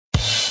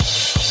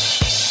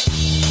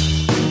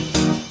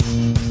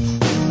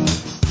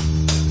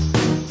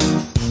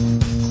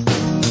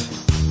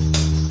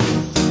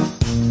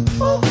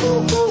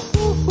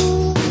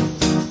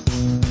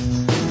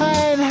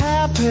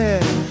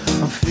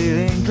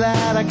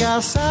glad I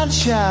got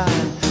sunshine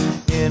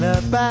in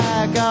a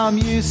bag. I'm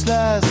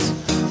useless,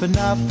 but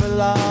not for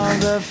long.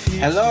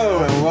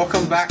 Hello and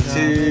welcome back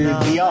to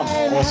The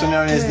also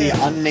known as the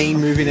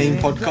Unnamed Movie Name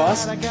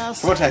Podcast. I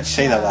forgot to actually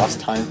say that last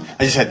time.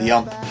 I just said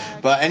The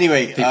But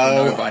anyway, people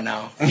know by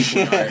now.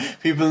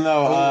 People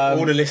know.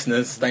 All the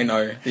listeners, they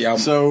know The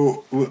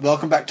So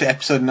welcome back to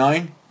episode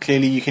 9.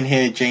 Clearly you can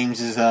hear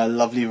James's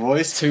lovely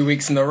voice. 2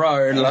 weeks in a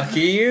row, lucky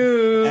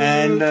you.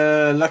 And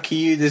lucky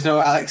you, there's no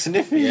Alex and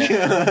Iffy.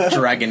 Yeah,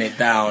 dragging it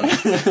down.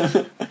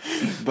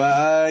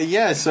 But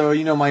yeah, so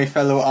you know my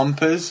fellow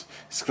umpers.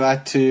 It's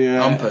glad to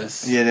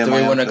umpers. Yeah, they're do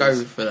my we want to umpers.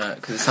 go for that?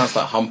 Because it sounds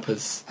like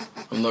humpers.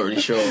 I'm not really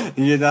sure.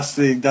 Yeah, that's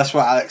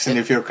what Alex and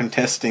if you're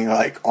contesting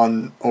like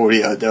on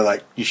audio, they're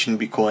like you shouldn't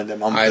be calling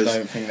them umpers. I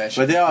don't think they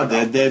should. But they are.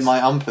 They're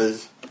my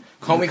umpers.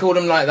 Can't we call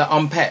them like the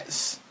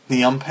umpets?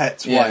 The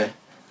umpets. Why? Yeah.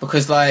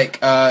 Because like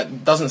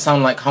doesn't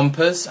sound like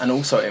humpers, and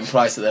also it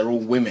implies that they're all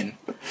women.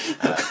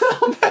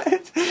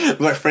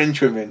 Like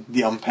French women,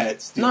 the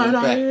umpets. No.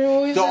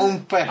 The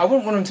umpet. I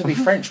wouldn't want them to be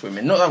French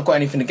women. Not that I've got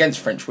anything against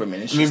French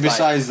women. It's just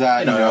besides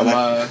that,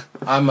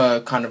 I'm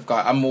a kind of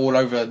guy. I'm all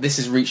over. This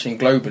is reaching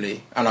globally,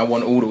 and I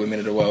want all the women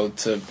of the world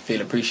to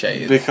feel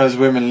appreciated. Because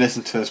women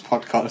listen to this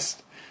podcast.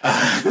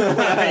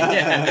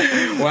 Yeah.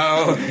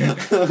 Well,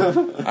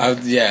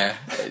 yeah.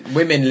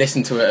 Women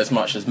listen to it as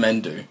much as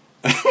men do.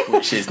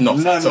 Which is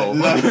not at all.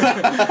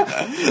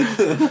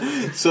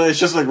 So it's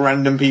just like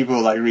random people,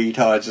 like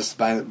retards, just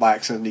by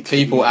accidentally.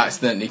 People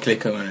accidentally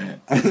click on it.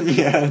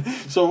 Yeah.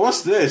 So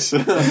what's this?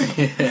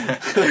 Yeah.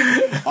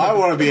 I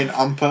want to be an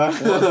umper.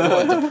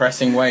 What a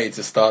depressing way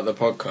to start the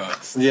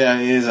podcast. Yeah,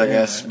 it is. I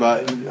guess,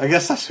 but I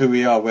guess that's who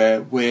we are.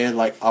 We're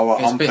like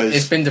our umpers.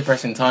 It's been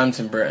depressing times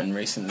in Britain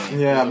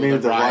recently. Yeah, I mean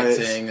the riots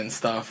rioting and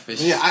stuff.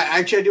 Yeah,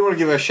 I do want to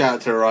give a shout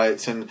out to the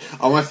riots, and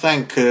I want to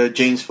thank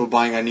James for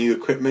buying our new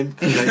equipment.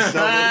 Oh,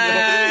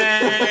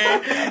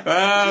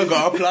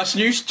 got a plush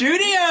new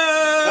studio.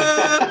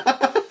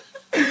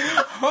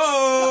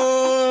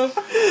 Oh,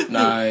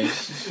 nice.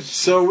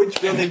 So,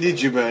 which building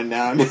did you burn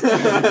down?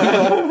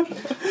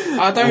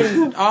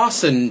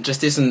 Arson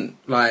just isn't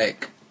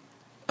like.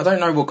 I don't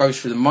know what goes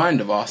through the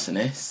mind of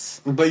arsonists.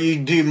 But you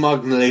do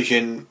mug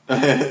Malaysian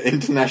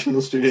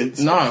international students.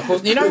 No, of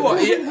course. You know what?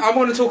 I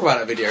want to talk about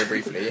that video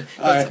briefly.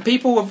 Right.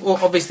 People have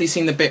obviously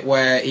seen the bit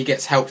where he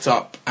gets helped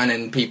up and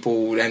then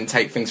people then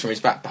take things from his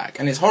backpack,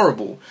 and it's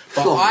horrible.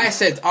 But I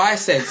said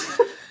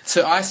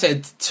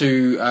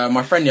to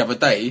my friend the other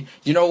day,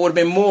 you know what would have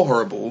been more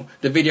horrible?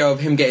 The video of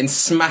him getting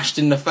smashed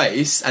in the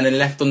face and then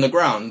left on the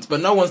ground.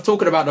 But no one's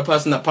talking about the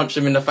person that punched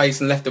him in the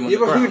face and left him on the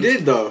ground. Yeah, but who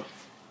did though?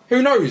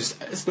 Who knows?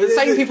 It's the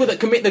same people that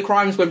commit the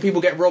crimes when people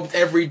get robbed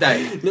every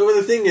day. No, but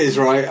the thing is,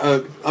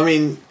 right, I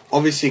mean,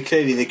 obviously,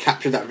 clearly they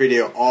captured that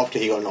video after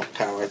he got knocked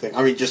out, I think.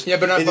 I mean, just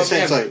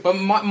but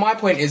my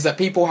point is that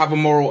people have a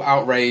moral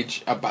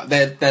outrage about...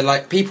 They're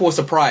like... People are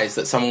surprised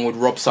that someone would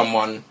rob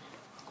someone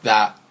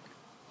that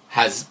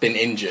has been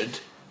injured,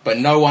 but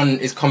no one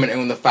is commenting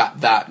on the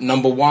fact that,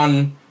 number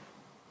one,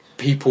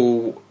 these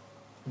people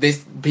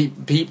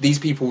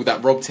that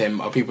robbed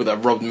him are people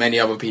that robbed many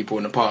other people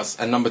in the past,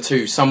 and number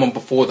two, someone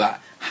before that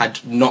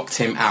had knocked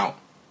him out.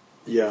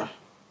 Yeah.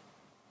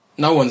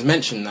 No one's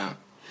mentioned that.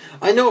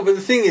 I know, but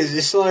the thing is,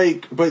 it's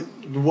like, but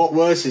what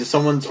worse is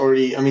someone's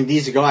already, I mean,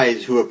 these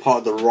guys who were part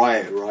of the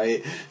riot,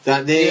 right?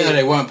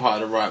 They weren't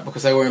part of the riot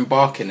because they were in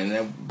Barking, and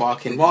then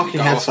Barking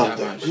had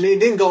something. I mean, it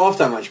didn't go off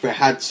that much, but it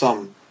had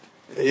some.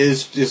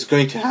 Is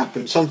going to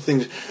happen. Some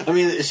things. I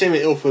mean, the same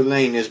with Ilford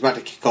Lane is about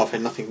to kick off,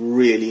 and nothing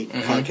really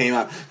kind of came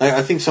out. Like,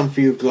 I think some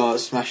few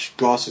smashed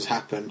glasses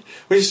happened,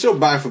 which is still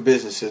bad for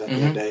businesses at the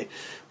end of the day.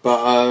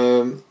 But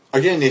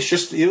again, it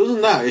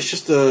wasn't that. It's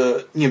just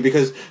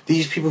because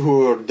these people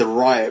who are the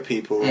riot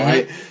people,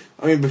 right?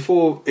 I mean,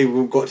 before it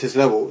got to this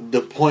level,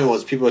 the point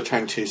was people were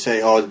trying to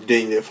say, "Oh, they're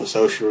doing it for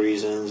social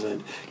reasons,"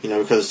 and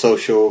because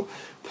social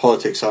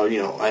politics are,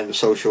 and the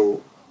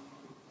social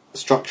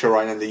structure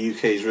right now in the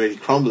UK is really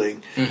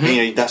crumbling.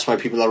 And, that's why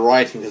people are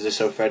rioting, because they're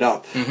so fed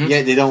up.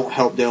 Yet they don't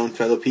help their own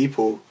fellow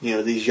people.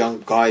 These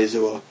young guys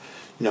who are,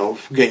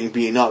 getting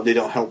beaten up, they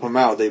don't help them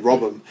out. They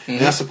rob them. And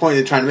that's the point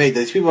they're trying to make.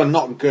 These people are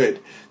not good.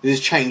 They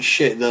just change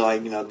shit. They're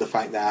like, the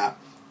fact that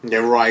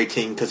they're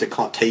rioting because they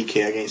can't take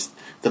it against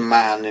the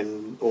man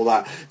and all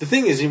that. The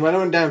thing is, when I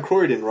went down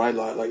Croydon, right,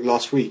 like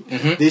last week,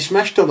 they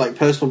smashed up like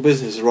personal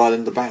businesses rather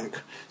than the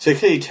bank. So it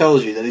clearly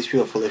tells you that these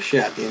people are full of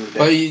shit at the end of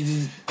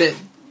the day.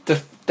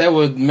 There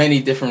were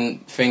many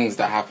different things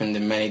that happened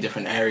in many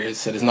different areas,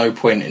 so there's no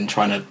point in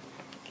trying to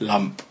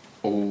lump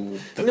all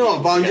the... No,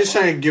 but I'm just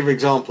trying to give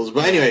examples.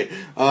 But anyway,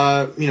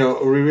 we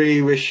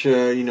really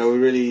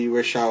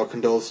wish our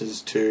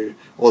condolences to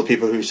all the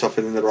people who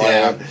suffered in the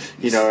riot,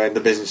 and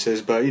the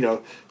businesses. But, we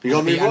got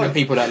to move on. And the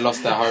people that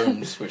lost their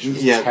homes, which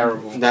was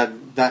terrible.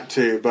 That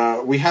too.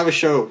 But we have a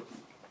show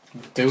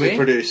to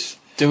produce.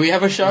 Do we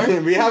have a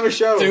show? We have a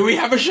show. Do we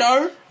have a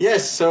show?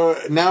 Yes, so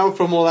now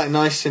from all that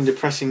nice and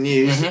depressing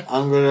news,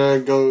 I'm going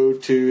to go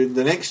to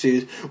the next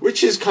news,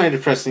 which is kind of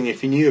depressing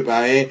if you knew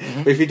about it.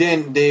 But if you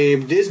didn't,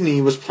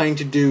 Disney was planning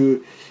to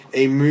do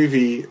a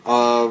movie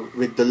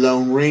with the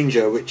Lone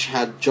Ranger, which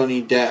had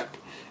Johnny Depp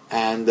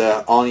and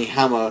Arnie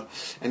Hammer.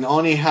 And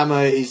Arnie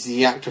Hammer is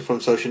the actor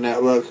from Social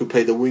Network who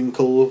played the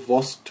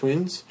Winklevoss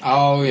twins.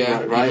 Oh,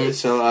 yeah. Right. Mm-hmm.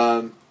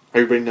 So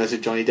everybody knows who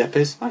Johnny Depp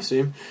is, I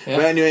assume. Yeah.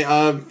 But anyway,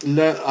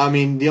 I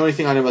mean, the only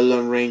thing I know about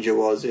Lone Ranger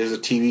was it was a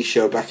TV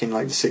show back in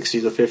like the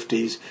 60s or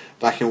 50s,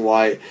 black and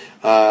white.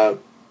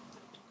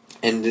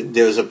 And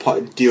there was a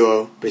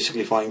duo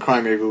basically fighting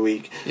crime every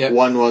week. Yep.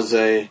 One was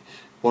the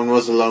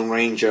Lone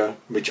Ranger,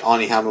 which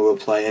Arnie Hammer will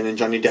play, and then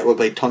Johnny Depp will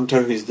play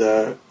Tonto, who's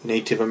the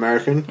Native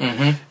American.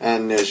 Mm-hmm.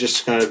 And it was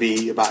just going to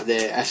be about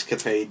their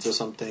escapades or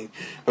something.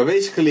 But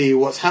basically,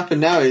 what's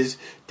happened now is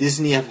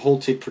Disney have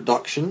halted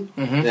production.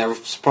 Mm-hmm. They're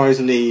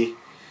surprisingly,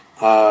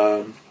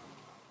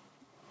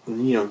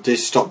 they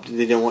stopped.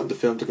 They don't want the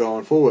film to go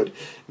on forward.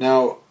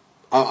 Now,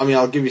 I mean,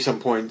 I'll give you some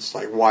points,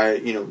 like why,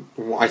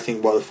 what I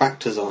think what the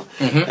factors are,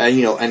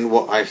 Mm-hmm. And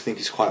what I think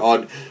is quite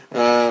odd.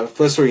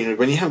 First of all,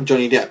 when you have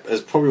Johnny Depp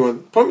as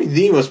probably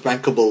the most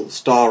bankable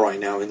star right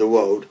now in the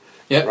world,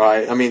 Yep.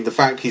 right? I mean, the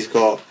fact he's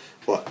got,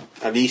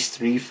 at least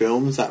 3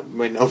 films that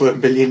went over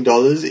 $1 billion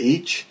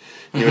each,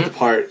 Mm-hmm. the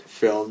pirate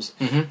films.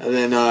 Mm-hmm. And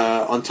then,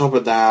 on top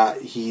of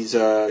that, he's,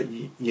 so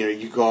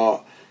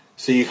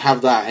you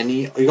have that, and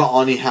you got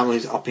Arnie Hammer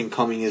who's up and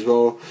coming as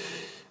well.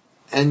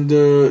 And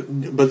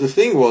but the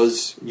thing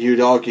was,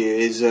 you'd argue,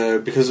 is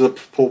because of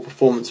the poor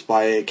performance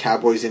by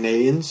Cowboys and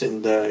Aliens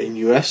in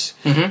US.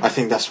 Mm-hmm. I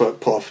think that's what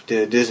put off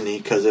Disney,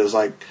 because it was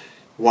like,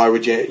 why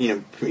would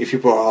you if you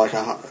put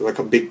like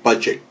a big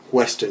budget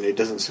western, it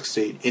doesn't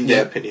succeed in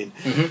their opinion.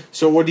 Mm-hmm.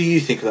 So what do you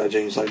think of that,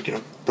 James? Like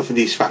for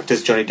these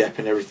factors, Johnny Depp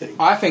and everything.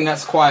 I think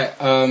that's quite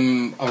a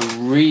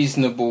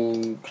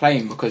reasonable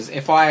claim, because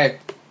if I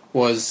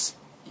was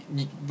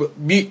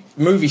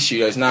movie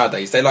studios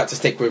nowadays, they like to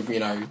stick with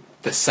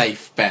the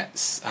safe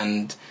bets,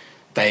 and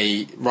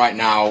they right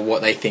now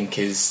what they think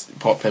is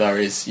popular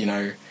is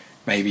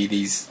maybe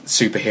these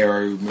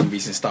superhero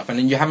movies and stuff, and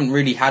then you haven't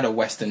really had a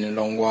western in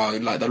a long while.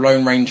 Like the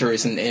Lone Ranger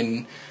isn't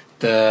in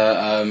the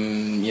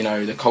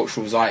the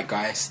cultural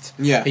zeitgeist.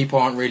 Yeah, people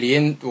aren't really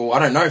in, or I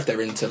don't know if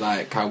they're into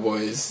like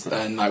cowboys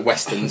and like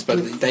westerns,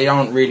 but they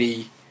aren't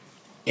really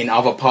in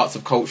other parts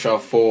of culture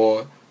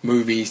for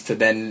movies to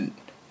then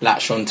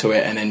latch onto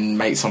it and then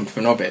make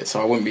something of it.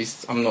 So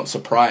I'm not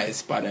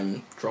surprised by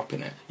them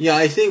dropping it. Yeah,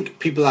 I think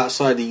people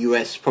outside the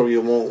US probably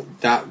won't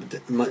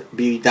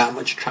be that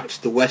much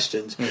attracted to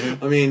westerns.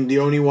 Mm-hmm. I mean, the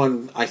only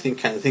one I can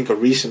think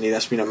of recently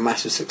that's been a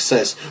massive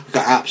success,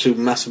 got absolute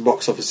massive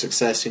box office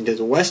success in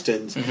terms of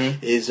westerns,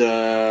 Mm-hmm. is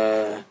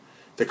the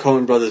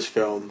Coen Brothers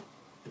film,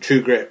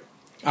 True Grit.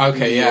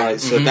 Okay, yeah.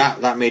 Right, so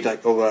mm-hmm. that made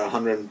like over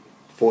 $140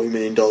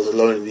 million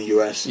alone in the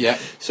US. Yeah.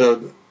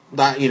 So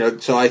that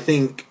so I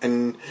think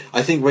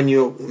when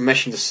you're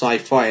meshing the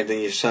sci-fi and then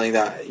you're selling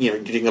that you're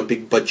doing a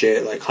big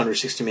budget like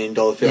 $160 million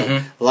film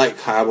Mm-hmm. like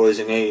Cowboys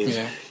and Aliens,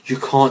 you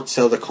can't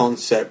sell the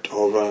concept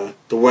of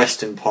the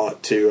Western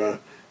part to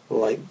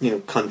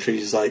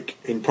countries like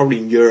probably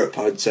in Europe,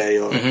 I would say,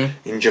 or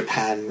Mm-hmm. in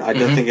Japan. I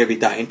don't Mm-hmm. think it'd be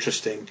that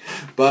interesting.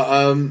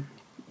 But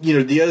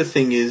the other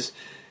thing is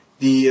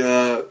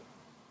the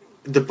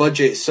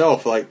budget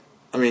itself. Like,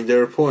 I mean, they're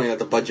reporting that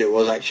the budget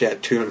was actually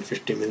at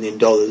 $250 million.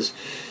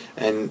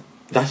 And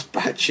that's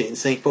batshit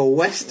insane for a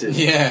western.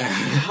 Yeah.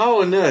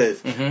 How on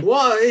earth? Mm-hmm.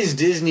 What is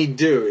Disney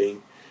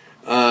doing?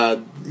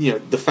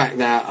 The fact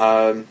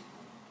that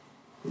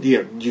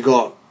you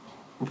got.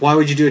 Why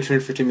would you do a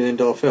 $250 million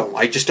film?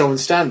 I just don't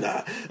understand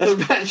that. That's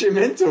batshit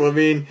mental. I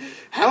mean,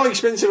 how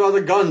expensive are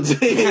the guns?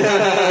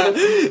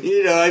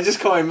 I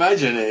just can't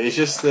imagine it. It's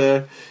just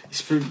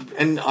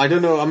and I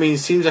don't know. I mean, it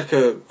seems like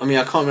I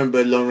can't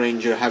remember Lone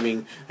Ranger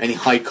having any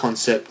high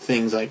concept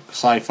things like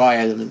sci-fi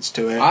elements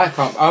to it. I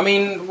can't. I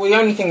mean, the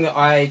only thing that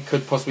I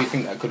could possibly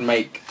think that could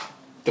make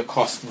the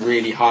cost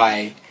really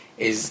high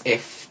is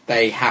if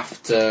they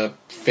have to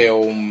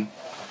film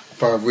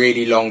for a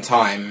really long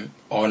time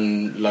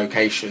on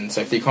location.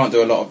 So if they can't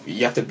do a lot of,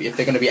 if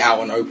they're going to be out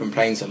on open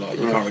plains a lot,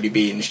 you can't really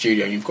be in the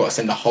studio. You've got to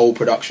send a whole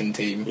production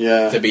team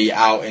to be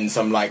out in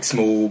some like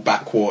small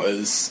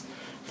backwaters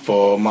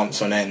for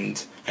months on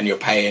end, and you're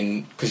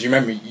paying, because you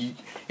remember,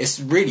 it's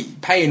really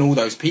paying all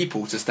those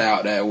people to stay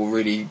out there will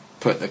really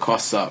put the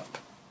costs up.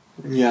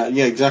 Yeah,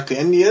 exactly.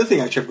 And the other thing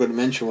actually I forgot to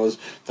mention was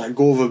that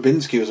Gore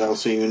Verbinski was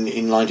also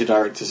in line to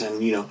direct this,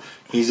 and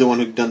he's the one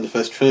who'd done the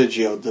first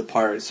trilogy of the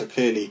Pirates, so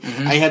clearly.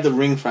 Mm-hmm. And he had the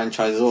Ring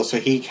franchise as well, so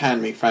he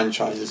can make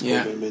franchises,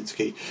 Yeah. Gore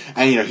Verbinski.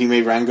 And he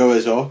made Rango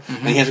as well.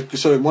 Mm-hmm. And he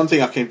has so one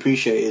thing I can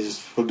appreciate is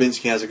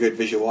Verbinski has a good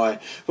visual eye.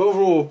 But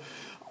overall,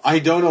 I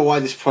don't know why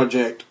this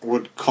project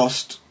would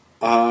cost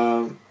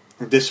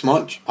this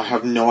much. I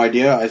have no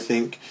idea. I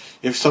think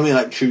if something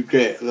like True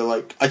Grit,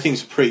 I think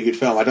it's a pretty good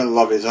film. I don't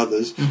love his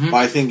others, Mm-hmm. but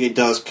I think it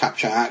does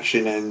capture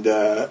action and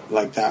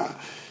like that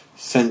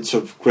sense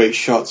of great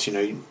shots.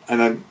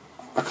 And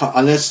I can't,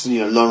 unless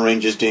Lone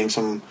Ranger's doing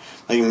some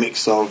like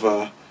mix of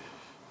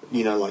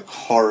like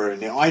horror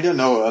and I don't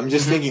know. I'm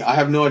just thinking. I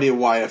have no idea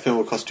why a film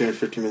would cost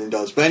 $250 million.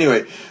 But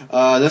anyway,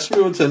 let's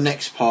move on to the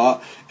next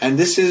part, and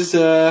this is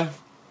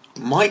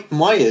Mike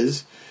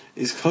Myers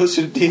is close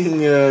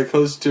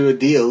to a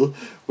deal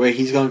where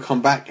he's going to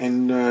come back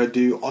and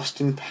do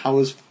Austin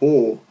Powers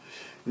 4.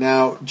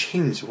 Now,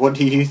 James, what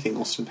do you think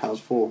Austin Powers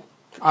 4?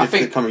 I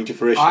think they're coming to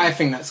fruition. I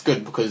think that's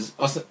good because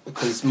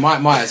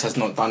Mike Myers has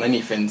not done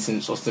anything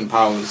since Austin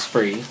Powers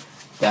 3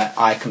 that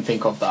I can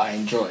think of that I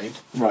enjoyed.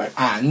 Right.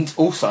 And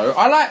also,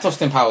 I liked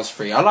Austin Powers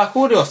 3. I like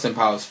all the Austin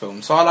Powers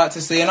films, so I like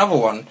to see another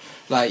one.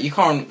 Like,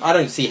 I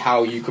don't see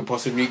how you could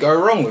possibly go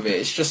wrong with it.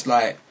 It's just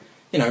like,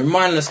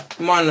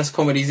 mindless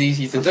comedy's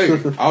easy to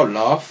do. I'll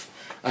laugh.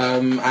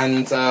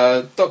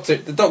 The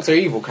Doctor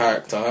Evil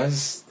character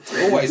is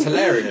always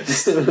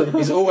hilarious.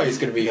 He's always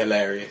going to be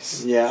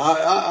hilarious. Yeah,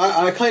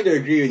 I kind of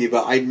agree with you,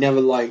 but I never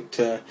liked...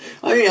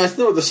 I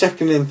thought the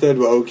second and third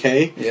were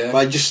okay, but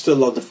I just still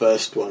love the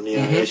first one.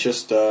 Mm-hmm.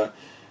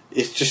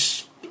 It's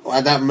just...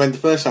 When the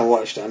first time I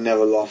watched it, I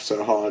never laughed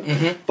so hard.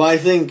 Mm-hmm. But I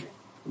think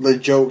the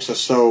jokes are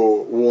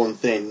so worn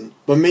thin.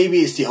 But maybe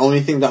it's the only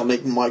thing that'll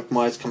make Mike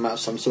Myers come out of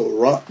some sort of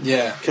rut.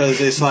 Yeah.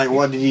 Because it's like,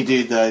 what did he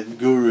do? The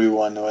Guru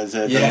one, or is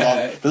it?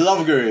 The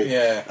Love Guru.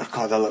 Yeah. Oh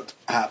god, that looked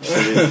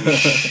absolutely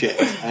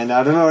shit. And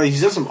I don't know,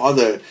 he's done some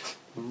other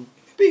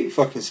big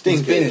fucking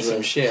stinkers. He's been in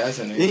some shit,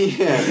 hasn't he?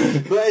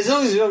 Yeah. But as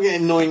long as you don't get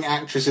annoying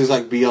actresses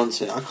like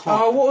Beyonce, I can't.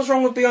 Oh, what was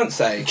wrong with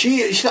Beyonce?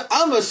 She's like,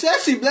 I'm a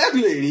sassy black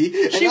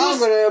lady, and I'm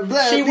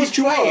gonna She was beat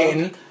you up.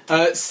 playing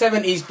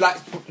 70s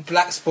black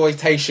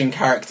exploitation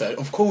character.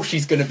 Of course,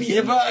 she's going to be.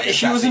 Yeah, but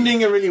she wasn't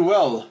doing it really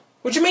well.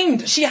 What do you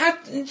mean? She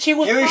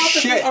was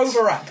shit.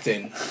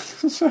 overacting.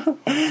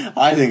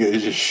 I think it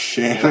was just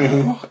shit.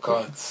 Oh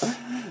god.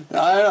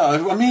 I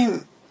don't know. I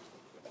mean,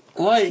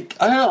 I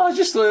don't know. I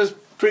just thought it was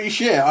pretty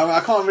shit. I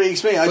can't really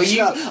explain it. I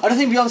don't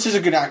think Beyonce's a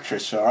good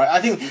actress. All right.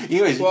 I think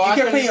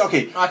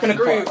I can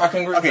agree.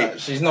 Okay. With that.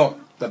 She's not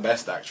the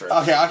best actress.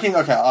 Okay.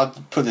 I'll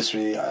put this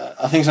really.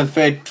 I think it's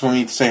unfair for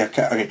me to say.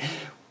 Okay.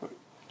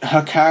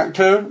 Her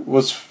character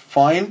was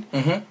fine,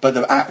 but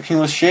the acting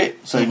was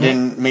shit, so it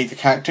didn't make the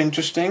character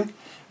interesting.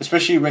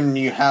 Especially when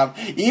you have,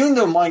 even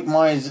though Mike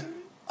Myers,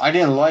 I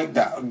didn't like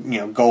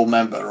that, gold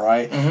member,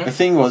 right? The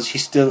thing was,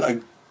 he's still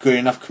a good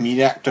enough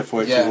comedic actor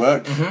for it to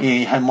work.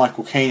 You had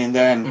Michael Caine in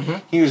there,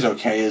 and he was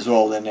okay as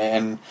well in it.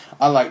 And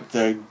I liked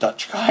the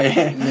Dutch guy.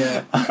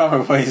 Yeah. I can't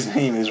remember what his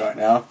name is right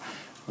now.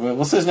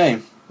 What's his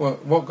name?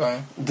 What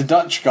guy? The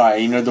Dutch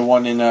guy, the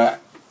one in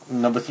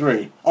number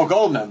 3. Oh,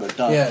 gold member.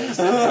 Done. Yeah. You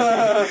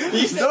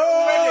said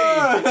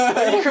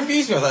already. You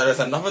confused me with that. There's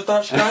another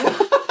Dutch guy.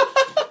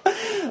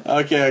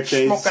 Okay.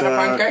 Smoking a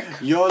pancake.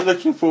 You're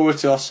looking forward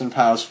to Austin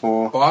Powers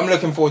 4. Well, I'm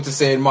looking forward to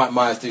seeing Mike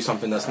Myers do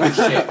something that's not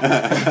shit.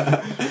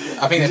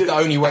 I think that's the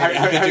only way that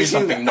he can do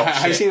something not shit.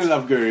 Have you seen The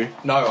Love Guru?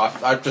 No,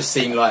 I've just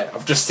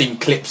seen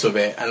clips of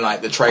it and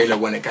like the trailer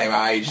when it came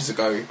out ages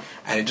ago,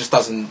 and it just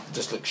doesn't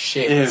look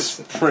shit. It's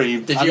pretty.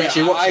 Did you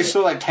actually watch it? I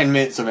saw like 10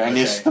 minutes of it, and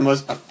it's the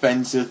most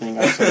offensive thing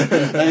I've seen.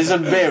 And there's a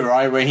bit,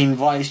 right, where he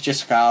invites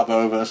Jessica Alba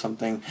over or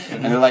something,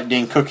 and they're like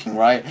doing cooking,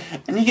 right?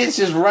 And he gets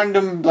this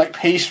random like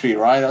pastry,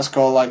 right, that's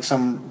got like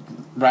some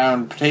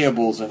round potato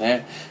balls in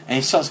it, and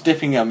he starts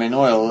dipping them in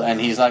oil, and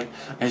he's like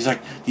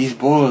these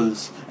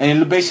balls,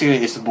 and basically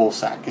it's the ball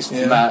sack, it's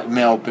the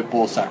male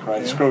ball sack,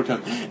 right,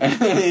 scrotum, and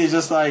he's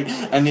just like,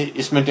 and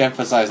it's meant to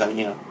emphasize that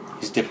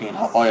he's dipping in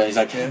hot oil. He's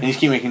like, and he's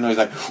keep making noise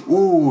like,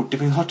 ooh,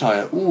 dipping hot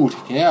oil, ooh,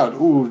 taking it out,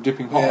 ooh,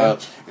 dipping hot oil.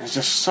 And it's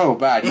just so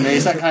bad.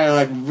 It's that kind of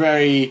like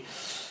very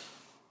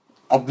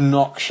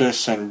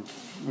obnoxious and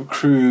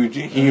crude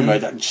humor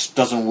that just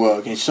doesn't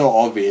work. And it's so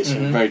obvious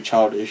and very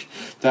childish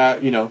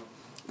that and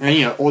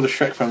all the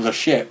Shrek films are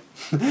shit.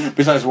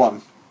 Besides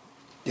one.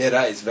 Yeah,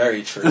 that is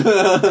very true.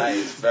 That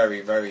is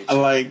very, very true.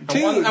 Like,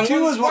 two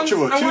was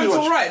watchable. And one's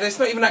alright, it's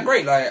not even that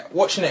great. Like,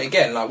 watching it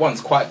again, like, one's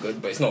quite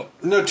good, but it's not...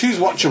 No, two's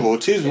watchable.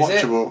 Two's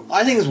watchable.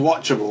 I think it's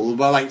watchable,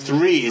 but, like,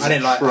 3 is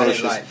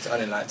atrocious. I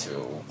didn't like 2 at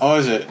all. Oh,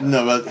 is it?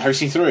 No, but have you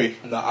seen 3?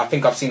 No, I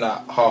think I've seen,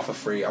 like, half of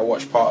 3. I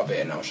watched part of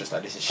it, and I was just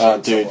like, this is shit. Oh,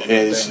 dude,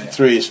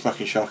 3 is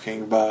fucking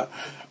shocking, but...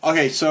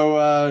 Okay,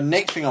 so,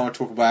 next thing I want to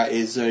talk about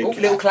is...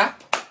 little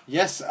clap.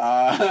 Yes,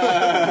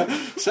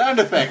 sound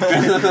effect.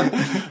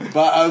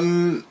 But I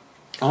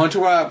want to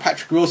talk about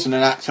Patrick Wilson,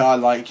 an actor I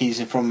like. He's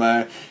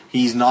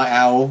he's Night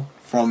Owl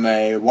from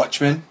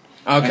Watchmen.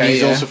 Okay, and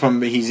he's also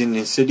he's in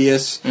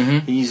Insidious.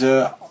 He's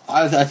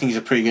I think he's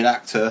a pretty good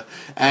actor,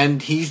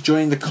 and he's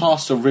joined the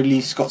cast of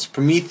Ridley Scott's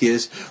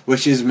Prometheus,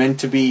 which is meant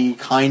to be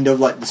kind of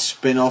like the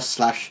spin-off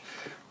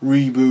 /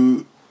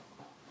 reboot,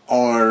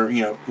 or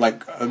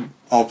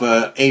of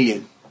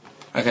Alien.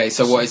 Okay,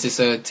 so what is this,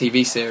 a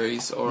TV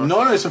series or?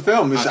 No, it's a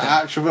film. It's an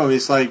actual film.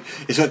 It's got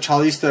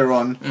Charlize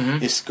Theron.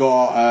 It's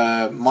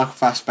got Michael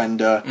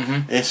Fassbender.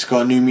 It's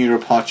got Noomi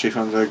Rapace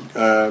from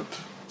the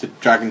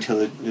Dragon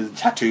the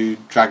Tattoo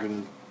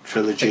Dragon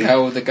trilogy.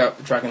 The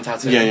Dragon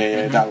Tattoo.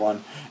 Yeah, that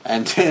one.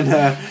 And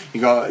then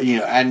you got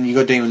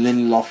Damon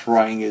Lindelof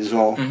writing it as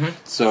well.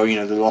 So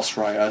the Lost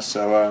writer.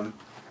 So.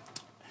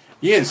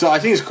 Yeah, so I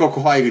think it's got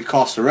quite a good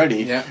cast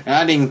already. Yeah. And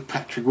adding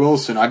Patrick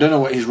Wilson, I don't know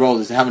what his role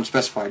is, they haven't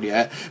specified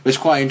yet, but it's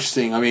quite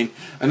interesting. I mean,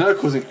 another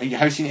cool thing,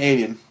 have you seen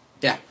Alien?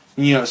 Yeah.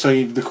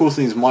 So the cool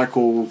thing is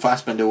Michael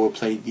Fassbender will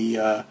play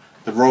the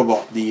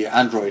robot, the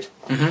android,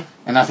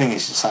 and I think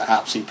it's just like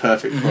absolutely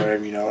perfect for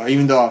him. You know,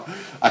 even though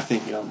I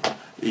think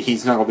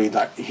he's not gonna be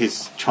like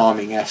his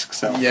charming-esque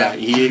self. Yeah, that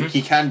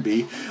he can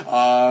be.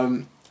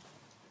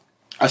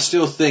 I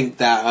still think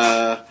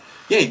that.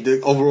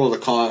 Overall the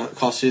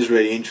cast is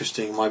really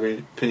interesting in my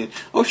opinion.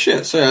 Oh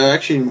shit! Sorry, I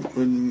actually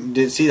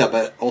didn't see that,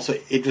 but also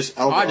Idris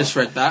Elba. I just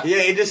read that.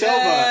 Yeah, Idris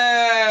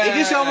Elba.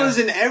 Idris Elba's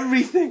in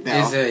everything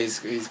now.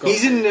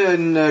 He's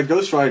in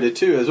Ghost Rider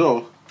too as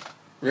well.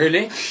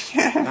 Really?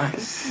 Yeah.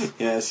 Nice.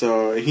 Yeah,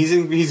 so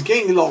he's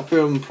getting a lot of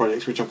film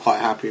projects, which I'm quite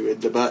happy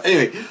with. But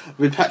anyway,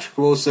 with Patrick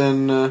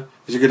Wilson,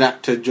 who's a good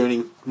actor,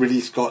 joining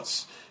Ridley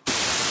Scott's.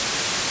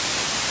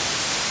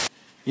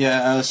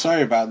 Yeah,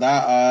 sorry about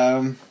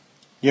that.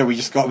 Yeah, we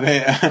just got a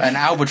bit... An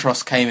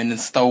albatross came in and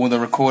stole the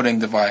recording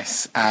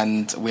device,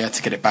 and we had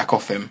to get it back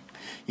off him.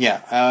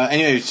 Yeah.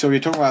 Anyway, so we're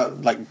talking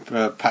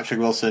about Patrick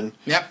Wilson.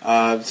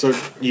 Yep. So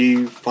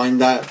you find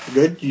that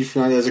good? You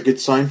find that as a good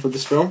sign for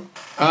this film?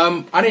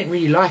 I didn't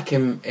really like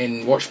him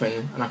in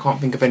Watchmen, and I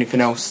can't think of anything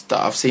else that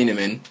I've seen him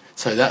in.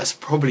 So that's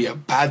probably a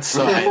bad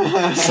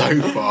sign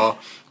so far.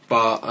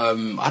 But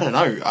I don't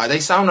know. They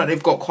sound like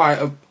they've got quite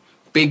a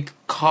big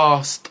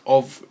cast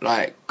of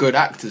like good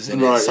actors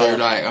in it. Right, so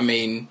yeah. I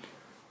mean,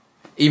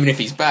 even if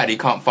he's bad, he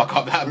can't fuck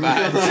up that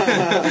bad.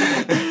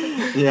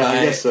 Yeah,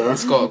 I guess so.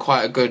 It's got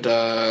quite a good,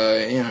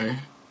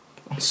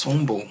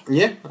 ensemble.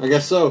 Yeah, I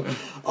guess so.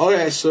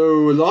 Alright, so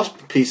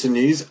last piece of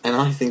news, and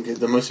I think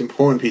the most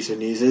important piece of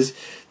news is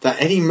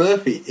that Eddie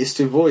Murphy is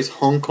to voice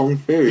Hong Kong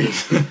Fury.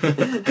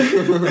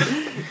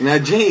 Now,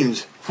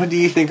 James, what do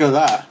you think of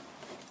that?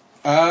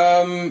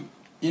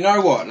 You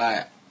know what?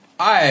 Like,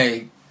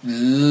 I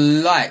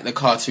like the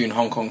cartoon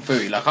Hong Kong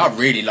Fury. Like, I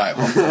really like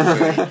Hong Kong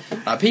Fury.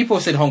 Like, people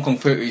said Hong Kong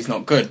Fury is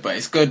not good, but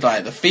it's good.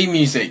 Like, the theme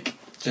music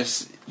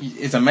just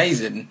is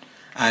amazing.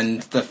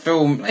 And the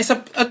film, it's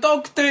a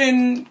dog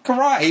doing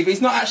karate, but he's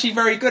not actually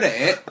very good at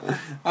it.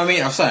 I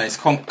mean, I'm sorry, it's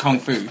Kung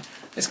Fu.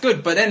 It's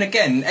good, but then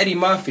again, Eddie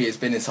Murphy has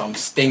been in some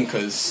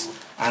stinkers,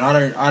 and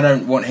I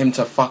don't want him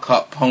to fuck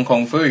up Hong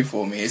Kong Fury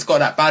for me. It's got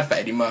that bad for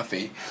Eddie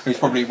Murphy, who's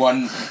probably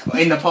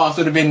in the past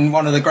would have been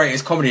one of the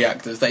greatest comedy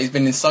actors, that he's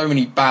been in so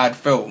many bad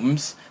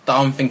films that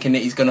I'm thinking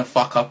that he's going to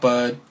fuck up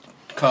a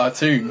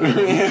cartoon in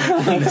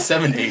the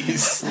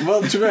 70s.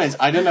 Well, to be honest,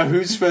 I don't know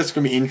who's first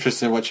going to be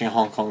interested in watching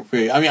Hong Kong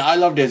Fury. I mean, I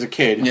loved it as a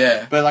kid.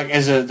 Yeah. But like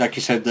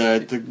you said,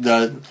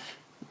 the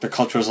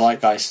cultural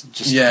zeitgeist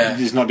just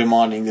is not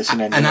demanding this in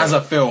any way. And as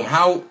a film,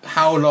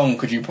 how long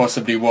could you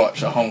possibly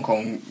watch a Hong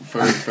Kong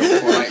Fury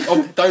film? Like,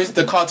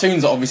 the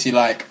cartoons are obviously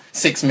like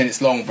 6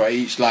 minutes long for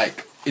each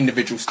like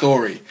individual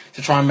story.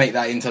 To try and make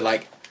that into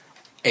like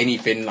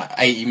anything like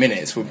 80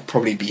 minutes would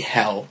probably be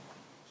hell.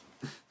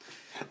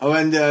 Oh,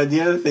 and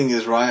the other thing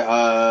is,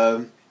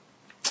 right,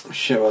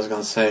 shit, what was I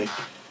going to say?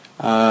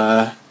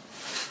 Oh,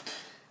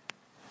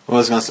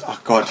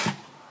 God. I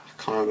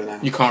can't remember now.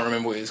 You can't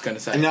remember what he was going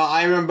to say? No,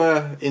 I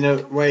remember, in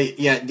a way,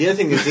 yeah, the other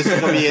thing is this is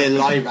going to be a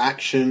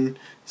live-action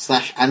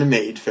 /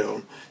 animated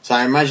film. So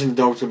I imagine the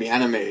dog's going to be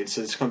animated,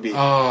 so it's going to be...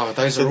 Oh,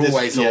 those are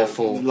always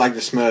awful. Like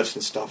the Smurfs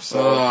and stuff,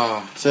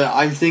 so... So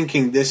I'm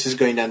thinking this is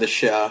going down the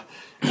shitter.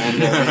 And,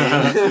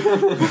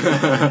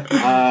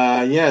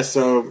 yeah,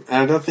 so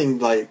I don't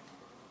think, like...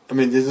 I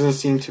mean, there doesn't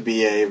seem to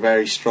be a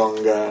very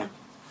strong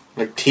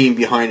team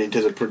behind it in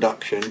terms of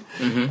production.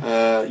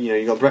 Mm-hmm.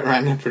 You got Brett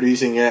Ratner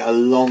producing it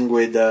along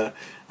with I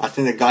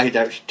think the guy who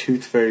directed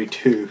Tooth Fairy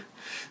 2.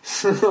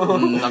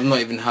 I've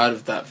not even heard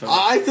of that film.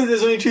 I thought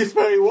there's only Tooth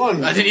Fairy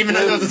 1. I didn't even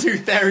know there was a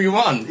Tooth Fairy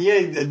 1.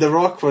 Yeah, The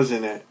Rock was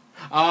in it.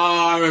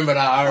 Oh, I remember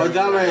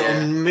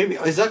that. Maybe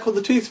is that called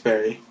the Tooth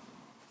Fairy?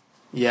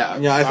 Yeah,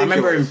 I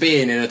remember him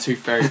being in a Tooth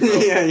Fairy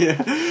film.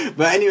 yeah.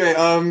 But anyway,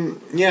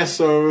 yeah.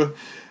 So.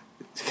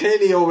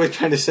 Clearly all we're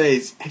trying to say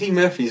is Eddie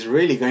Murphy's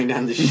really going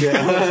down the shit.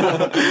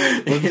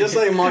 Just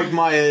like Mike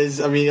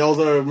Myers, I mean,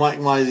 although Mike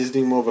Myers is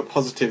doing more of a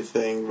positive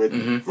thing with,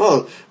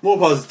 well, more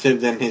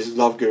positive than his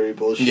Love Guru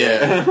bullshit.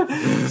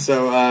 Yeah.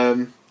 So,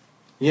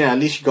 yeah, at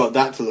least you got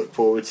that to look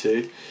forward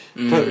to.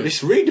 But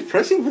it's really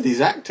depressing for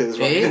these actors,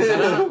 right? It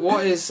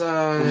is.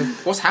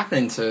 What's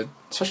happening to,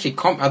 especially,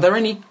 are there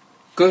any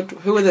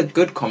who are the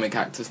good comic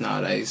actors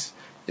nowadays?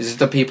 Is it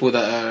the people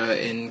that are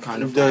in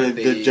kind of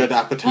the Judd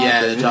Apatow?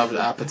 Yeah, the Judd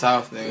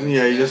Apatow thing.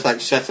 Yeah, just like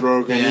Seth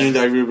Rogen, even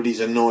though everybody's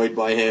annoyed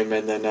by him,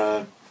 and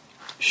then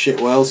shit,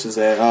 what else is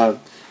there?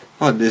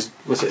 There's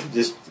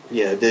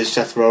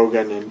Seth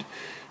Rogen and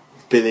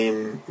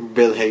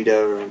Bill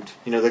Hader, and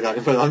the guy.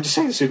 But I'm just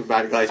saying the super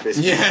bad guys,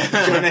 basically.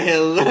 Yeah. Jonah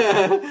Hill.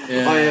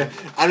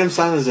 Adam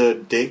Sandler's a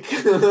dick.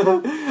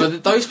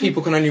 But those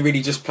people can only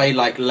really just play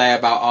like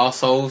layabout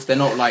arseholes. They're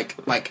not like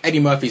Eddie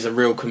Murphy's a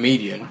real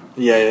comedian.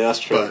 Yeah, that's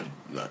true.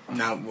 But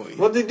now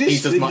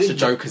he's as much a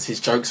joke as his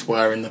jokes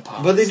were in the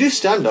past. But they do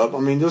stand up. I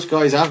mean, those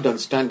guys have done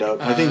stand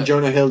up. I think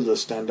Jonah Hill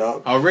does stand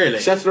up. Oh, really?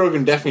 Seth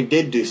Rogen definitely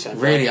did do stand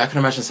up. Really, I can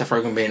imagine Seth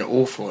Rogen being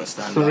awful at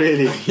stand up.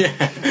 Really? Yeah.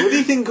 What do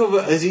you think of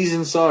Aziz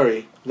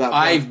Ansari?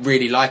 I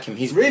really like him.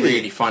 He's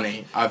really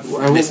funny. I've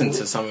listened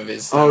to some of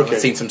his. I've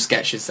seen some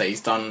sketches that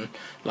he's done,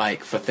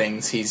 like for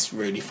things. He's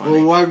really funny.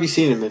 Well, why have you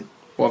seen him in?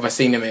 What have I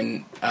seen him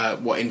in?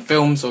 What, in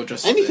films or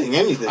just Anything.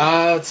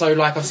 So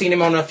like I've seen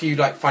him on a few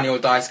like Funny or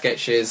Die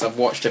sketches. I've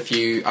watched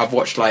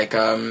like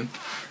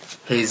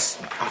his,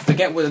 I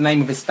forget what the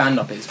name of his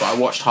stand-up is, but I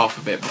watched half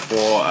of it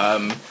before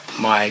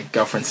my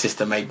girlfriend's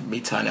sister made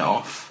me turn it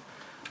off.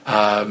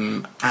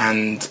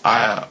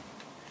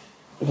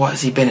 What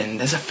has he been in?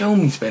 There's a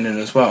film he's been in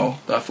as well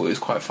that I thought he was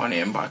quite funny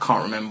in, but I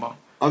can't remember.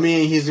 I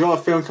mean, he's got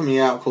a film coming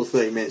out called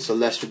 30 Minutes or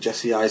Less with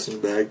Jesse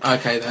Eisenberg.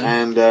 Okay, then.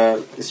 And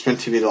it's meant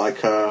to be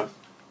like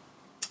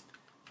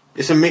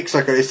it's a mix,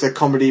 it's a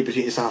comedy, but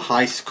it's a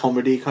heist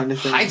comedy kind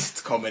of thing.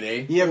 Heist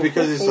comedy? Yeah,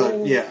 because it's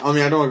like, yeah, I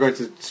mean, I don't want to go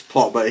into the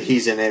plot, but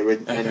he's in it,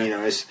 and you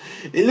know,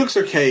 it looks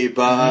okay,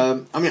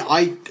 but I mean,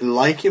 I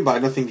like him, but I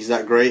don't think he's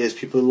that great as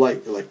people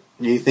like.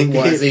 You think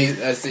what is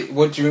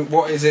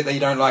what is it that you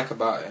don't like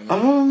about him?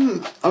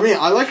 I mean,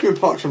 I like him in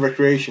Parks and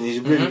Recreation. He's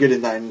really good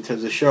in that in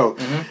terms of show.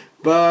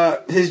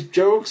 But his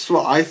jokes,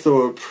 what I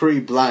thought were pretty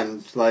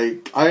bland.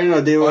 Like, I don't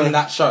know, they were on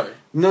that show.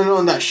 No, not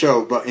on that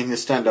show, but in the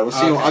stand-up.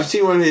 I've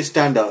seen one of his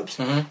stand-ups.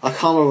 I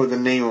can't remember the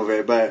name of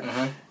it, but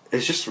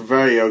it's just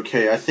very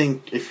okay. I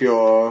think if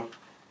you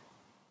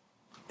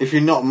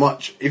don't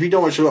watch a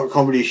lot of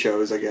comedy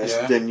shows, I guess,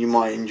 then you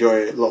might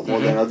enjoy it a lot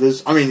more than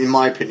others. I mean, in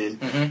my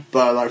opinion.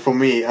 But like for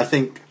me, I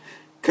think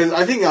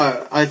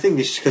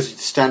it's because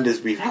the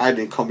standards we've had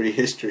in comedy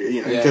history,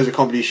 you know, in terms of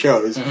comedy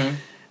shows,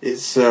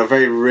 it's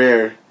very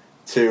rare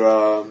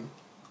to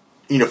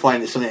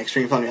find something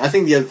extremely funny. I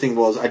think the other thing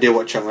was I did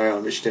watch it on my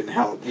own, which didn't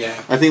help. Yeah.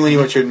 I think when you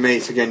watch it with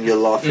mates, again, you'll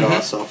laugh your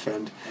ass off,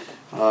 and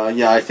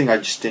I think I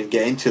just didn't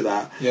get into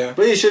that. Yeah.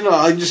 But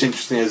I'm just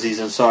interested in Aziz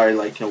Ansari,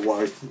 like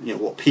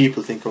what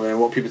people think of him,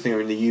 what people think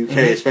of him in the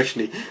UK,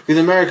 especially because in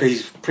America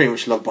he's pretty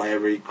much loved by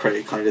every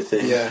critic kind of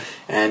thing. Yeah.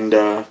 And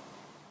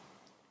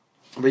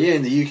but yeah,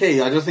 in the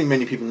UK, I don't think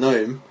many people know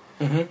him.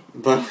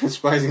 But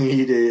surprisingly,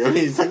 you do. I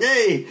mean, it's like,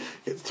 hey,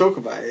 get to talk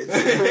about it.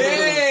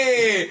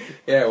 Hey!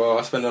 Yeah, well,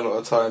 I spend a lot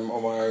of time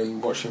on my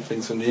own watching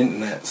things on the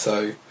internet,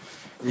 so...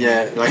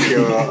 Yeah, like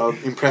your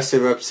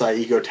impressive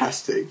website,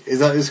 Egotastic. Is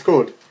that what it's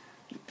called?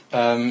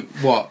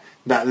 What?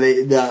 That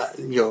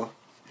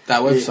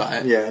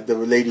website? Yeah, the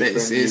lady friend.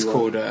 It's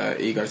called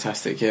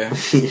Egotastic, yeah.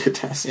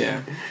 Egotastic.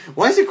 Yeah.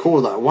 Why is it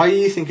called that? Why do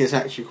you think it's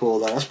actually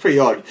called that? That's pretty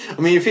odd.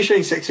 I mean, if you're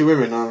showing sexy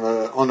women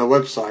on a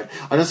website,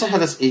 I don't see how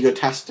that's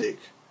egotastic.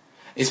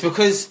 It's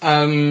because,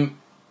 I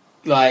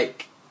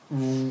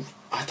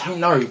don't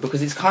know,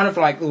 because it's kind of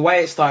like, the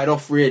way it started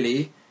off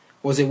really,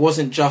 was it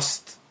wasn't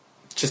just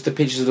the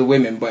pictures of the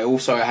women, but it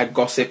also had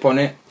gossip on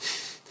it.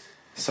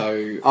 So,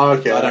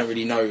 okay. I don't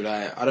really know,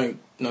 I don't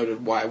know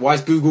why. Why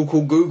is Google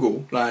called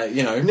Google? No,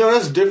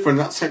 that's different.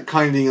 That's like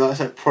that's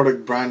like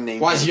product brand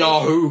name. Why is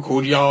Yahoo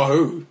called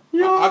Yahoo?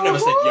 I've never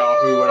said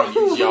Yahoo when I've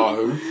used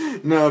Yahoo.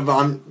 No,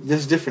 but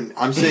that's different.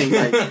 I'm saying,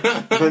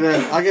 but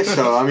I guess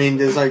so. I mean,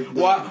 there's like...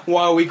 Why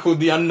are we called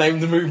the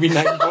Unnamed Movie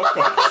Name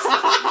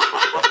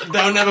Podcast?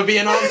 There'll never be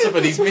an answer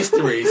for these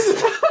mysteries.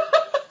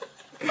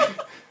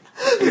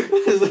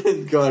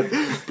 God,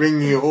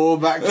 bringing you all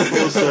back to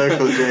full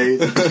circle,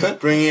 James.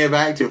 Bringing it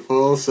back to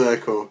full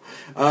circle.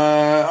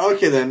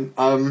 Okay then,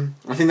 I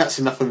think that's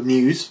enough of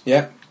news.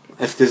 Yeah.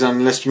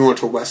 Unless you want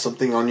to talk about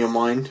something on your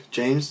mind,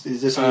 James,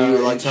 is there something you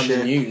would like to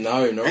share?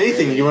 No, not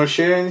anything. Really. You want to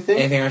share anything?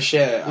 Anything I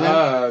share?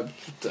 No.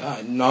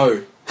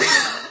 No.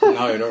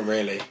 No, not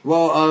really.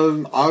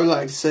 Well, I would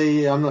like to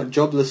say I'm not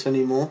jobless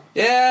anymore.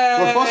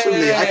 Yeah. Well,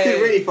 possibly. I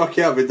could really fuck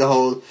it up with the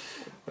whole...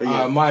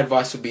 my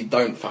advice would be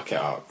don't fuck it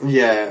up.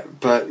 Yeah,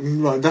 but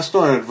that's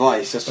not an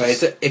advice. That's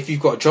just... If you've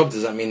got a job,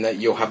 does that mean that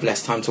you'll have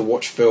less time to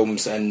watch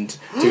films and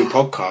do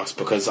podcasts?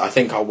 Because I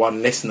think our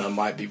one listener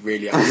might be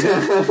really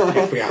upset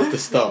if we have to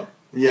stop.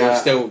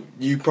 Yeah.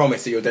 You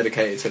promise that you're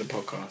dedicated to the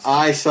podcast.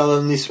 I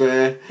solemnly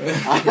swear.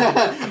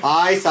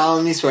 I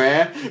solemnly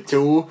swear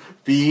to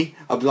be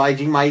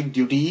obliging my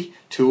duty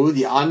to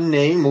the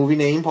Unnamed Movie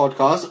Name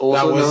Podcast.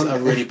 Also that was a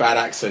really bad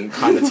accent,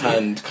 kind of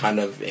turned kind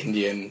of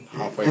Indian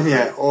halfway through.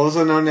 Yeah,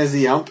 also known as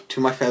the Ump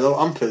to my fellow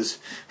Umpers.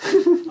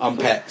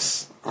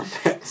 Umpets.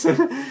 Umpets.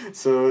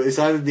 So it's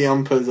either the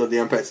Umpers or the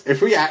Umpets.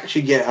 If we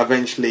actually get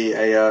eventually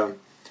a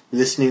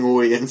listening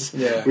audience,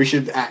 we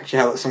should actually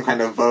have some kind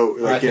of vote.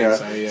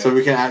 So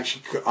we can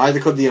actually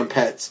either call the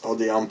Umpets or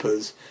the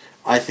Umpers.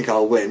 I think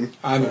I'll win.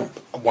 I'm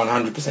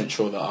 100%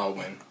 sure that I'll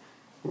win.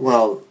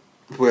 Well...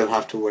 we'll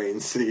have to wait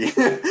and see.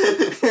 We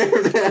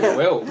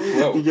will.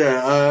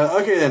 Yeah,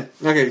 okay then.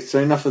 Okay, so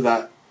enough of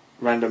that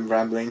random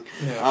rambling.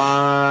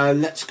 Yeah.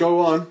 Let's go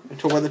on and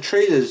talk about the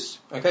trailers.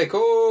 Okay,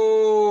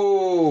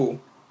 cool.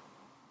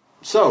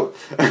 So,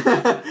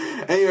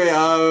 anyway,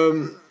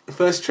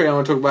 first trailer I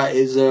want to talk about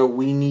is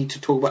We Need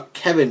to Talk About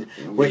Kevin,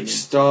 which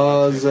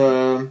stars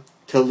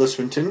Tilda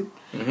Swinton,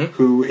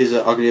 who is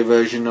an uglier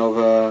version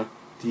of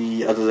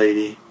the other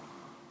lady.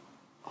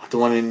 The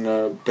one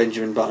in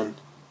Benjamin Button.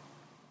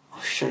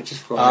 Oh shit, I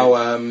just forgot.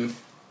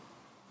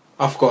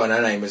 I've forgotten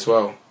her name as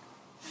well.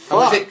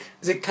 Fuck.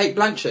 Is it Kate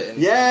Blanchett?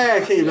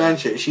 Yeah, Kate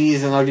Blanchett.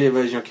 She's an uglier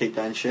version of Kate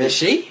Blanchett. Is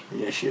she?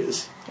 Yeah, she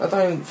is. I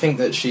don't think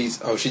that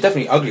she's... Oh, she's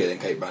definitely uglier than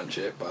Kate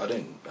Blanchett, but I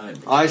don't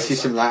I see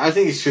some like... I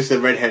think it's just a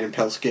redhead and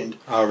pale skinned.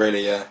 Oh,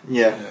 really? Yeah.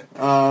 Yeah.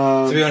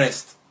 To be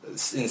honest,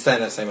 in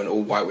saying that statement,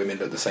 all white women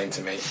look the same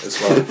to me as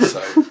well,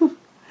 so...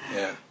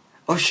 Yeah.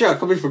 Oh shit, I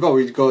completely forgot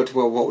we'd go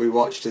to what we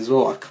watched as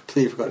well. I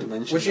completely forgot to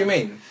mention What do you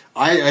mean?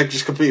 I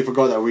just completely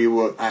forgot that we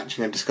were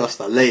actually going to discuss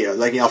that later,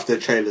 like after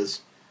the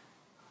trailers.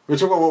 We'll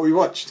talk about what we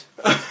watched.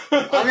 I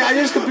mean, I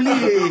just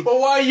completely...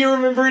 Well, why are you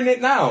remembering it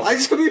now? I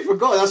just completely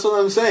forgot, that's what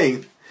I'm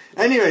saying.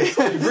 Anyway.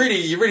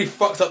 You really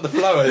fucked up the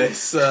flow of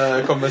this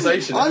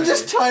conversation. I'm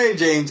just tired,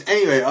 James.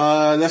 Anyway,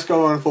 let's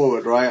go on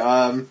forward,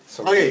 right?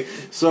 Okay,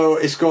 so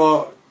it's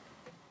got...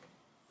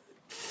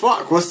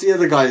 Fuck, what's the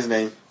other guy's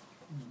name?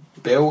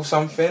 Bill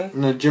something?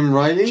 No, Jim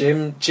Riley?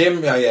 Jim,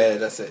 oh yeah,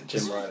 that's it,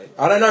 Jim Riley.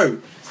 I don't know.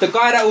 It's the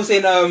guy that was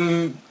in,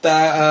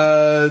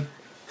 that,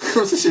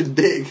 I'm such a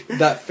dick.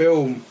 that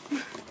film.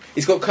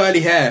 He's got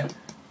curly hair.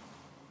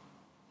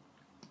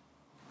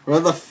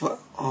 What the fuck?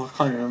 Oh, I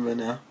can't remember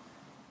now.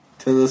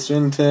 Tilda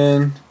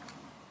Swinton.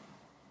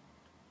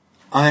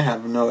 I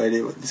have no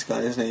idea what this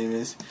guy's name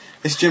is.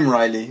 It's Jim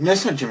Riley. No,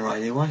 it's not Jim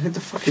Riley. Why? Who the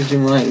fuck is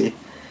Jim Riley?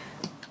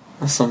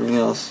 That's something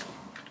else.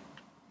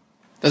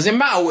 Does it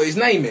matter what his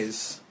name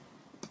is?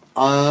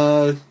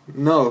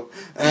 No.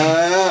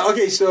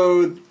 Okay,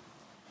 so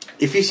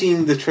if you've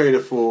seen the trailer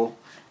for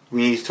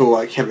We Need to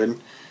Talk About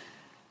Kevin,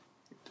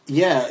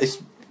 yeah,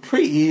 it's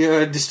pretty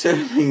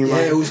disturbing.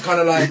 Yeah, it was kind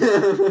of like...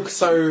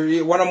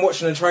 So, when I'm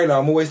watching a trailer,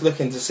 I'm always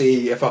looking to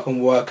see if I can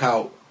work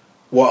out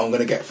what I'm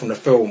going to get from the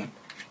film.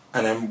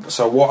 And then,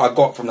 so what I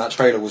got from that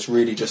trailer was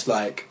really just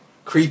like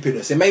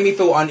creepiness. It made me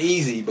feel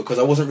uneasy because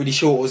I wasn't really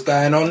sure what was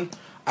going on.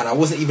 And I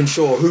wasn't even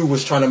sure who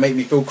was trying to make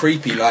me feel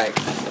creepy. Like,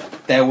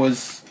 there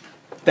was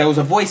a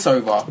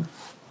voiceover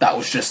that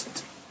was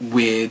just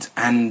weird.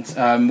 And,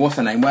 what's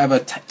her name?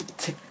 Whatever,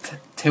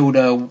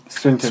 Tilda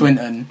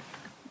Swinton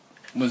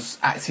was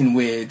acting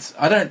weird.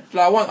 I don't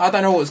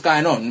know what's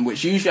going on,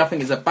 which usually I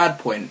think is a bad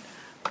point.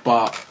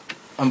 But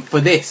for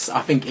this,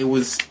 I think it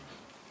was...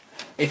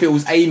 If it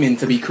was aiming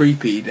to be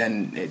creepy,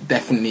 then it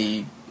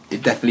definitely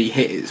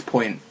hit its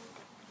point.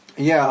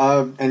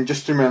 Yeah, and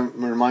just to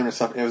remind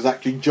myself, it was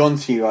actually John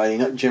C. Reilly,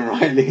 not Jim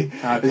Riley.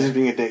 Okay. This is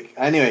being a dick.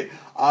 Anyway,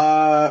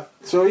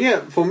 so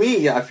yeah, for me,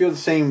 yeah, I feel the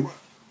same.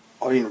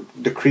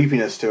 The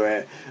creepiness to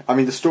it. I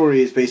mean, the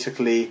story is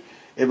basically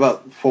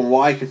about, from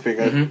what I can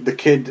figure, the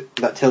kid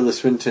that Tilda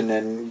Swinton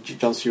and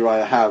John C.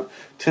 Reilly have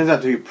turns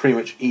out to be pretty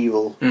much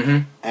evil,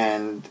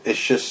 and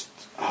it's just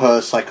her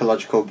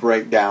psychological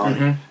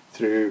breakdown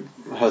through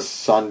her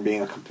son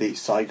being a complete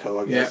psycho,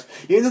 I guess.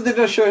 Yeah. Even though they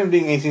don't show him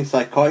doing anything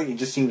psychotic, it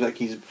just seems like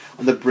he's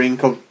on the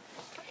brink of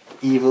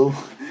evil.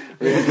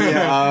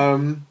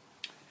 Yeah,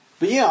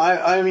 but yeah,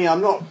 I mean,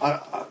 I'm not...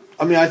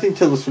 I mean, I think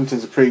Tilda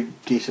Swinton's a pretty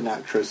decent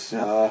actress.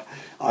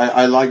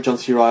 I like John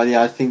C. Reilly.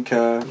 I think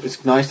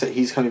it's nice that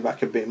he's coming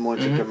back a bit more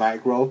into a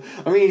dramatic role.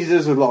 I mean, he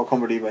does a lot of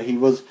comedy, but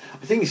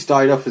I think he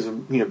started off as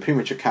pretty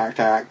much a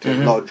character actor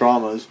in a lot of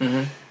dramas.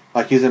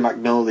 Like, he's in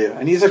Magnolia,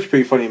 and he's actually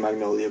pretty funny in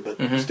Magnolia, but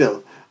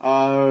still.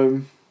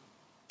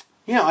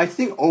 Yeah, I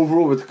think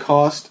overall with the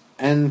cast,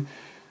 and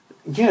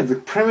yeah, the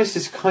premise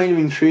is kind of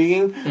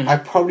intriguing. I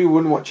probably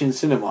wouldn't watch it in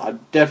cinema.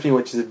 I'd definitely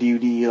watch it as a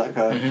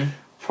DVD,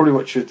 probably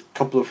watch it with a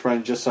couple of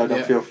friends just so I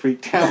don't feel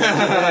freaked out.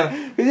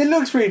 Because it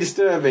looks pretty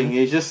disturbing.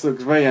 It just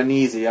looks very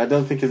uneasy. I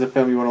don't think it's a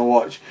film you want to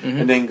watch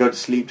and then go to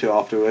sleep to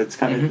afterwards,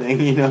 kind of thing,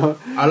 you know?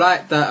 I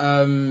like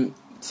that.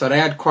 So they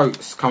had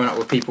quotes coming up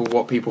with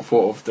what people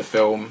thought of the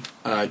film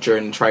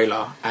during the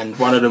trailer, and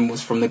one of them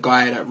was from the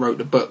guy that wrote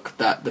the book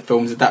that the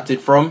film's adapted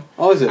from.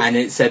 Oh, is it? And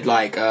it said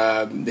like,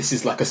 this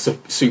is like a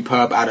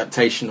superb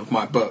adaptation of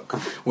my book,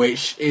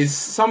 which is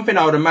something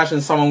I would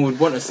imagine someone would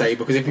want to say,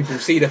 because if people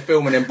see the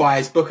film and then buy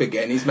his book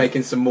again, he's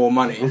making some more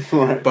money.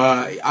 Right.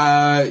 But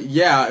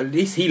yeah, at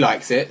least he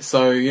likes it.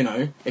 So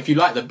if you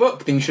like the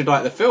book, then you should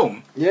like the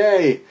film.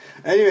 Yay!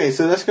 Anyway,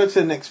 so let's go to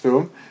the next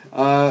film.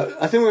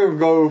 I think we're going to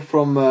go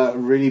from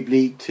really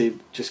bleak to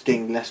just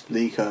getting less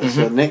bleaker.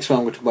 So the next one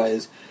I'm going to talk about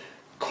is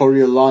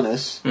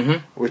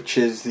Coriolanus, which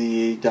is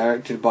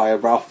directed by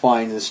Ralph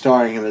Fiennes and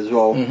starring him as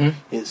well.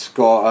 It's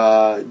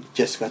got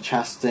Jessica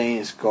Chastain.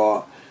 It's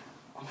got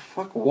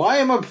why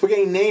am I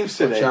forgetting names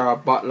today?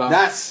 Gerard Butler.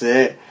 That's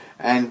it,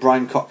 and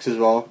Brian Cox as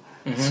well.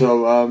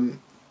 So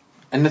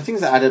and the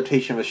thing's the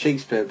adaptation of a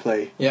Shakespeare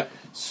play. Yeah.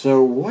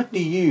 So what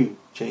do you,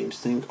 James,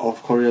 think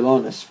of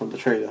Coriolanus from the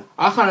trailer?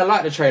 I kind of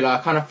like the trailer. I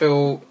kind of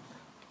feel...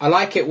 I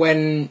like it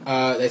when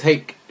they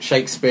take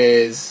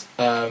Shakespeare's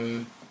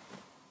writing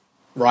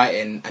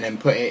and then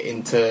put it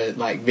into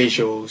like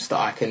visuals that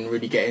I can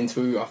really get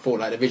into. I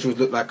thought like the visuals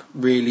looked like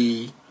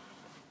really...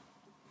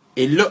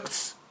 It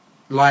looked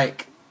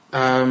like...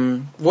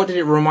 what did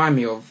it remind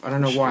me of? I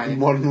don't know why.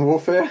 Modern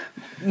Warfare?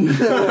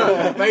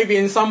 Maybe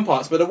in some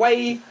parts, but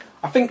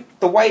I think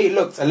the way it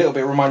looked a little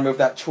bit reminded me of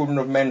that Children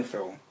of Men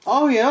film.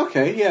 Oh yeah,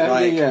 okay,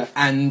 yeah.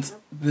 And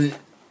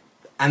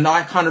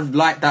I kind of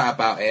like that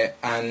about it,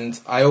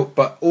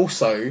 but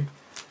also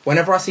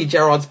whenever I see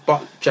Gerard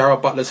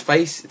Butler's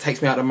face, it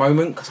takes me out of the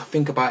moment because I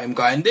think about him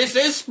going, "This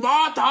is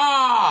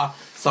Sparta!"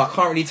 So I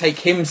can't really take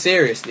him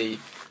seriously.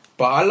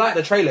 But I like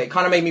the trailer. It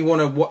kind of made me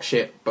want to watch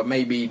it, but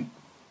maybe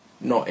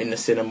not in the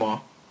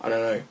cinema. I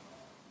don't know.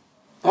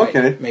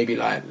 Okay. Maybe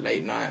like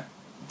late night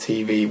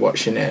TV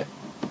watching it,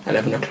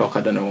 11 o'clock.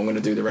 I don't know what I'm going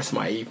to do the rest of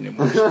my evening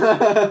watching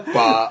it.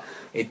 But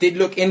it did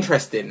look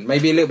interesting.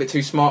 Maybe a little bit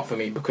too smart for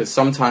me because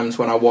sometimes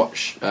when I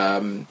watch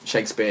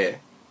Shakespeare,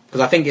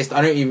 because I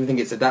don't even think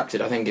it's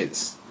adapted. I think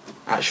it's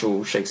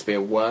actual Shakespeare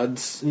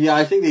words. Yeah,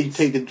 I think they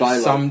take the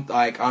dialogue.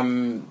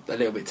 I'm a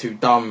little bit too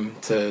dumb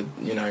to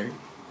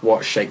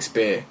watch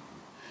Shakespeare.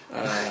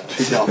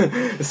 Too dumb.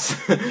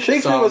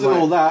 Shakespeare wasn't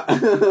all that.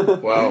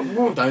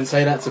 Well, don't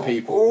say that to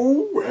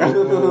people.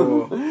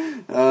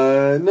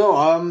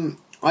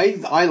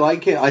 I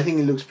like it. I think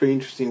it looks pretty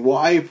interesting.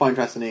 What I find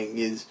fascinating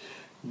is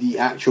the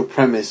actual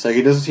premise. Like,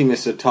 it doesn't seem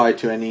it's tied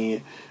to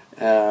any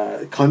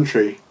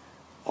country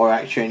or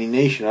actually any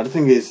nation. I don't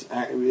think it's.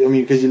 I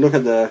mean, because you look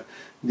at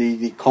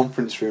the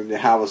conference room they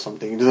have or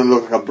something, it doesn't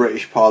look like a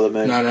British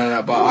Parliament.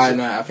 No. But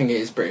I think it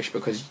is British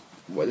because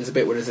there's a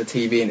bit where there's a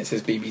TV and it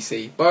says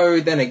BBC.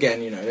 But then again,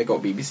 they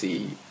got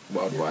BBC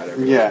worldwide.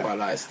 Yeah. But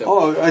like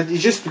still.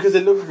 It's just because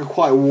it looks like a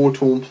quite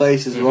war-torn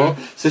place as well.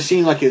 So it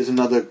seemed like it was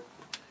another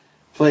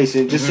place.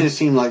 It just didn't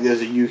seem like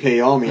there's a UK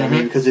army. I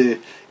mean, because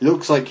it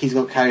looks like he's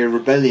going to carry a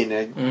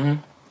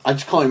rebellion. I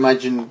just can't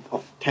imagine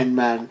a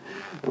 10-man,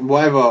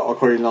 whatever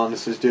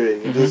Coriolanus was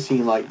doing. It doesn't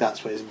seem like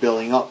that's what it's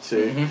building up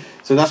to.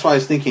 So that's why I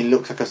was thinking it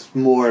looks like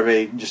more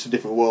of just a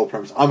different world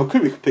premise. I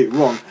could be completely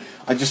wrong.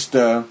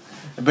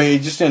 But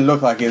it just didn't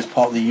look like it was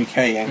part of the UK,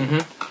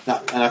 and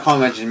I can't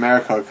imagine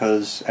America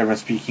because everyone's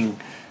speaking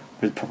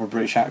with proper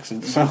British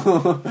accents. So,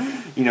 other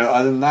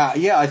than that,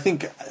 yeah, I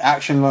think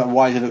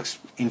action-wise it looks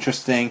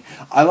interesting.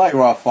 I like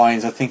Ralph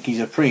Fiennes. I think he's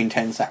a pretty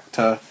intense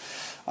actor.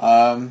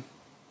 But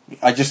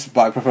I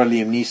prefer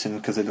Liam Neeson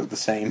because they look the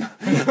same.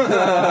 But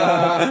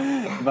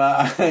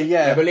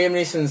yeah, but Liam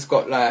Neeson's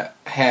got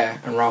like hair,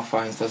 and Ralph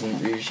Fiennes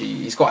doesn't usually.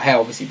 He's got hair,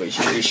 obviously, but he's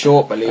usually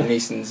short. But Liam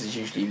Neeson's is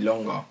usually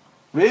longer.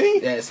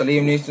 Really? Yeah, so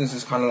Liam Neeson's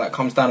is kind of like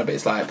comes down a bit.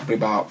 It's like probably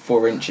about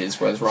 4 inches,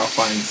 whereas Ralph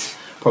Fiennes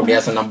probably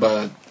has a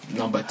number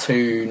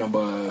 2,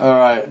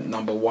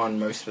 number 1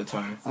 most of the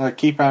time.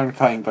 Keep Aaron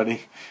cutting,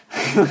 buddy.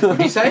 What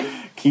did you say?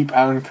 Keep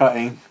Aaron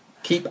cutting.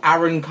 Keep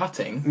Aaron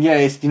cutting? Yeah,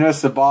 it's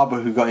the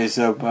barber who got his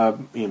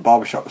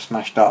barbershop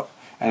smashed up,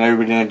 and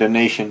everybody in a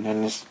donation,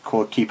 and it's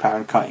called Keep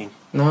Aaron Cutting.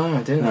 No,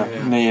 I didn't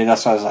know. Yeah,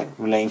 that's why I was like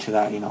relating to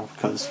that,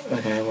 because.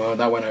 Okay, well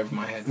that went over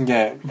my head.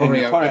 Yeah,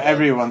 probably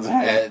everyone's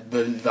head.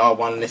 Our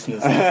one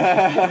listeners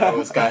know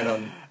what's going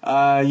on.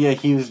 Yeah,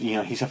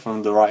 he's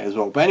from the right as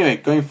well. But anyway,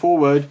 going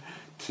forward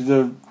to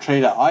the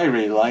trailer I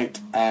really liked,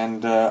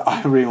 and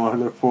I really want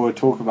to look forward to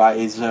talk about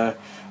is a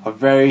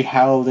very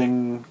Harold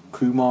and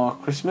Kumar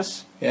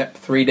Christmas. Yep,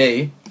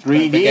 3D.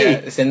 3D.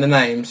 It's in the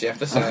name, so you have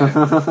to say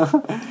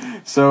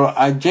it. So,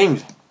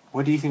 James,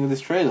 what do you think of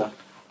this trailer?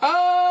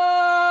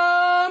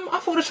 I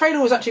thought the trailer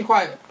was actually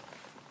quite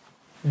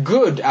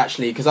good,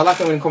 actually, because I like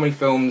them in comedy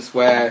films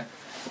where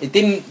it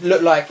didn't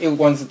look like it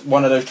was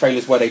one of those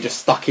trailers where they just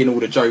stuck in all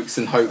the jokes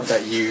and hoped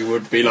that you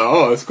would be like,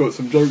 oh, it's got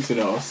some jokes in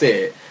it, I'll see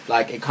it.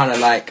 Like, it kind of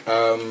like,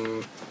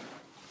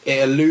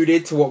 it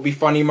alluded to what would be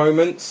funny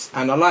moments,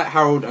 and I like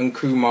Harold and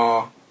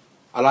Kumar.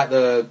 I like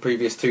the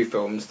previous 2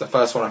 films. The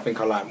first one I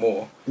think I like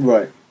more.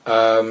 Right.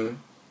 I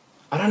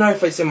don't know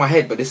if it's in my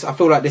head, but I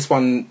feel like this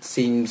one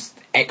seems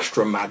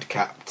extra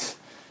madcapped.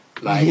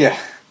 Like,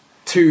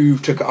 2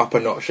 took it up a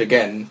notch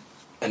again,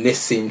 and this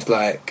seems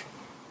like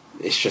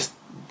it's just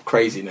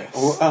craziness.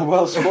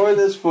 Well,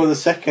 spoilers for the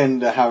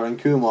second Harold and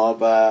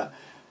Kumar,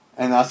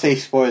 and I say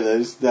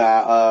spoilers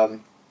that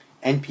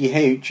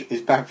NPH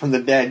is back from the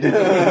dead,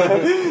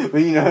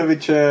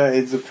 which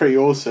is pretty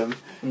awesome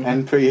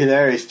and pretty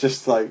hilarious.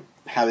 Just like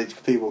how they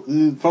people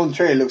from the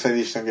trailer, it looks like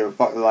they just don't give a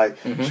fuck.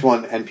 Like just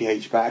want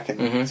NPH back,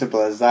 and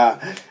simple as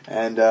that.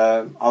 And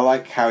I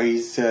like how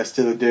he's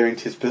still adhering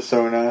to his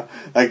persona,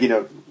 like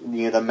the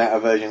meta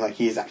version, like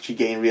he's actually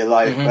getting real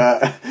life,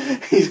 but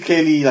he's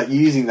clearly like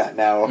using that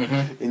now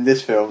in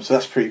this film, so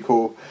that's pretty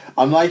cool.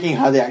 I'm liking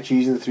how they're actually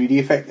using the 3D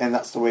effect, and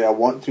that's the way I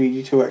want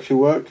 3D to actually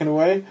work in a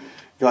way,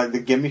 like the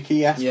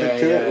gimmicky aspect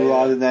to it,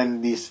 rather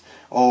than this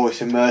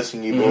it's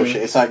immersing you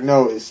bullshit. It's like,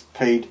 no, it's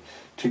played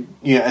to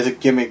as a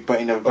gimmick,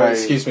 but in a very.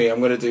 Excuse me, I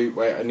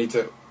need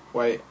to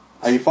wait.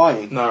 Are you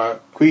fine? No,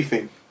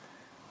 queefing.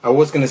 I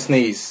was gonna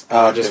sneeze.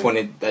 I didn't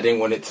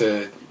want it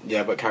to.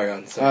 Yeah, but carry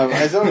on. So.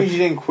 As long as you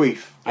didn't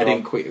queef. I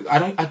didn't queef.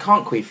 I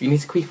can't queef. You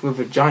need to queef with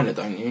a vagina,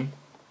 don't you?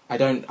 I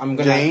don't. I'm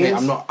gonna admit,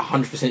 I'm not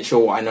 100%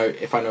 sure.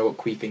 If I know what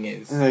queefing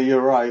is. No, you're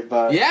right,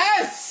 but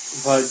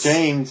yes. But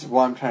James,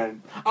 what I'm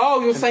trying. Oh,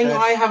 you're saying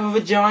I have a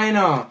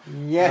vagina?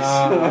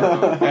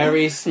 Yes.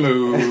 Very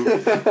smooth.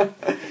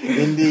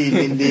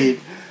 Indeed.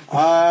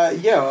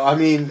 I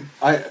mean,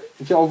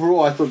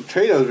 overall, I thought the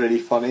trailer was really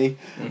funny.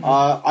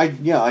 I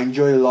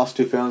enjoyed the last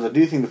 2 films. I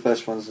do think the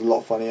first one's a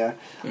lot funnier.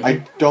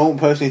 I don't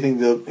personally think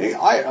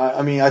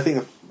I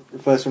think the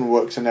first one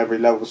works on every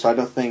level, so I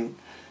don't think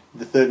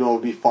the third one will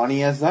be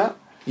funny as that.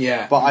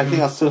 Yeah. But I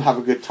think I'll still have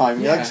a good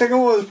time. Yeah. Like, second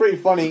one was pretty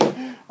funny.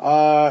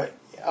 I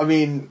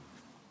mean,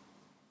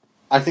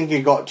 I think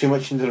it got too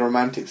much into the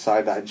romantic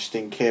side that I just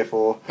didn't care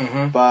for.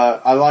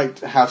 But I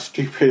liked how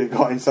stupid it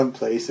got in some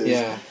places.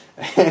 Yeah.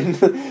 And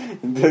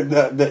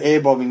the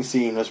air bombing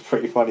scene was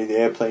pretty funny. The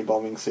airplane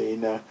bombing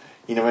scene.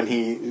 You know, when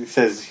he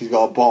says he's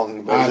got a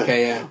bong.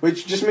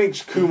 Which just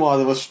makes Kumar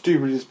the most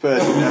stupidest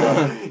person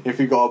ever if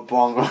he got a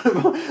bong.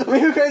 I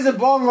mean, who carries a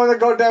bong on a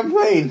goddamn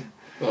plane?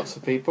 Lots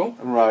of people.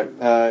 Right.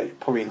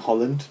 Probably in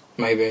Holland.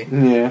 Maybe.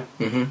 Yeah.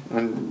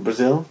 And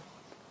Brazil.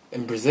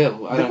 In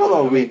Brazil? They've got a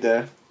lot of weed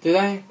there. Do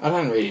they? I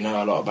don't really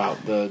know a lot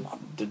about the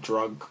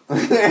drug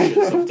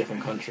cultures of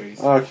different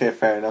countries. Okay,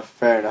 fair enough.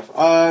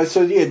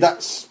 So yeah,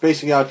 that's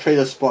basically our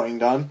trailer spotting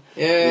done.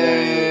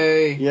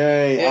 Yay!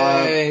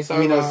 Yay! So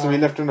we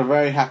left on a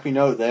very happy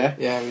note there.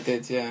 Yeah, we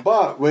did. Yeah.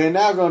 But we're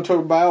now going to talk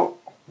about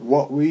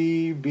what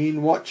we've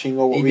been watching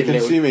or what we're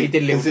consuming. He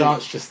did a little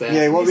dance just there.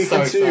 Yeah, what we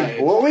consumed.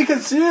 consumed. What we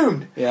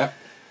consumed. Yeah.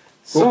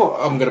 So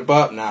I'm going to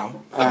burp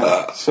now.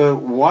 So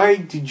why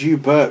did you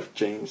burp,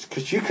 James?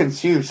 Because you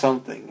consumed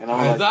something, and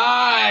I'm like,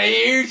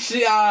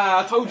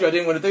 I told you I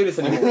didn't want to do this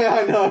anymore. yeah,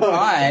 I know.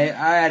 I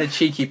had a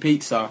cheeky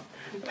pizza.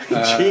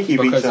 Cheeky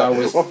pizza.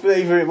 What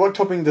flavour? What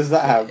topping does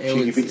that have?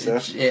 Cheeky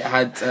pizza. It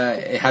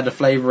had a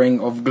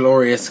flavouring of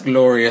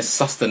glorious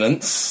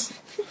sustenance.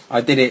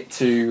 I did it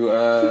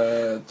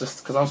to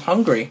just because I was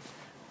hungry,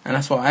 and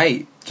that's what I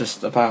ate.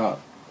 Just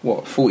about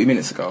 40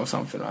 minutes ago or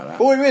something like that.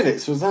 40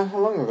 minutes? Was that how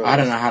long ago? I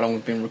don't know how long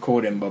we've been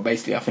recording, but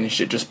basically I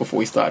finished it just before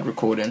we started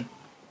recording.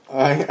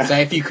 So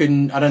if you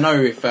can, I don't know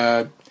if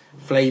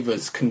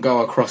flavours can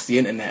go across the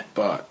internet,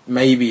 but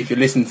maybe if you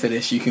listen to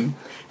this, you can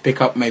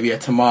pick up maybe a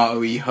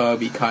tomatoey,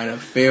 herby kind of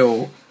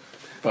feel.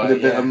 But with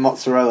a bit of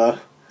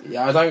mozzarella.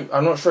 Yeah,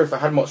 I'm not sure if it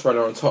had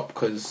mozzarella on top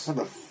because. What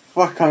the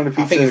fuck kind of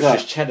pizza I think is it was that?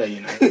 just cheddar, you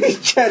know.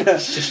 Cheddar.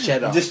 It's just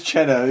cheddar. Just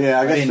cheddar, yeah.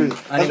 I guess didn't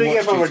that's what you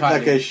get from watch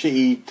like too a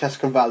shitty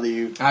Tesco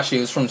value. Actually,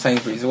 it was from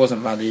Sainsbury's. It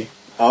wasn't value.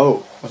 Oh.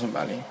 It wasn't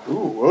value.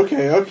 Ooh,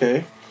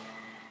 okay.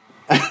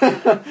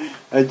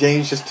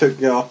 James just took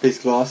off his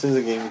glasses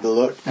and gave me the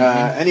look.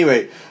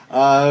 Anyway,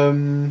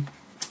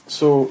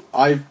 so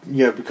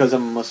because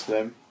I'm a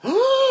Muslim.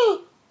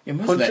 You're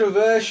Muslim.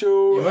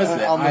 Controversial. You're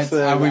Muslim. I'm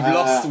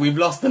Muslim. We've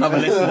lost another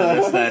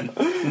listener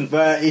then.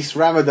 But it's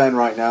Ramadan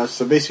right now,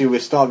 so basically we're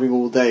starving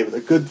all day. But the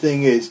good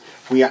thing is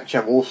we actually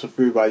have awesome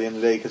food by the end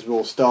of the day because we're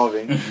all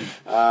starving.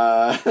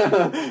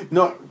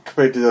 Not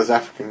compared to those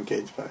African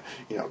kids, but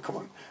come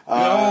on.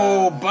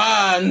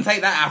 Burn!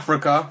 Take that,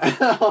 Africa.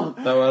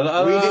 So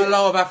a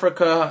lot of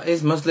Africa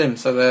is Muslim,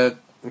 so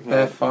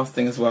they're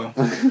fasting as well.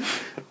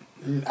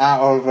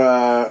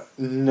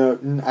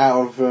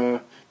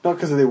 Not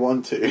because they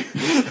want to.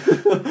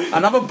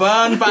 Another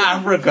burn for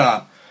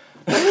Africa.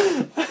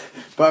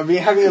 But I've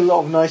been having a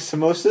lot of nice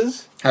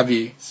samosas. Have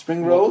you?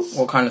 Spring rolls.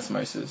 What kind of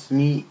samosas?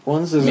 Meat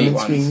ones.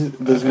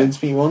 Those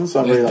mincemeat ones.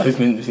 I really like those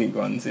mincemeat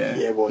ones, yeah.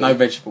 Yeah, boy. No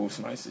vegetable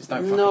samosas.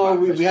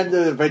 We had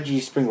the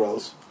veggie spring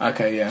rolls.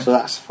 Okay, yeah. So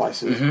that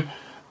suffices.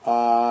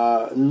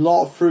 A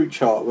lot of fruit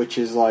chaat, which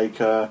is like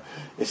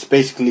it's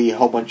basically a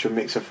whole bunch of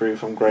mix of fruit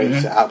from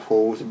grapes,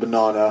 apples,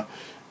 banana,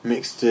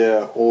 mixed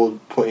all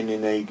put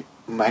in a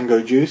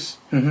mango juice.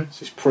 So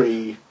it's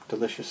pretty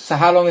delicious. So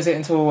how long is it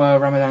until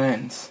Ramadan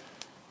ends?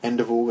 End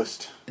of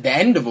August. The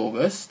end of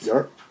August?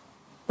 Yep.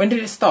 When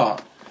did it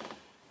start?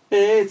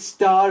 It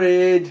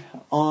started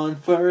on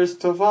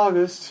 1st of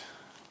August.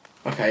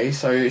 Okay,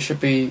 so it should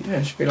be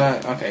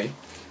like, okay,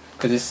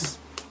 because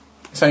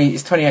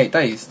it's 28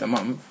 days the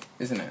month,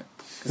 isn't it?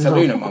 It's a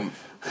lunar month.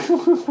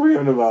 What are you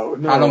on about?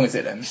 No. How long is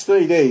it then? It's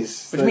 30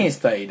 days. What do you mean it's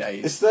 30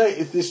 days?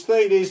 It's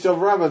 30 days to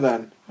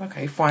Ramadan.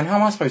 Okay, fine. How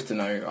am I supposed to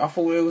know? I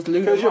thought it was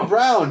lunar months. Because you're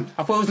brown.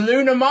 I thought it was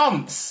lunar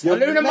months. You're a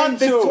lunar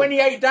month is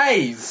 28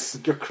 days.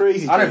 You're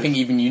crazy. I don't think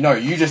even you know.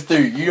 You just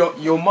do.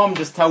 Your mum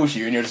just tells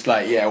you and you're just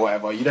like, yeah,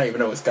 whatever. You don't even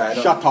know what's going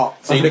on. Shut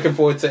up. So you're looking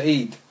forward to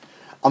Eid?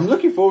 I'm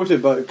looking forward to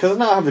it, but because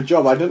now I have a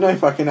job, I don't know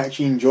if I can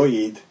actually enjoy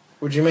Eid.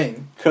 What do you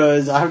mean?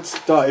 Because I have to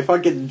start. If I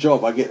get a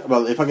job, I start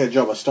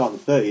on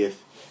the 30th.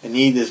 And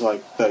Eid is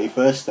like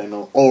 31st then,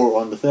 or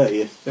on the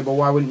 30th. Yeah, but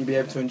why wouldn't you be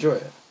able to enjoy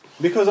it?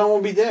 Because I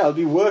won't be there. I'll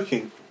be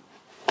working.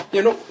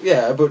 But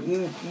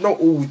not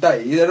all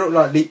day. They're not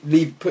like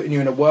leave putting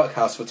you in a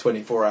workhouse for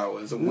 24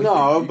 hours.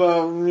 No,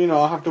 but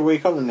I have to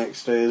wake up the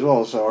next day as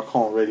well, so I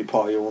can't really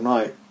party all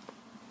night.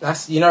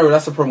 That's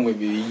the problem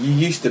with you. You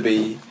used to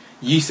be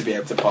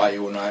able to party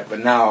all night, but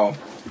now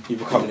you've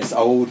become this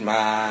old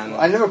man.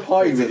 I never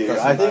partied with you.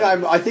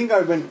 I think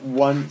I went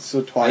once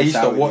or twice. I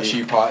used to watch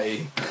you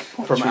party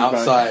from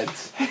outside.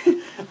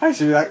 I used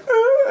to be like,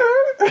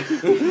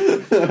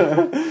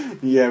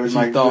 yeah, with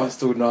my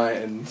danced all night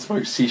and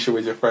smoked shisha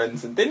with your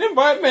friends and didn't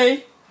invite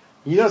me.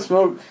 You don't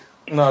smoke?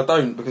 No, I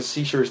don't, because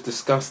shisha is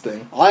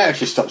disgusting. I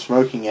actually stopped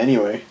smoking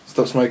anyway.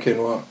 Stop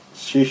smoking what?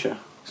 Shisha.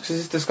 Because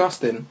it's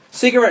disgusting.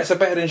 Cigarettes are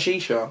better than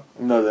shisha.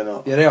 No, they're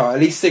not. Yeah, they are. At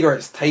least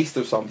cigarettes taste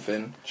of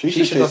something.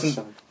 Shisha doesn't.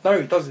 something. No,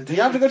 it doesn't.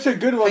 You have to go to a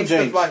good one, It tastes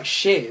James. of like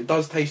shit. It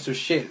does taste of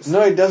shit.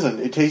 No, it doesn't.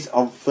 It tastes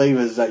of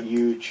flavours that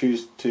you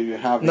choose to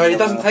have. No, it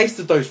doesn't taste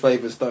of those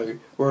flavours though.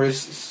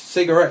 Whereas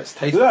cigarettes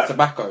taste Look, like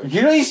tobacco.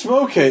 You know you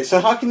smoke it, so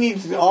how can you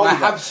argue I that?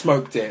 have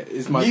smoked it.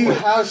 Is my You point.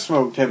 have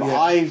smoked it, but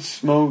Yeah. I'm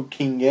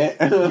smoking it.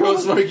 You're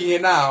smoking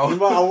it now.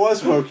 But I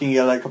was smoking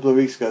it like a couple of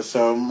weeks ago,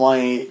 so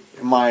my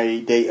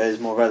data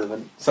is more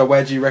relevant. So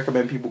where do you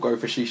recommend people go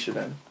for shisha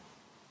then?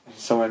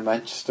 Somewhere in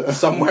Manchester.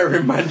 Somewhere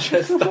in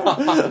Manchester.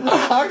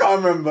 I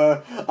can't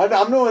remember. I'm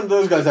not one of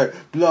those guys like,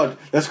 blood,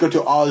 let's go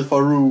to Al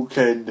Farouk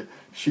and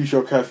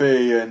Shisha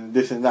Cafe and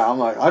this and that. I'm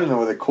like, I don't know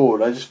what they're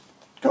called. I just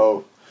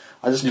go.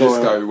 You just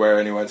go where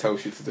anyone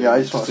tells you to do. Yeah,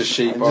 I just a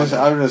sheep. I'm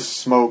gonna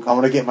smoke. I'm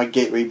gonna get my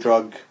gateway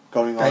drug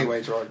going on.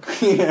 Gateway drug.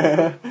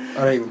 Yeah. I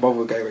don't even bother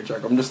with gateway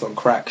drug. I'm just on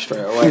crack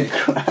straight away.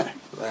 Crack.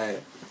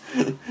 Like,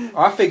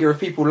 I figure if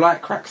people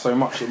like crack so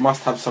much, it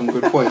must have some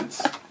good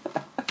points.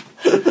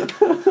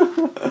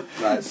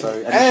 Right, so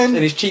and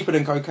it's cheaper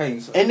than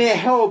cocaine. So. And it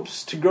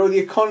helps to grow the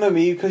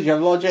economy because you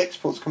have large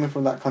exports coming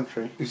from that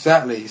country.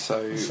 Exactly.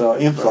 So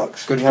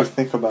Influx. Good you for, have to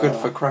think about good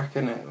that. for crack,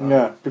 innit? Like,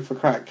 Yeah, good for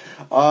crack.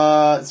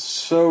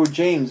 So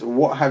James,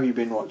 what have you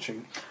been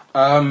watching?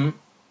 I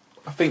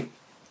think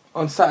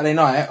on Saturday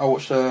night I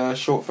watched a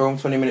short film,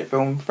 20-minute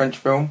film, French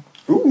film,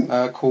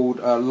 called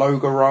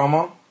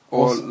Logorama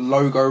or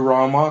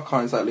Logorama. I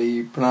can't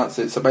exactly pronounce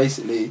it. So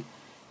basically,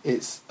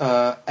 it's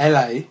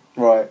LA.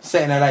 Right.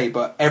 Set in LA,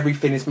 but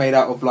everything is made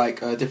out of like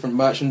different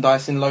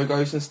merchandising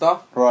logos and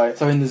stuff. Right.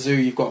 So in the zoo,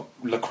 you've got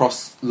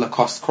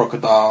Lacoste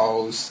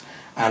crocodiles,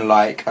 and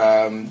like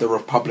the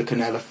Republican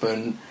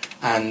elephant,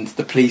 and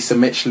the police are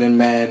Michelin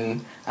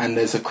men, and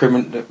there's a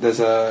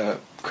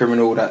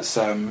criminal that's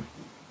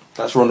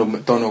Ronald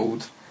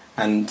McDonald,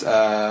 and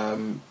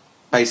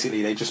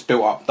basically they just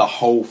built up the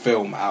whole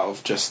film out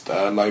of just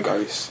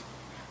logos,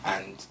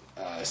 and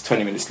it's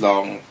 20 minutes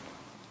long.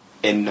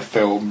 In the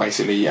film,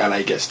 basically,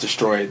 LA gets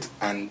destroyed,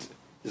 and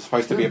it's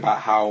supposed to be about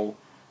how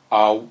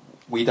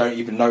we don't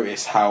even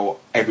notice how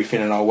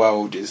everything in our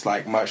world is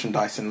like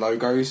merchandise and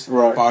logos.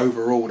 Right. But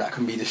overall, that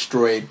can be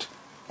destroyed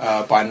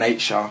by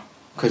nature,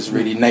 because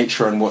really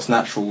nature and what's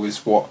natural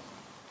is what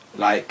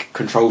like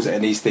controls it,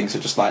 and these things are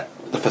just like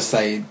the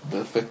facade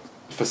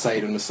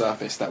on the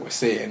surface that we're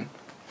seeing.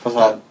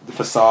 Facade. The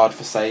facade,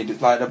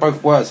 like they're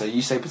both words. So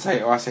you say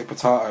potato, I say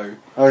potato.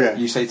 Okay.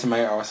 You say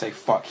tomato, I say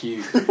fuck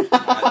you. But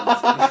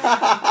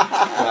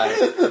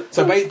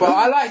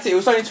I liked it. It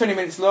was only 20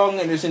 minutes long,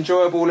 and it was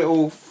enjoyable.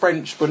 Little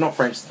French, but not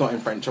French. It's not in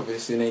French,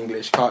 obviously in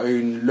English.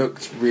 Cartoon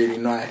looked really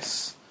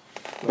nice.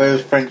 But it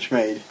was French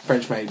made.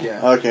 French made,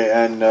 yeah. Okay,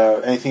 and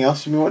anything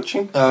else you've been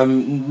watching?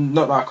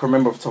 Not that I can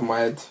remember off the top of my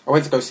head. I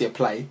went to go see a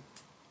play.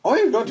 Oh,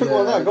 yeah, go talk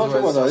about that. Go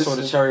talk about that. I saw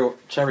the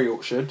Cherry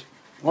Orchard.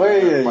 Oh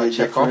yeah, by your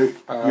Chekhov. fruit.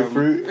 Your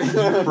fruit.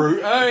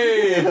 Fruit,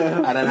 hey!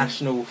 At a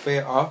national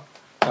theatre.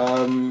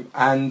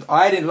 And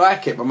I didn't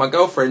like it, but my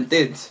girlfriend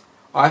did.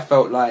 I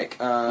felt like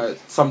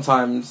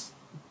sometimes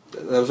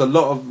there was a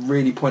lot of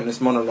really pointless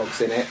monologues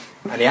in it,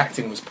 and the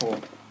acting was poor.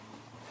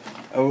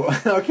 Oh,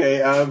 okay.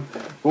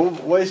 Well,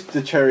 what is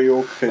the Cherry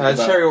Orchard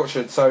about? Cherry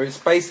Orchard, so it's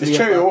basically... It's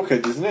Cherry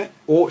Orchard, isn't it?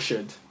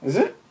 Orchard. Is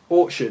it?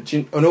 Orchard.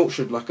 An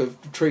orchard, like of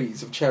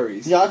trees, of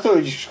cherries. Yeah, I thought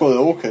you just call it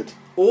orchid.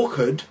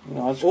 Orchard?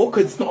 No,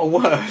 Orchard's not a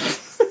word.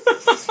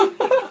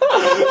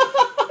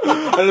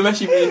 Unless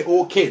you mean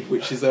orchid,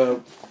 which is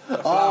a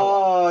flower.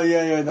 Oh,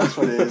 yeah, that's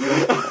what it is.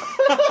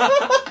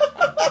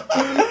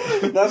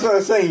 That's what I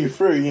was saying, you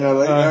fruit,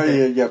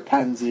 like your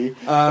pansy.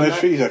 The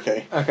tree's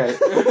okay. Okay.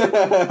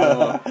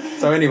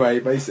 So anyway,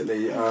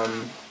 basically,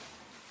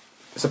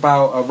 it's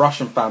about a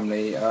Russian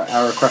family,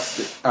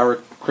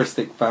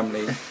 aristocratic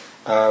family,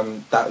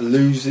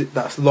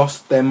 that's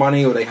lost their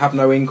money or they have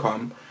no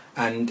income.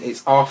 And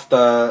it's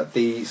after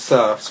the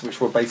serfs, which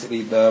were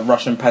basically the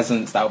Russian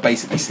peasants that were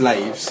basically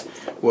slaves,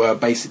 were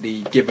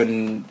basically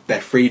given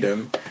their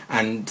freedom,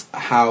 and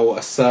how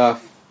a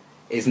serf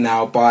is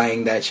now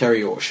buying their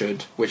cherry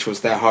orchard, which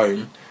was their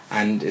home,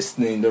 and it's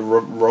the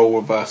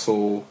role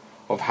reversal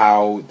of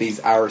how these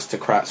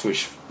aristocrats,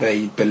 which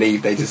they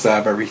believe they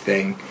deserve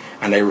everything,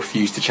 and they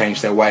refuse to change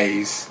their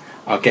ways,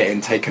 are getting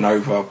taken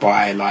over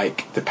by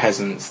like the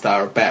peasants that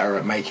are better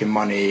at making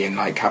money, and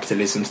like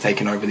capitalism's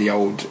taking over the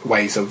old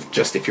ways of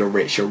just if you're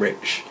rich,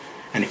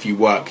 and if you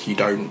work, you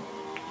don't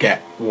get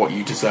what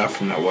you deserve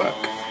from that work.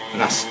 And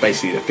that's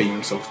basically the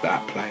themes of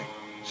that play.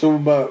 So,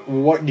 but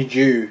what did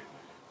you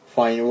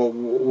find?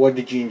 What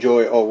did you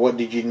enjoy, or what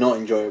did you not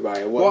enjoy about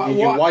it?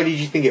 Why did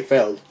you think it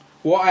failed?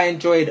 What I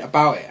enjoyed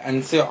about it,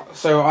 and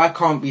so I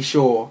can't be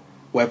sure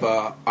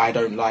whether I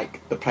don't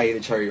like the play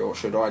The Cherry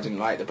Orchard or I didn't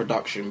like the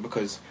production,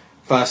 because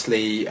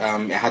firstly,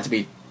 it had to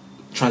be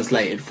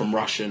translated from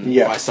Russian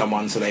by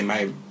someone, so they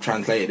may have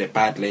translated it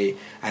badly,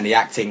 and the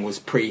acting was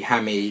pretty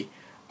hammy,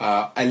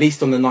 at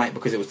least on the night,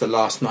 because it was the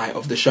last night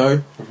of the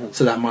show,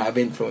 so that might have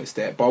influenced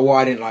it. But what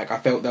I didn't like, I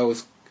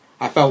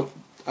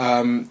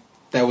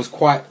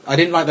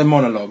didn't like the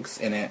monologues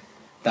in it,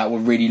 that were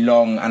really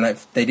long, and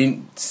they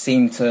didn't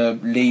seem to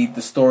lead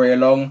the story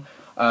along.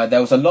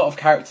 There was a lot of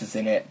characters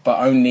in it, but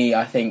only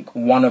I think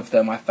one of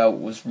them I felt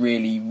was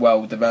really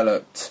well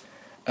developed.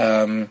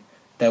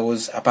 There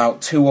was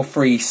about 2 or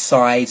 3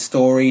 side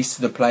stories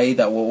to the play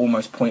that were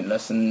almost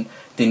pointless and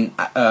didn't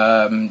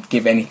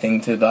give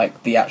anything to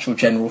like the actual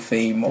general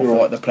theme of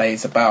what the play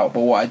is about.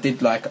 But what I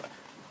did like,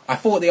 I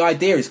thought the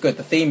idea is good,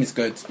 the theme is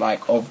good,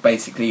 like of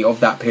basically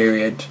of that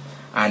period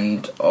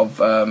and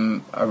of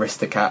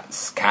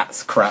aristocrats,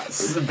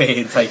 crats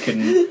being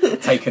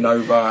taken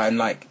over and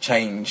like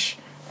change.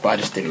 But I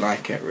just didn't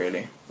like it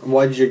really.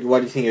 Why do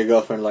you think your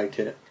girlfriend liked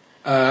it?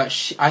 I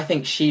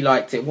think she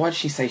liked it. Why did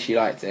she say she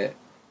liked it?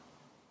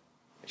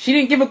 She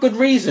didn't give a good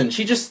reason.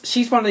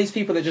 She's one of these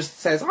people that just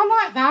says, I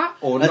like that,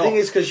 or not. I think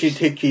it's because she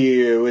took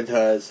you with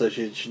her, so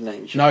she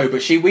No,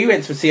 but we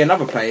went to see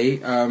another play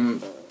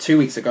 2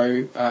 weeks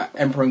ago,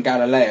 Emperor and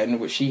Galilean,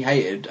 which she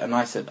hated, and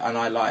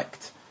I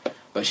liked.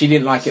 But she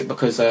didn't like it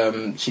because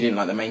she didn't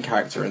like the main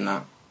character in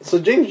that. So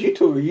James,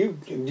 do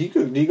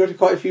you go to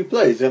quite a few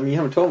plays? I mean, you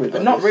haven't told me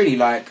about Not this. really,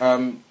 like,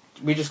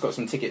 we just got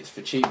some tickets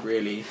for cheap,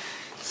 really.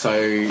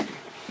 So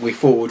we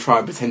thought we'd try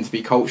and pretend to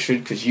be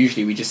cultured, because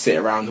usually we just sit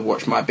around and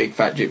watch My Big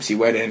Fat Gypsy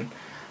Wedding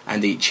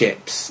and eat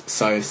chips.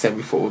 So instead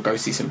we thought we'd go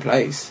see some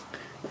plays.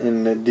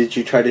 And did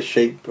you try to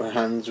shake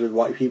hands with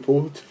white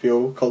people to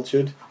feel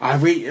cultured?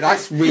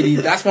 That's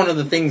one of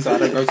the things that I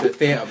don't go to the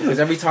theatre, because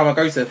every time I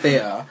go to the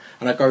theatre,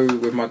 and I go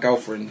with my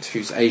girlfriend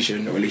who's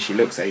Asian, or at least she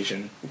looks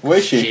Asian. Where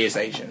is she? She is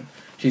Asian.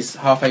 She's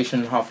half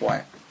Asian, half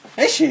white.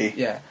 Is she?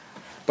 Yeah.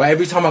 But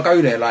every time I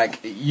go there, like,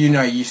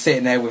 you're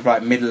sitting there with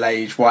like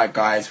middle-aged white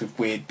guys with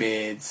weird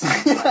beards,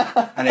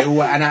 and they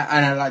all and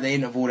at like the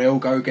interval they all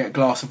go get a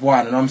glass of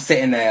wine, and I'm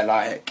sitting there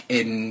like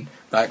in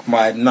like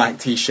my night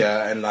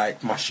t-shirt and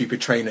like my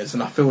stupid trainers,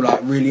 and I feel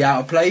like really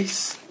out of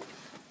place.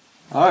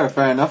 Alright,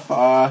 fair enough.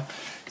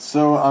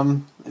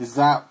 So is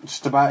that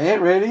just about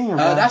it, really?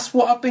 That's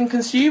what I've been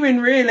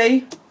consuming,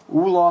 really.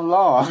 Ooh la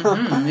la.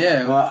 Mm-hmm,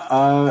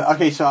 yeah.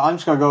 Okay, so I'm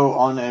just gonna go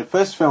on. The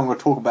first film we're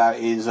gonna talk about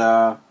is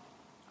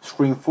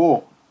Scream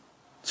 4.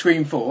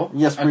 Scream 4?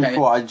 Yes, Scream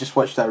 4. I just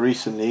watched that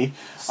recently.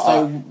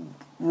 So,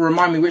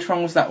 remind me, which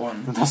one was that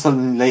one? That's the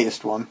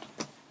latest one.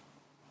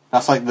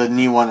 That's like the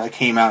new one that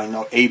came out in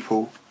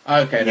April.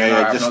 Okay,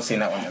 I've not seen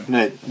that one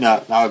then.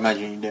 No, I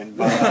imagine you didn't.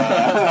 But,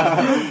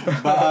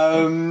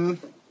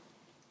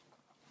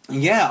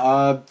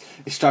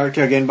 it's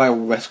directed again by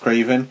Wes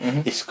Craven.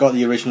 Mm-hmm. It's got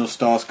the original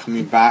stars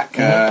coming back.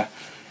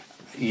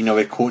 Mm-hmm.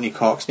 With Courtney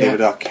Cox,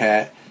 David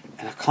Arquette,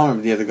 and I can't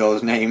remember the other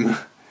girl's name.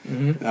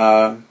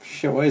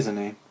 Mm-hmm. What is her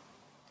name?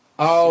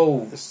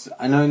 Oh,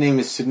 I know her name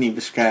is Sydney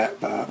Biscuit,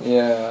 but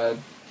yeah.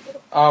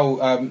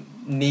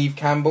 Neve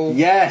Campbell.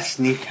 Yes,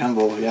 Neve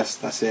Campbell. Yes,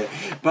 that's it.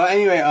 But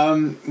anyway,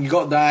 you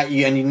got that.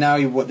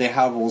 What they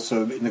have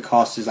also in the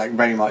cast is like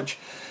very much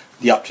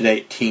the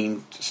up-to-date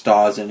teen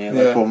stars in it,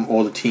 like from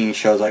all the teen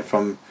shows, like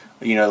from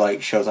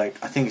shows like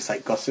I think it's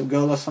like Gossip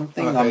Girl or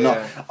something.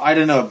 Okay, I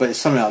don't know, but it's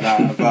something like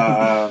that.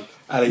 But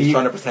and he's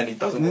trying to pretend he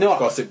doesn't watch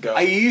Gossip Girl.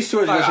 I used to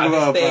watch Gossip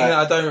Girl, but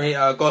I don't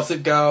read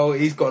Gossip Girl.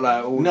 He's got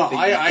like all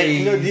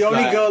the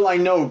only girl I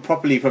know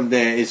properly from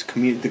there is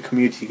the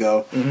Community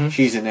girl. Mm-hmm.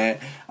 She's in it.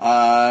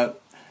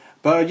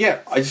 But yeah,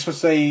 I just want to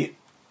say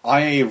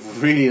I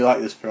really like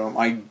this film.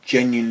 I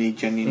genuinely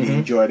mm-hmm.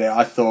 enjoyed it.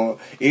 I thought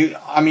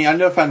I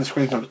never found the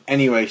Scream films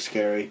anyway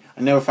scary.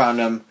 I found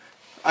them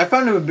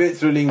a bit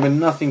thrilling, but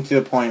nothing to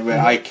the point where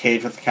I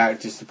cared for the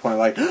characters to the point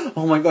like,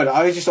 oh my god,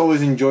 I just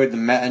always enjoyed the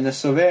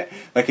meta-ness of it,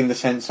 like in the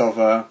sense of,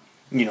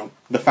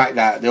 the fact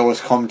that they're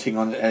always commenting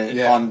on the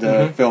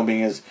mm-hmm.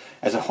 filming as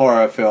a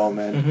horror film,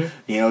 and,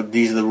 mm-hmm.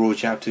 These are the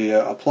rules you have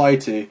to apply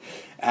to,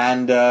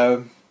 and,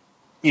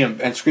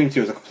 and Scream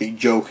 2 was a complete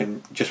joke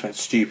and just went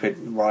stupid,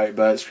 right,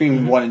 but Scream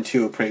mm-hmm. 1 and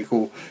 2 are pretty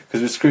cool,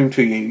 because with Scream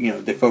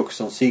 2, they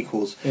focus on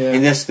sequels,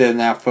 in this they're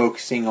now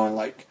focusing on,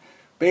 like,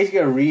 basically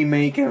a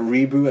remake and a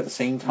reboot at the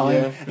same time.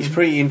 Yeah. It's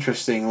pretty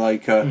interesting,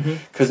 like,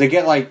 because they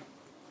get like,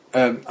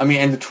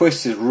 and the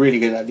twist is really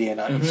good at the end,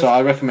 mm-hmm. so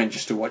I recommend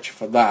just to watch it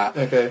for that.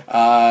 Okay.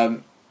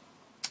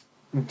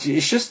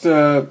 It's just,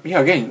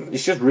 again,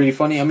 it's just really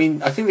funny. I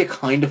think they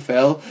kind of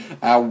fell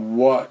at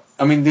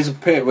there's a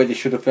bit where they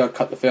should have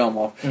cut the film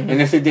off, mm-hmm.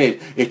 and if they did,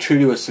 it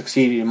truly was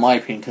succeeded in my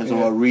opinion in terms of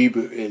what a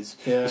reboot is,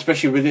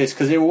 especially with this,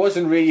 because it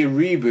wasn't really a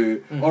reboot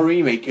mm-hmm. or a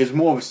remake, it was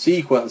more of a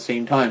sequel at the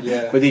same time,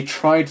 but they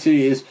tried to,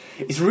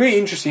 it's really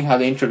interesting how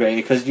they integrate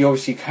it, because you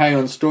obviously carry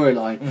on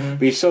storyline, mm-hmm.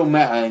 but it's so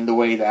meta in the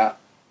way that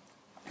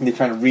they're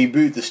trying to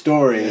reboot the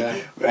story,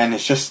 and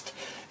it's just,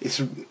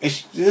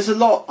 there's a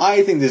lot,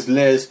 I think there's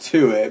layers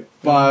to it,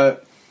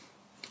 but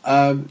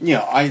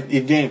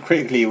it didn't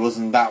critically, it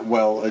wasn't that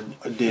well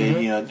did,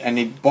 mm-hmm. And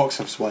the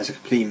box office wise, it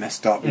completely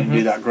messed up. It didn't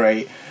do that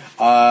great.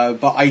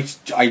 But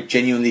I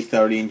genuinely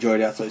thoroughly enjoyed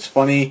it. I thought it was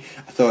funny.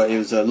 I thought it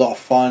was a lot of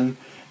fun,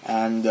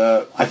 and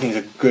I think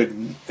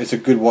it's a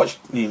good watch.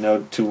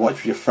 To watch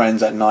with your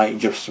friends at night,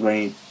 just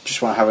when you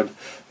just want to have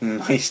a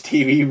nice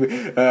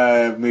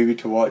TV movie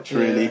to watch.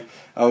 Really,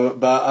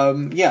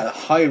 I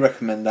highly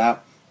recommend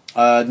that.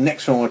 The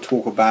next one I want to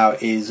talk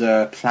about is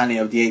Planet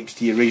of the Apes,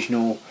 the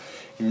original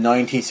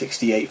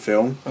 1968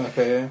 film.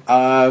 Okay,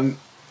 yeah.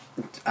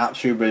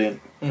 Absolutely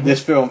brilliant.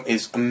 This film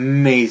is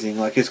amazing.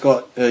 Like, it's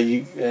got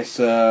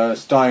it's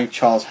starring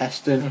Charles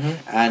Heston,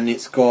 and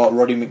it's got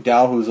Roddy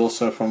McDowall, who's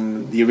also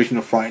from the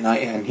original Fright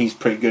Night, and he's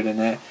pretty good in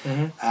it.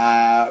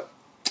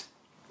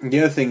 The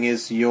other thing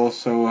is you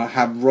also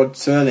have Rod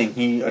Serling.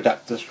 He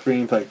adapted the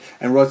screenplay,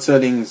 and Rod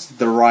Serling's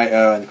the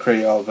writer and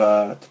creator of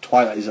the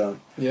Twilight Zone,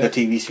 the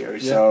TV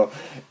series. Yeah. So,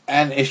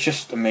 and it's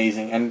just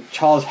amazing. And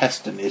Charles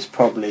Heston is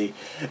probably,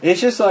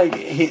 it's just like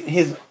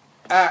his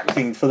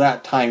acting for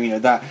that time. You know,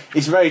 that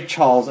it's very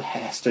Charles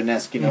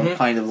Heston-esque. You know,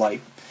 kind of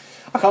like,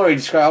 I can't really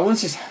describe. I wouldn't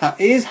say it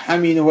is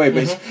hammy in a way,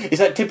 but it's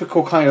that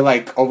typical kind of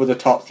like over the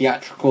top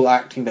theatrical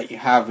acting that you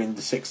have in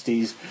the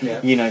 60s. Yeah.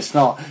 You know, it's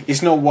not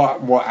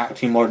what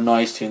acting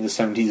modernized to in the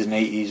 70s and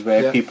 80s,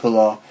 where people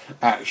are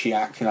actually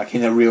acting like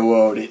in the real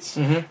world. It's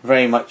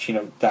very much, you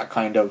know, that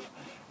kind of.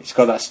 It's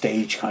got that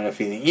stage kind of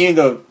feeling, even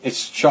though it's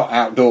shot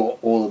outdoor.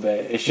 All of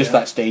it, it's just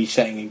that stage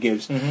setting it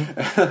gives.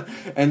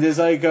 And there's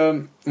like,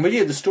 but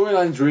yeah, the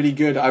storyline's really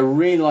good. I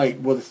really like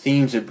what the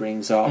themes it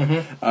brings up.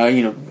 You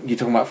know, you're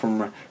talking about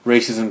from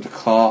racism to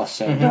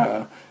class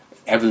and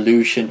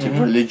evolution to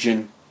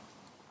religion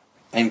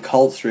and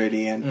cults,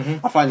 really.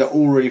 And I find that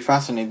all really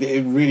fascinating.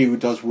 It really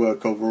does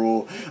work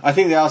overall. I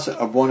think they also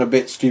have one a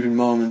bit stupid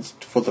moments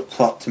for the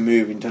plot to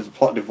move in terms of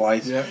plot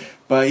device,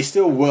 but it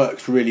still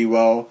works really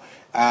well.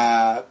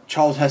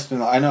 Charles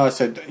Heston, I know I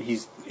said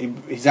he's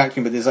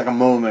acting, but there's like a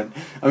moment.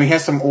 I mean, he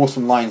has some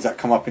awesome lines that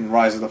come up in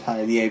Rise of the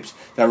Planet of the Apes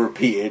that are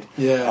repeated.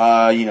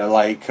 Yeah. You know,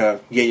 like,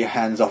 get your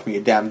hands off me,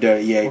 you damn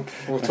dirty ape.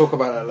 We'll talk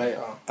about that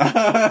later.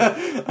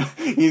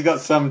 He's got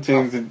some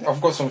things.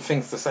 I've got some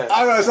things to say.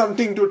 I've got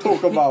something to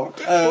talk about.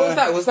 What was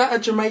that? Was that a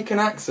Jamaican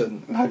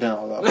accent? I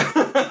don't know that.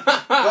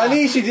 But at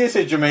least you did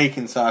say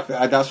Jamaican, so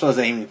that's what I was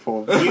aiming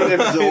for. Even if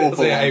it's an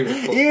awful one. Even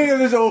if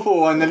it's an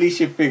awful one, at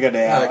least you figured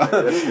it out.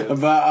 Okay,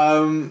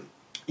 but,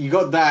 you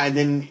got that, and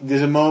then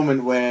there's a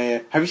moment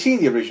where... Have you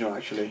seen the original,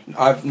 actually?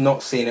 I've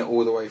not seen it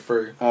all the way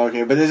through.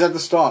 Okay, but there's at the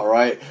start,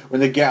 right?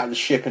 When they get out of the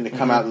ship and they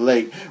come out of the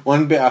lake.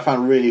 One bit I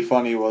found really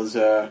funny was...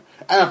 and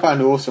I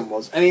found awesome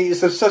was... And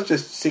it's such a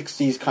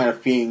 60s kind of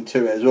feeling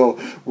to it as well,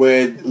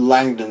 where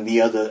Langdon,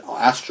 the other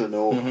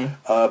astronaut,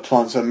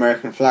 plants an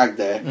American flag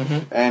there.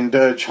 And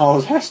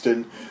Charles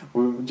Heston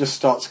just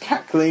starts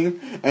cackling,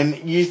 and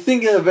you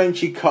think it'll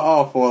eventually cut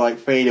off or like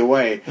fade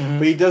away,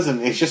 but he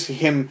doesn't. It's just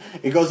him.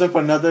 It goes on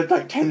for another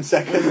like 10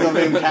 seconds of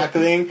him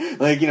cackling,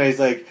 like, you know, he's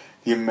like,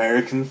 the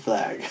American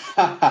flag.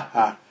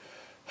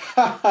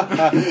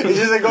 It's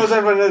just, it goes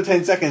on for another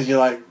 10 seconds. You're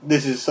like,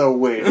 this is so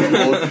weird,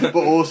 but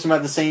awesome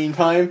at the same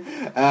time.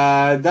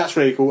 That's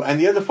really cool.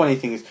 And the other funny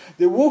thing is,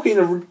 they're walking in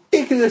a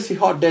ridiculously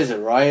hot desert,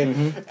 right?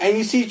 And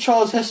you see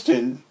Charles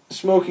Heston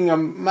smoking a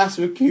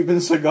massive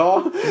Cuban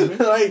cigar.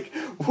 Like,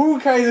 who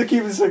carries a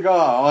Cuban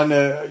cigar on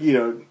a, you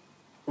know,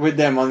 with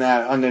them on the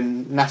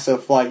NASA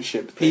flight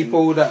ship thing?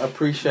 People that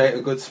appreciate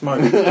a good smoke.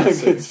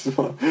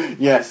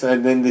 Yes,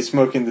 and then they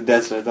smoke in the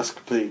desert. That's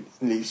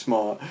completely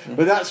smart.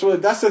 But that's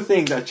the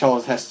thing that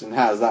Charles Heston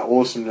has, that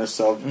awesomeness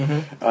of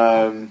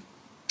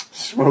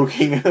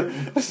smoking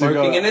a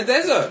cigar. In a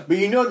desert. But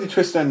you know the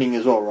twist ending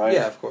as well, right?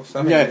 Yeah, of course.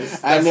 I mean,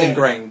 that's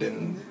ingrained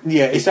in...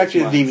 Yeah, it's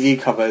actually a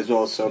DVD cover as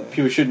well, so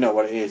people should know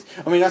what it is.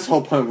 I mean, that's the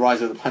whole point of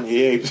Rise of the Planet of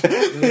the Apes.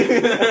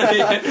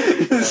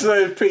 So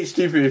it's pretty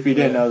stupid if you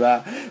didn't know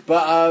that.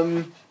 But,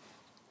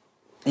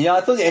 yeah,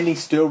 I thought the ending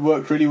still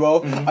worked really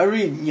well. I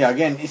really,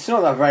 again, it's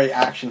not that very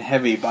action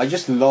heavy, but I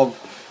just love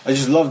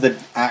the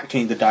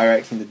acting, the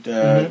directing,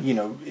 you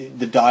know,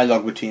 the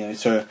dialogue between it.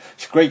 So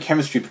it's great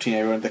chemistry between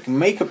everyone. The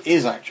makeup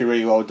is actually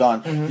really well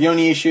done. The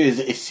only issue is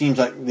it seems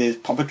like there's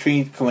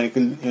puppetry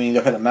when you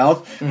look at the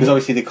mouth, because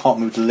obviously they can't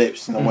move the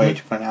lips in a way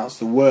to pronounce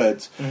the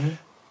words.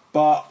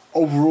 But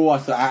overall, I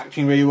thought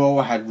acting really well.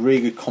 I had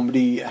really good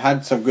comedy. It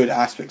had some good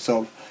aspects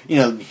of, you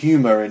know,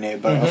 humor in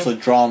it, but also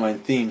drama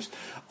and themes.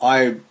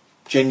 I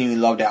genuinely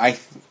loved it.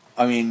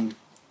 I mean...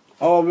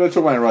 Oh, we'll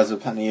talk about Rise of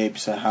the Planet of the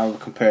Apes and how we'll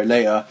compare it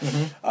later.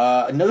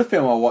 Another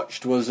film I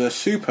watched was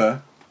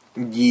Super,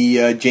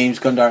 the James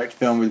Gunn directed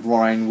film with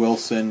Ryan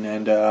Wilson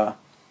and, God,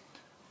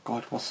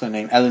 what's her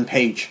name? Ellen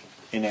Page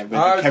in it, with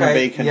Kevin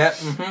Bacon. Yeah.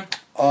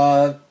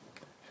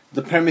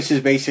 The premise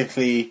is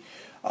basically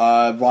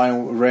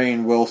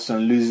Ryan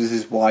Wilson loses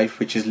his wife,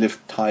 which is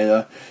Liv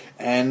Tyler,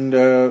 and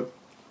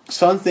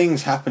some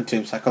things happen to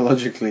him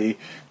psychologically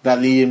that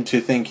lead him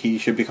to think he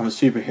should become a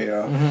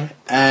superhero.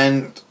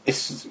 And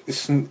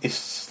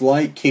it's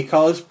like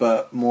Kick-Ass,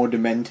 but more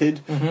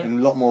demented and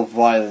a lot more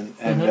violent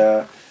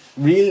and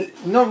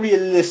not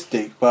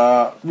realistic,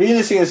 but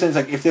realistic in the sense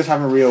like if this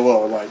happened in the real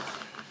world, like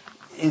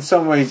in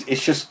some ways it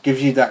just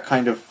gives you that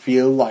kind of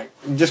feel, like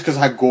just because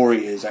how gory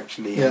it is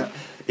actually.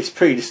 It's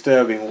pretty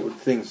disturbing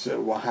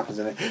what happens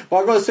in it. But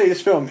I've got to say,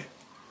 this film,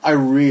 I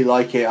really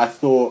like it. I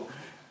thought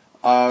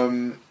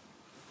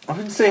I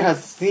wouldn't say it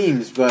has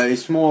themes, but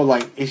it's more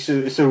like it's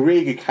a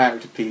really good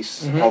character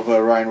piece of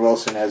Ryan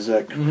Wilson as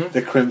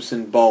the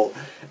Crimson Bolt,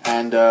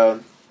 and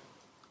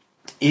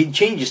it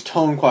changes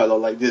tone quite a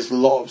lot. Like there's a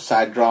lot of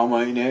sad drama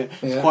in it.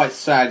 It's quite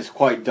sad. It's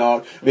quite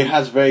dark. But it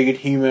has very good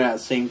humor at the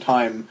same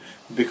time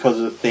because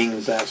of the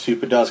things that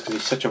Super does. Because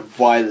he's such a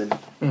violent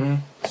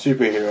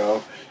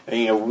superhero. And,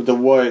 you know,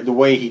 the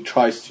way he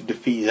tries to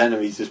defeat his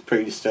enemies is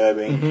pretty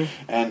disturbing.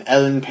 And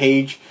Ellen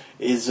Page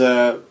is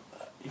her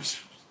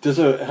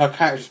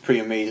character's pretty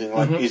amazing.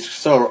 Like it's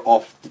so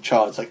off the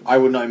charts. Like I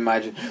would not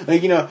imagine.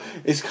 Like, you know,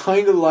 it's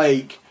kind of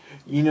like,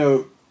 you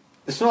know,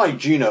 it's not like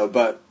Juno,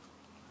 but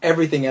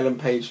everything Ellen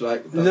Page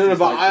like. No,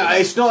 but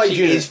it's not like she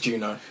Juno. Is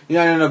Juno.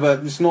 No,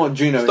 but it's not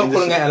Juno. Stop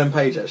calling her Ellen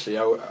Page. Actually,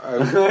 I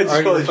only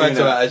refer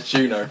to her as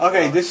Juno.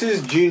 Okay, this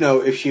is Juno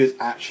if she was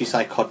actually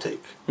psychotic.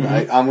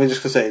 Right, I'm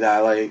just gonna say that.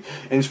 Like,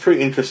 and it's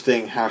pretty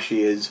interesting how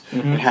she is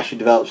and how she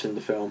develops in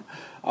the film.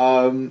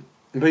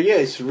 But yeah,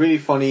 it's really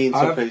funny in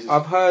some places.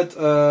 I've heard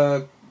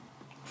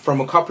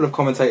from a couple of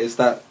commentators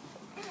that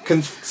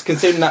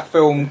considering that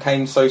film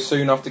came so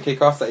soon after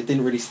Kick-Ass that it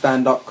didn't really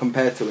stand up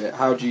compared to it.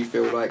 How do you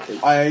feel like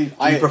it?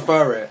 Do you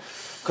prefer it?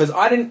 Because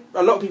I didn't.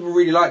 A lot of people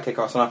really liked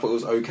Kick-Ass and I thought it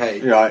was okay.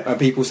 Right. And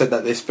people said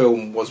that this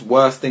film was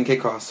worse than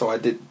Kick-Ass, so I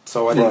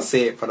didn't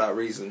see it for that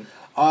reason.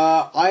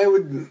 I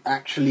would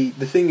actually.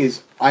 The thing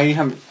is, I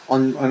have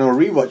on a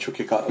rewatch for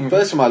Kick-Ass. The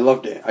first time I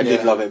loved it. I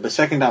did love it. But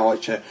second time I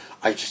watched it,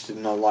 I just did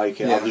not like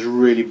it. I was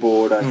really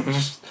bored.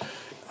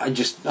 I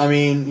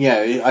mean,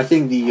 yeah, I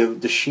think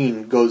the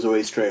sheen goes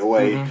away straight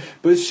away.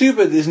 But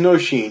Super, there's no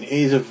sheen. It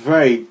is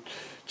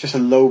just a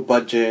low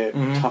budget,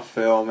 tough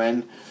film,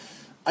 and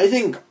I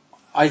think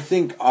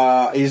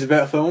it is a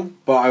better film.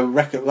 But I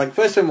reckon, like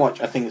first time watch,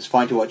 I think it's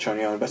fine to watch on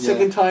your own. But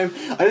second time,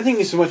 I don't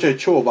think it's so much a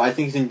chore. But I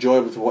think it's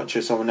enjoyable to watch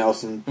with someone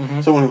else and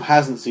someone who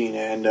hasn't seen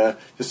it and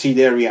to see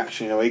their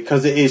reaction in a way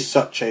because it is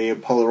such a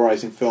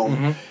polarizing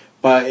film.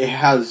 But it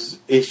has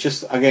a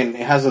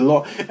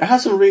lot. It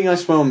has some really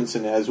nice moments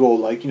in it as well.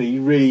 Like, you know,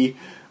 you really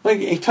like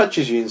it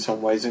touches you in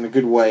some ways in a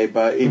good way,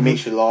 but it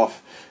makes you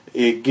laugh.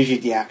 It gives you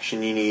the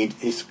action you need.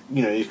 It's,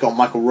 you know, you've got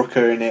Michael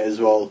Rooker in it as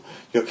well.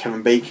 You've got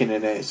Kevin Bacon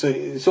in it, so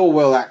it's all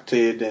well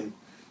acted, and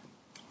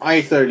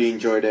I thoroughly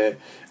enjoyed it.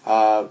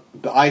 But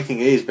I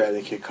think it is better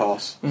than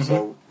Kick-Ass.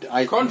 So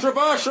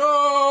Controversial.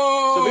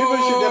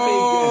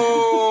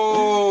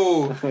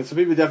 So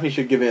people definitely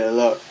should give it a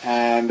look.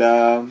 And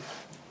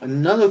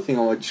another thing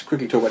I want to just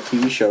quickly talk about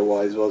TV show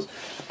wise was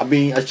I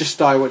just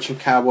started watching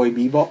Cowboy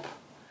Bebop,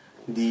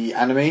 the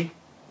anime.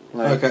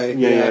 Like,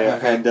 and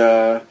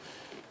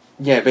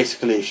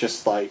basically it's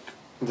just like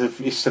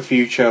it's the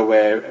future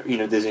where, you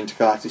know, there's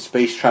intergalactic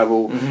space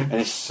travel and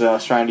it's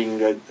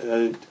surrounding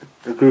a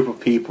group of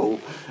people.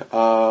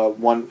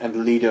 The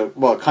leader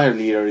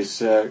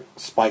is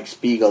Spike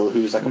Spiegel,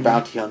 who's like a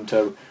bounty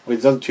hunter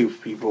with other two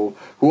people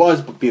who are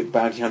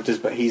bounty hunters,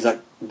 but he's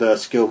like the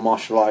skilled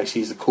martial artist.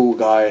 He's the cool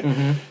guy.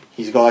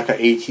 He's got like an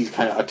 80s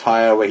kind of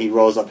attire where he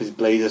rolls up his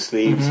blazer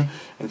sleeves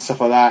and stuff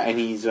like that, and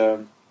he's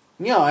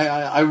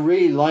I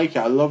really like it.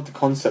 I love the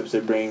concepts they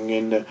bring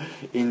into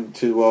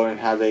the world and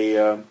how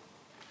they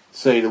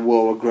say the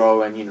world will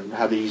grow, and, you know,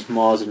 how they use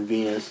Mars and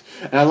Venus.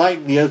 And I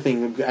like the other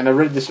thing, and I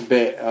read this a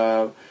bit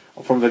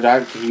from the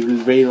director.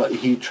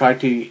 He tried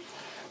to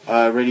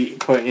really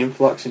put an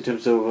influx in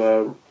terms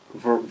of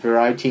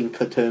variety in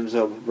terms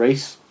of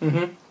race.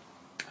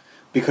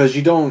 Because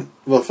you don't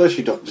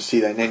just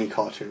see that in any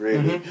cartoon,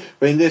 really.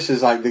 But in this,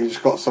 is like they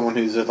just got someone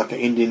who's like an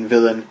Indian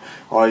villain,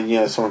 or, you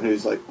know, someone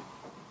who's like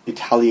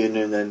Italian,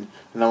 and then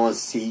another one's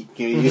Sikh.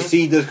 You know, you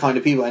see those kind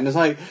of people, and it's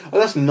like, oh,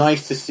 that's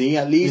nice to see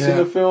at least in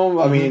a film.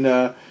 I mean,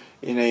 not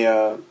in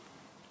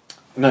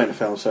a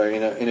film, sorry,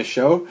 in a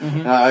show.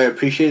 And I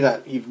appreciate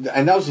that.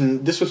 And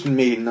this was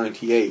made in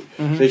 '98,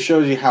 so it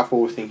shows you how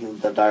forward thinking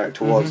the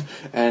director was.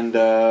 And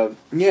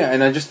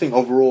and I just think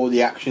overall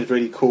the action is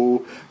really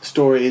cool. The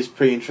story is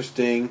pretty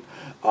interesting.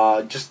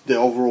 Just the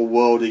overall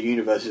world, the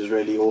universe is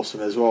really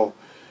awesome as well.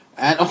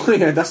 And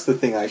that's the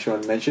thing I actually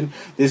want to mention.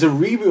 There's a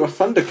reboot of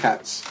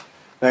Thundercats.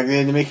 Like,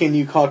 they're making a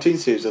new cartoon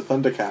series of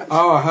Thundercats.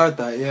 Oh, I heard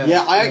that. Yeah.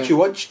 Yeah, I actually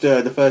watched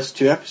the first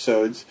 2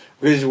 episodes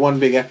because it's one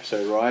big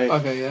episode, right?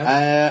 Okay,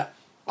 yeah.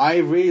 I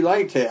really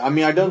liked it. I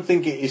mean, I don't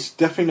think it's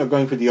definitely not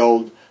going for the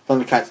old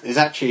Thundercats. It's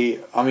actually,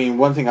 I mean,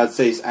 one thing I'd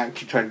say is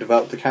actually trying to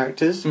develop the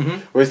characters.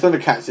 Whereas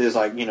Thundercats is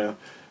like, you know,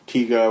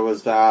 Tigra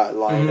was that,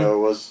 Lino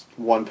was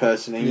one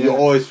person, and you're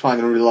always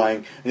finding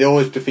relying, and you're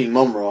always defeating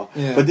Mumra.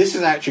 Yeah. But this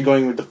is actually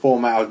going with the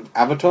format of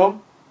Avatar,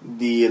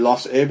 the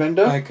Lost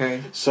Airbender.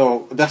 Okay.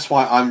 So that's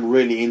why I'm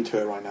really into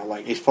it right now.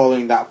 Like, it's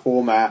following that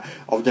format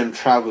of them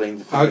traveling.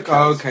 The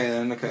okay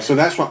then. Okay. So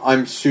that's why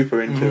I'm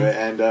super into it,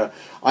 and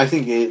I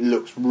think it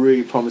looks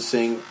really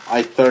promising.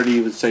 I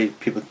thoroughly would say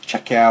people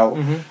check it out.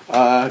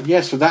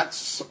 So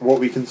that's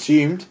what we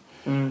consumed.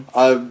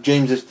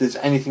 James, if there's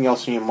anything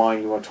else on your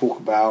mind you want to talk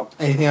about.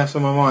 Anything else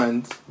on my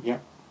mind? Yeah.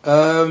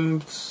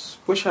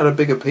 Wish I had a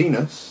bigger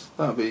penis.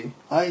 That'd be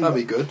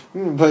good.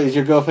 But is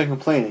your girlfriend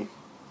complaining?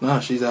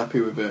 No, she's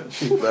happy with it.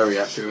 She's very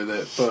happy with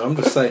it. But I'm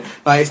just saying,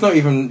 like, it's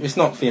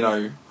not for, you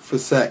know, for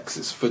sex.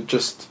 It's for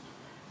just,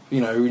 you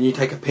know, when you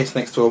take a piss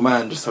next to a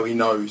man, just so he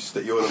knows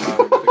that you're the man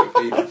with the bigger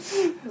penis.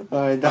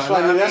 That's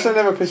why I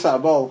never piss out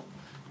a bowl.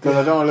 Because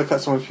I don't want to look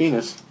at someone's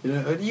penis.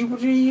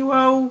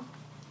 Well...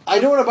 I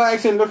don't want to by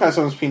accident look at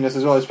someone's penis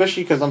as well,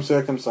 especially because I'm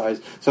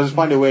circumcised. So I just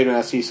find it weird when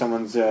I see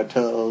someone's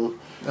turtle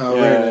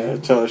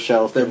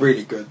shell. They're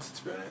really good,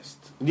 to be honest.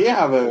 Do you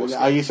have a...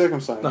 Are you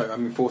circumcised? No, I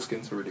mean,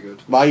 foreskins are really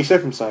good. But are you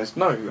circumcised?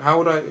 No, how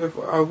would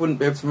I wouldn't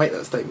be able to make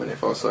that statement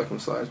if I was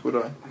circumcised, would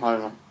I? I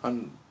don't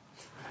know.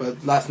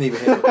 But that's neither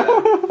here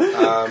nor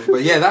there.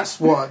 But yeah,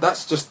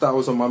 that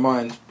was on my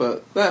mind.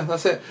 But yeah,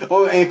 that's it.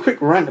 Oh, and a quick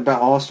rant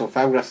about Arsenal.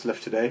 Fabregas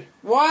left today.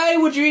 Why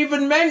would you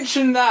even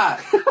mention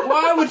that?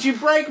 Why would you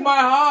break my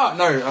heart?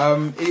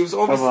 No, he was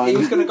obviously he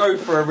was going to go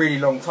for a really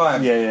long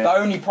time. Yeah. The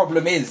only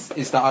problem is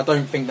that I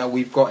don't think that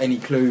we've got any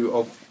clue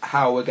of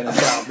how we're going to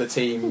set up the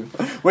team.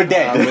 We're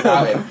dead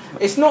without him.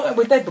 It's not that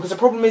we're dead because the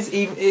problem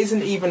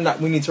isn't even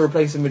that we need to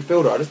replace a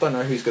midfielder. I just don't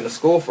know who's going to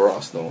score for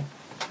Arsenal.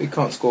 We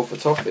can't score for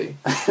Toffee.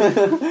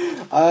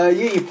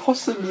 You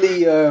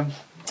possibly...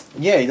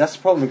 that's the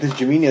problem, because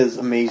Jorginho's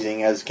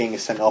amazing as getting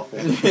sent off.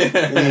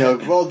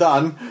 Well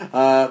done.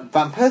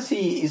 Van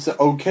Persie is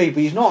okay,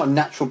 but he's not a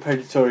natural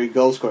predatory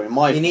goal scorer in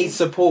my opinion. He needs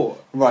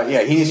support. Right,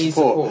 yeah, he needs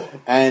support.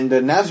 And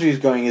Nasri is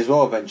going as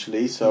well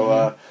eventually,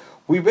 so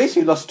we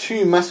basically lost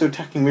two massive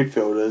attacking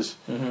midfielders.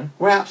 Mm-hmm.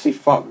 We're absolutely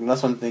fucked,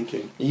 that's what I'm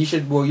thinking.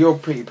 You're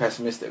pretty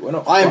pessimistic. We're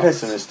not I am fucked.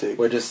 pessimistic.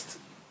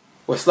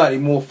 We're slightly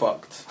more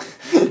fucked.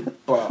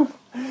 But we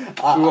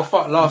were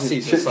fucked last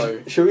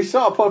season, Should we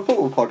start a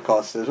football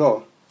podcast as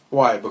well?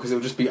 Why? Because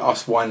it'll just be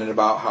us whining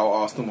about how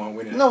Arsenal won't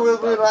win it. No,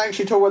 we'll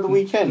actually talk about the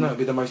weekend. No, it'll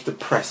be the most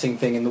depressing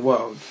thing in the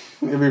world.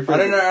 I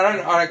don't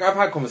know. I've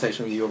had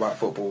conversation with you about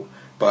football,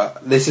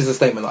 but this is a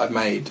statement that I've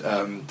made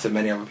to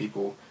many other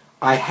people.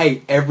 I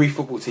hate every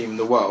football team in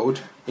the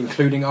world,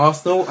 including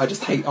Arsenal. I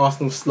just hate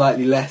Arsenal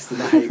slightly less than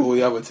I hate all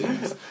the other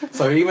teams.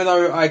 So even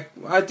though I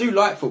do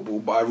like football,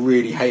 but I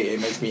really hate it.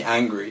 It makes me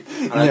angry,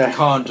 and I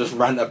can't just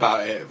rant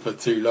about it for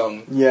too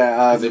long.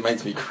 Yeah, because it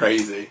makes me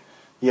crazy.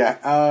 Yeah,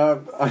 I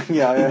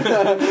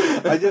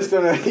just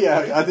don't know.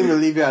 Yeah, I think we'll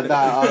leave it at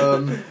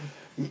that.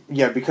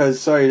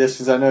 Because sorry,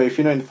 listeners, I know if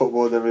you're not into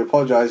football, then we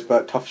apologise,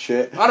 but tough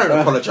shit. I don't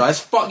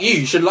apologise. Fuck you.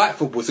 You should like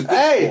football. It's a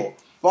good sport.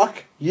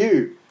 Fuck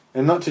you.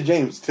 And not to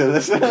James, to the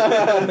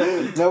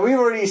listeners. No, we've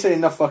already said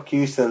enough fuck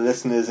yous to the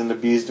listeners and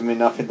abused them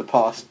enough in the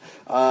past.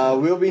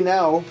 We'll be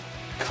now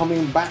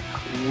coming back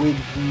with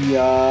the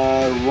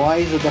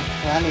Rise of the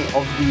Planet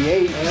of the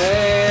Apes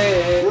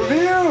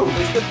review!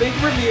 It's the big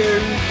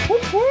review!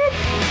 Whoop whoop!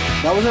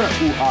 That wasn't an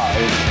ooh-ah,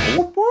 it was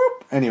whoop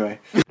whoop! Anyway.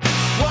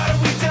 What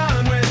have we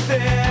done with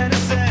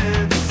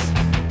innocence?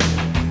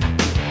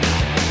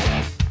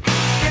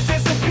 It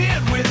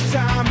disappeared with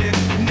time, it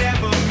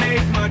never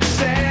made much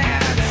sense.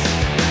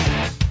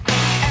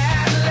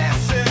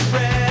 Adolescent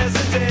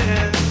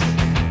resident,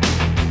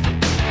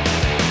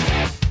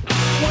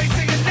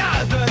 wasting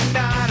another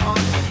night on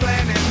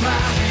planning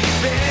my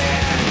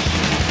revenge.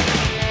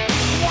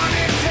 1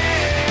 in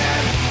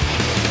 10,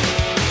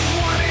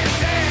 1 in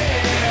 10,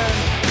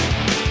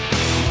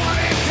 1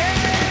 in 10.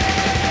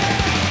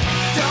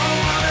 Don't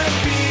wanna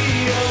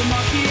be a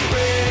monkey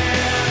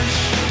wrench.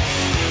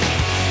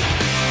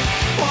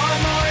 One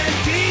more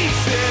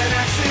indecent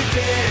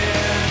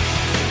accident.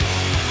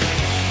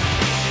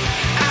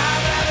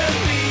 I'd rather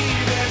leave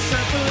than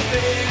suffer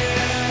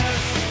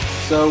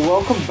this. So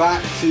welcome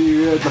back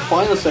to the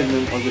final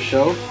segment of the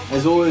show.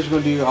 As always,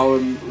 we're going to do our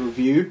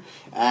review.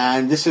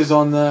 And this is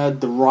on the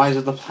Rise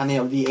of the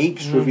Planet of the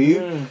Apes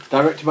review.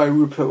 Directed by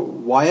Rupert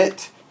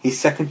Wyatt. His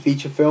second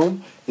feature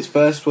film. His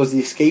first was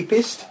The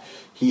Escapist.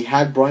 He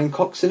had Brian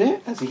Cox in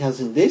it, as he has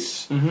in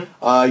this. You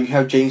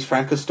have James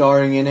Franco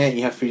starring in it.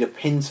 You have Frida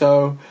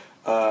Pinto,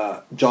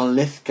 John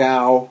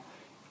Lithgow,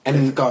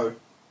 and Lithgow.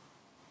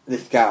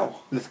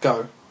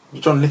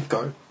 John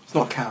Lithgow. It's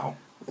not cow.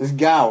 It's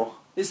Gow.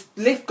 It's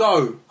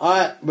Lithgow.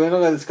 Alright, we're not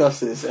going to discuss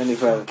this any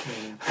further.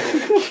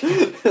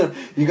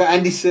 You got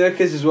Andy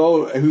Serkis as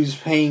well, who's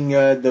playing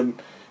the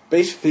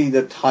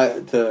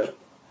title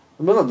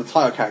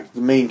character,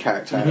 the main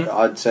character,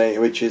 I'd say,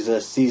 which is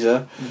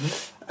Caesar.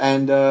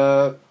 And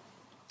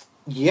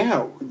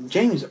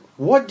James,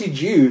 what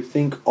did you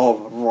think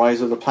of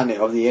Rise of the Planet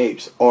of the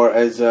Apes, or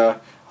as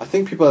I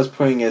think people are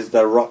putting as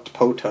the Rot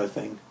Potter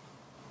thing?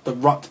 The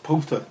Rot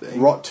Potter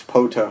thing. Rot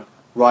Potter,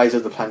 Rise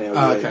of the Planet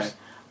of the Apes.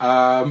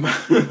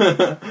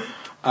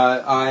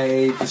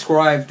 I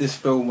described this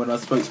film when I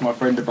spoke to my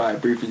friend about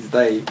it briefly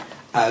today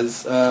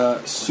as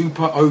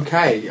super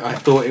okay. I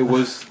thought it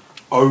was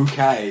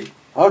okay.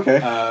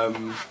 Okay.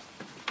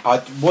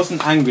 I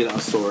wasn't angry that I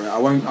saw it. I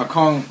won't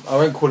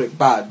call it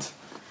bad,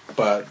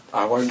 but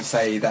I won't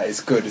say that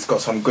it's good. It's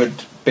got some good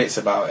bits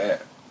about it,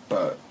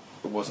 but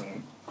it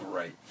wasn't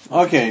great.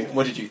 Okay.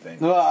 What did you think?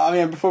 No, I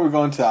mean, before we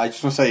go into that, I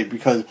just want to say,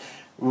 because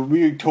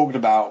we talked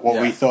about what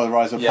we thought of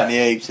Rise of the Planet of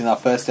the Apes in our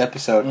first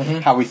episode,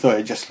 how we thought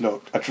it just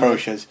looked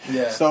atrocious.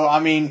 Yeah. So,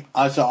 I mean,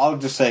 I'll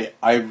just say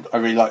I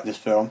really like this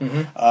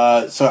film.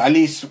 So at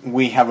least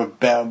we have a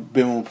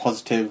bit more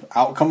positive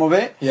outcome of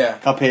it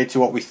compared to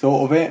what we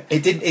thought of it.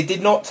 It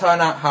did not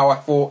turn out how I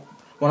thought.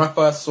 When I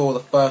first saw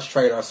the first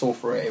trailer I saw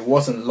for it, it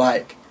wasn't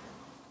like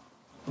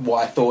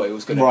what I thought it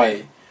was going to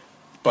be.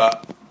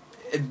 But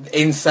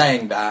in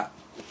saying that,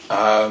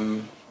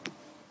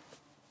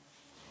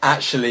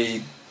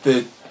 actually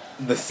the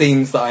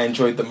scenes that I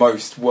enjoyed the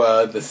most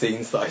were the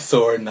scenes that I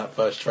saw in that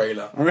first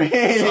trailer.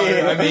 Really?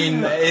 So, I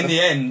mean, in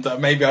the end,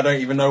 maybe I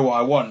don't even know what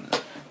I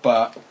want.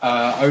 But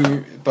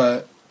go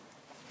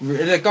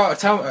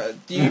tell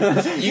you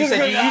said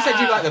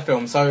you like the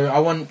film, so I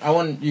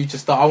want you to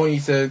start. I want you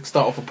to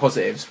start off with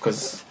positives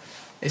because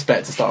it's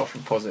better to start off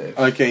with positives.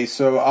 Okay,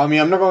 so I mean,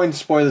 I'm not going into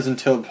spoilers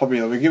until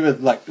probably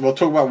we'll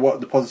talk about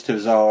what the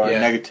positives are and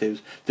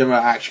negatives. Then we'll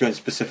actually go into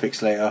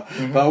specifics later.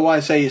 Mm-hmm. But what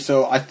I say,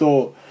 so I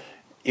thought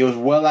it was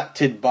well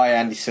acted by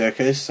Andy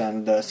Serkis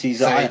and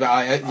Caesar.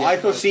 I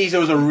thought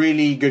Caesar was a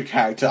really good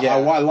character. Yeah.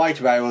 What I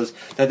liked about it was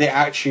that they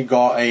actually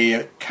got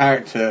a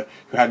character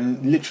who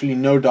had literally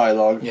no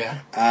dialogue. Yeah.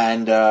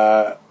 And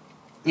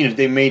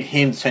they made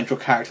him the central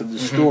character of the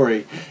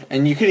story.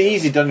 And you could have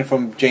easily done it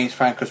from James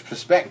Franco's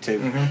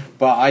perspective,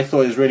 but I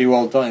thought it was really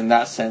well done in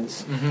that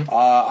sense.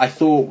 I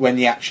thought when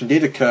the action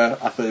did occur,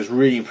 I thought it was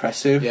really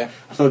impressive. Yeah.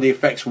 I thought the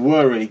effects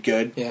were really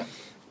good. Yeah.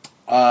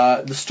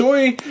 The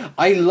story,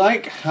 I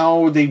like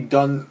how they've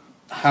done,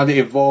 how they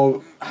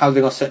evolve, how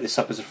they're gonna set this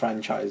up as a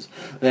franchise,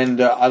 and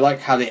I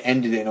like how they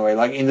ended it in a way,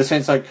 like in the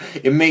sense like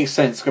it makes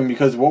sense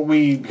because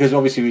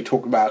obviously we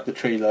talked about the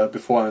trailer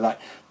before, and like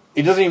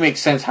it doesn't even make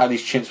sense how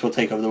these chimps will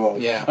take over the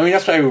world. Yeah. I mean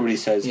that's what everybody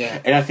says. Yeah.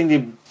 And I think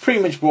they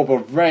pretty much brought up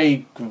a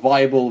very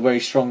viable, very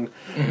strong,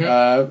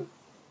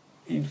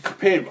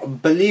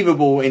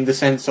 believable in the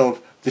sense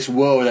of this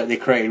world that they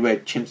created where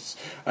chimps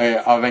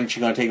are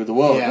eventually going to take over the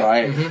world,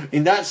 right?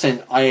 In that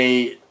sense,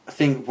 I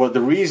think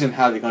the reason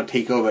how they're going to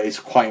take over is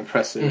quite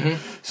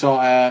impressive. So,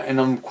 and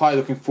I'm quite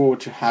looking forward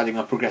to how they're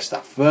going to progress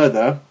that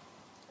further.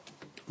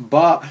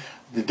 But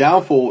the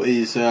downfall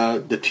is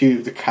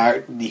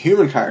the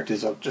human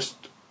characters are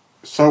just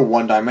so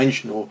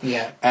one-dimensional.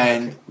 Yeah.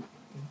 And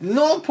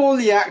not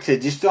poorly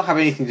acted, just don't have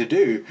anything to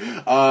do.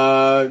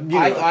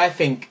 I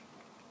think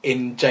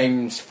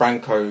James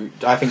Franco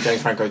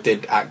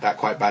did act that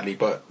quite badly,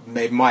 but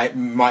it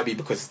might be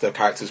because the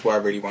characters were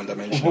really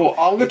one-dimensional. Well,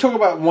 I'm going to talk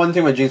about one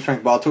thing about James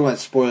Franco, but I'll talk about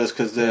spoilers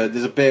because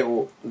there's a bit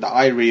that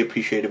I really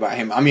appreciate about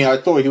him. I mean, I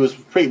thought he was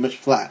pretty much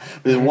flat.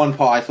 There's one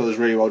part I thought was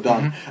really well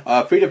done.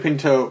 Frida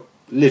Pinto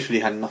literally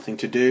had nothing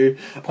to do,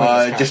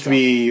 just to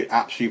be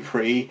absolutely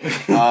pretty.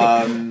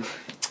 I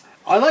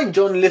like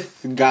John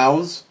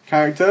Lithgow's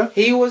character.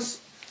 He was,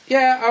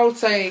 I would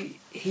say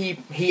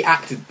he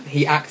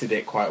acted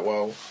it quite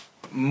well.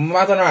 I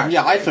don't know. Actually.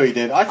 Yeah, I thought he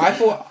did. I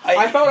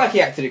felt like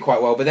he acted it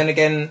quite well, but then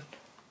again,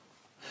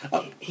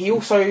 he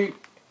also,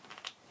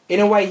 in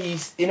a way,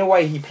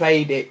 he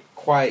played it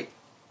quite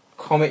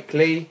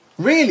comically.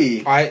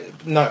 Really?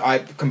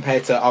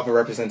 Compared to other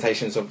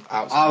representations of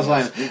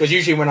Alzheimer's. Because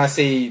usually when I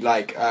see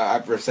like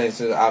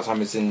representations of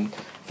Alzheimer's in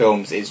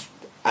films, it's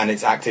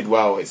acted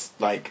well. It's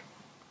like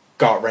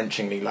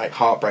gut-wrenchingly, like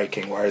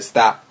heartbreaking. Whereas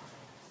that,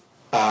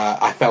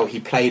 I felt he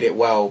played it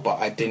well, but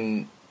I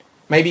didn't.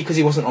 Maybe because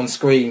he wasn't on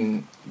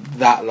screen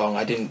that long,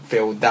 I didn't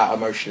feel that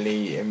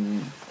emotionally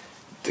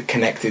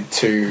connected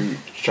to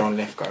John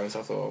Lithgow as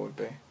I thought I would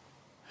be.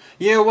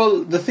 Yeah,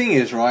 well, the thing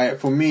is, right,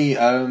 for me,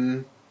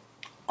 I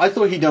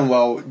thought he done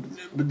well,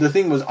 but the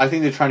thing was, I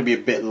think they're trying to be a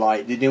bit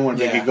light. They didn't want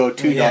to make it go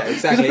too dark.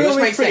 Exactly. Which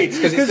makes sense,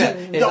 because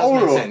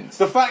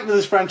the fact that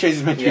this franchise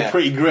is meant to be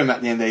pretty grim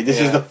at the end of the day,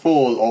 this is the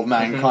fall of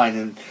mankind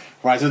and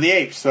Rise of the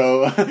Apes.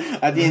 So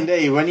at the end of the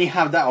day, when you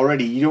have that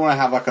already, you don't want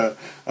to have like a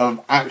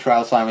actual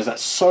Alzheimer's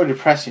that's so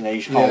depressing that you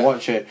just can't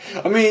watch it.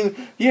 I mean,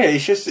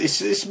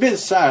 it's a bit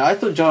sad. I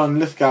thought John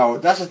Lithgow,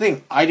 that's the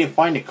thing, I didn't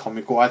find it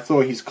comical. I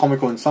thought he's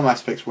comical in some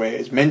aspects where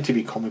it's meant to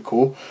be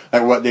comical,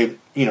 like what they,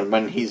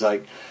 when he's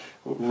like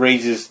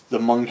raises the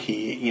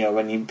monkey,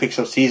 when he picks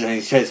up Caesar and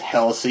he says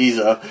 "Hell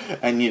Caesar,"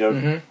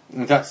 and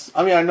that's,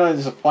 I mean, I know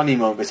it's a funny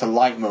moment, but it's a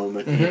light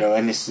moment,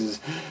 and this is,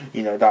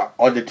 that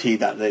oddity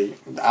that the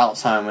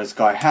Alzheimer's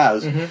guy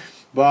has,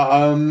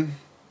 but and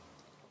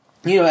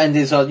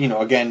there's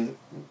again,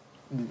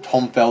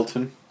 Tom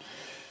Felton.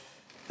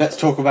 Let's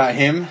talk about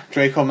him,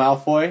 Draco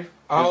Malfoy.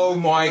 Oh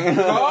my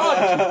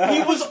god!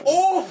 He was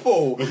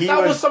awful!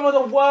 That was some of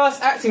the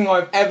worst acting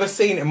I've ever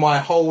seen in my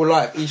whole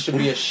life. He should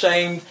be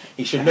ashamed.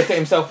 He should look at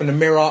himself in the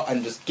mirror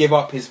and just give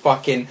up his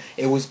fucking...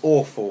 It was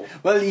awful.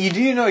 Well, you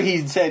do know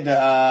he said...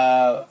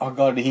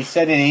 he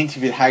said in an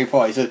interview with Harry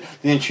Potter, he said,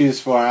 they didn't choose us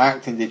for our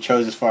acting, they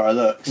chose us for our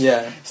looks.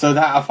 Yeah. So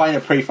that, I find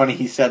it pretty funny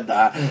he said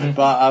that.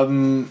 But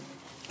in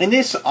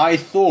this, I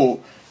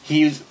thought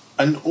he was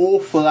an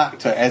awful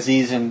actor as he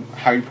is in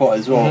Harry Potter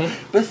as well.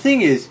 But the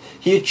thing is,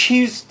 he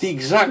achieves the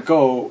exact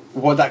goal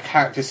what that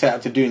character set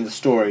out to do in the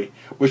story,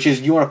 which is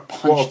you want to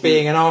punch. What,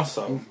 being an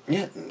arsehole?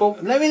 Yeah,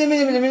 but let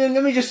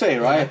me just say,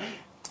 right?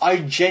 I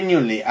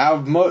genuinely,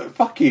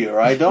 fuck you,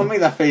 right? Don't make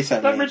that face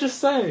at me. Let me just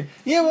say.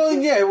 Yeah,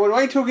 well, why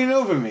are you talking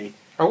over me?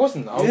 I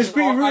wasn't. It's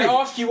pretty rude. I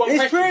asked you one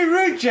question. It's pretty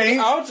rude,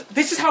 James.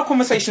 This is how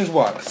conversations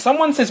work.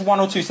 Someone says one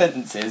or two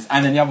sentences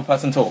and then the other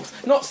person talks.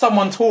 Not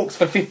someone talks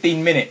for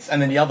 15 minutes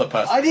and then the other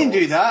person I didn't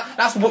talks. do that.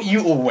 That's what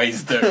you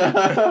always do.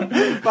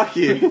 Fuck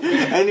you.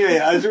 Anyway,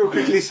 I just will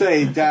quickly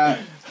say that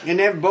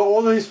But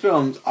all of his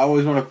films, I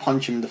always want to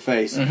punch him in the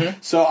face.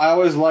 So I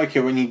always like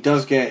it when he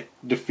does get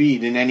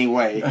defeated in any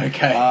way.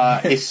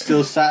 Okay. It's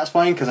still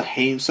satisfying because I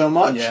hate him so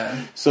much. Yeah.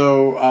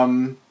 So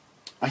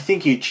I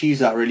think he achieves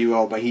that really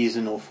well, but he's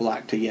an awful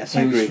actor. Yes,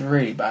 I agree. He was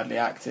really badly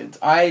acted.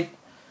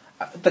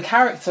 The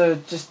character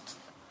just...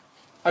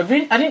 I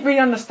didn't really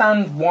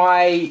understand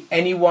why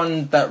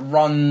anyone that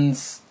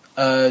runs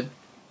a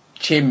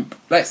chimp...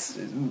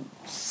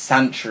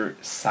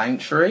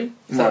 Sanctuary?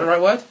 Is that the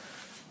right word?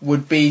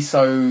 Would be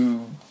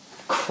so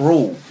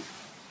cruel.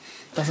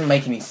 Doesn't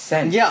make any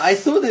sense. Yeah, I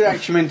thought they were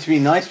actually meant to be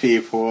nice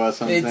people or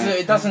something.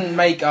 It doesn't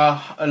make a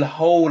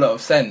whole lot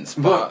of sense,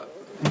 but...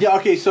 Yeah,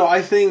 okay, so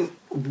I think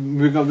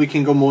we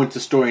can go more into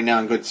story now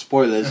and go to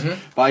spoilers,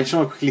 but I just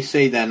want to quickly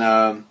say then,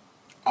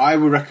 I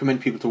would recommend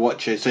people to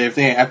watch it. So if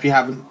you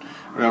haven't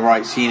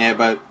seen it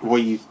about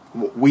what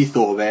we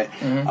thought of it,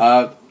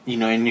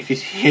 and if you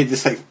hear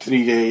this like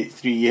 3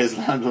 years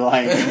down the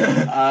line,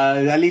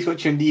 at least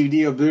watch it on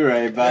DVD or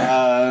Blu-ray. But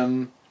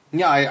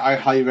I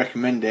highly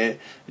recommend it.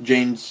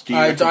 James, do you?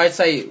 I'd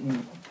say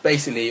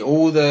basically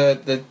all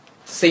the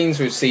scenes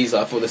with Caesar.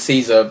 I thought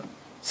Caesar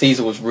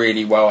was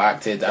really well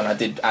acted, and I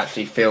did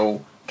actually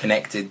feel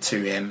connected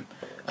to him,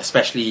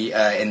 especially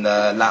in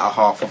the latter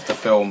half of the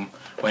film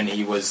when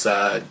he was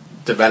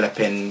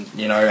developing,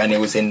 and it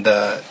was in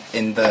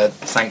the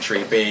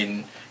sanctuary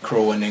being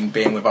cruel and then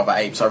being with other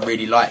apes. I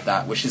really liked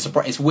that, which is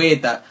it's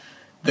weird that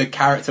the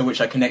character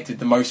which I connected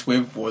the most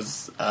with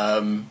was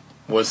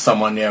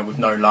someone with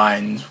no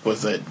lines,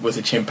 was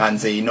a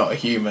chimpanzee, not a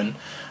human.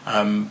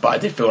 But I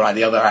did feel like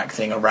the other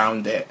acting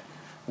around it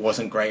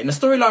wasn't great, and the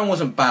storyline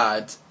wasn't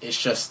bad. It's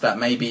just that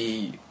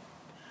maybe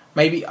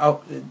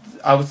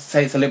I would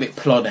say it's a little bit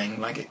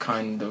plodding, like it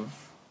kind of.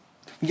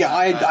 Yeah,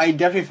 I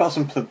definitely felt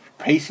some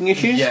pacing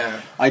issues. Yeah,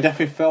 I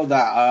definitely felt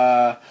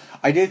that.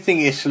 I did think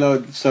it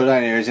slowed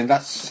down areas, and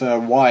that's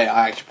why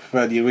I actually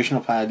prefer the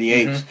original Planet of the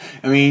Apes.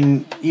 I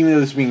mean, even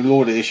though it's being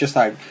lauded, it's just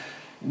like,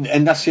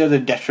 and that's the other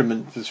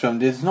detriment to this film.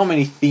 There's not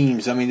many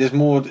themes. I mean, there's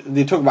more.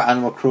 They talk about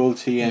animal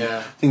cruelty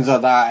and things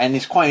like that, and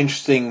it's quite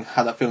interesting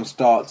how that film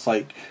starts.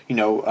 Like, I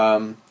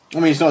mean,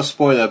 it's not a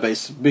spoiler, but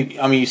it's big.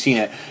 I mean, you've seen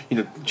it.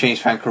 James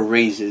Franco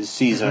raises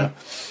Caesar.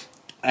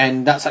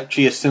 And that's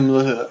actually a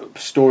similar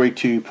story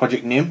to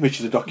Project Nim, which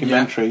is a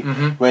documentary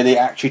where they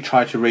actually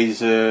try to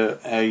raise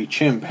a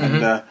chimp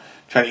and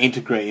try to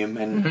integrate him,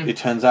 and it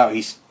turns out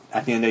he's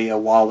at the end of the day a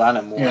wild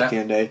animal at the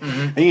end of the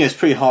day. And it's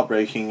pretty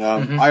heartbreaking.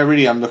 I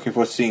really am looking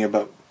forward to seeing it,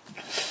 but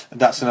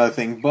that's another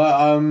thing. But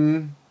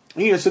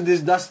so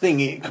that's the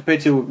thing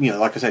compared to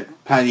like I said,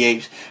 Planet of the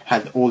Apes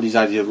had all these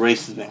ideas of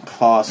racism and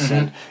class,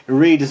 and it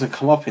really doesn't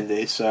come up in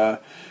this.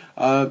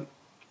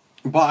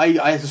 But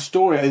as a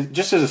story,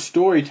 just as a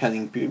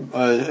storytelling,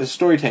 I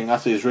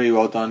thought it was really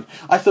well done.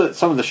 I thought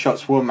some of the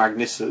shots were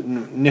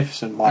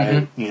magnificent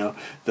by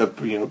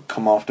the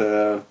come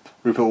after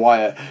Rupert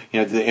Wyatt.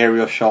 The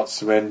aerial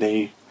shots when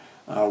they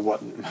some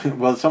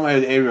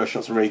of the aerial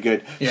shots are really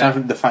good. Yeah.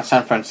 The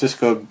San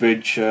Francisco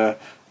Bridge, the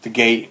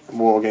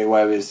Watergate,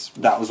 whatever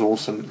that was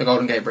awesome. The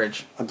Golden Gate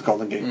Bridge. The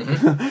Golden Gate.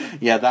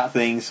 Yeah, that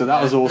thing. So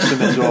that was awesome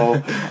as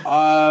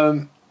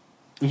well.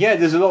 Yeah,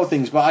 there's a lot of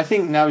things, but I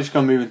think now we're just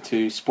going to move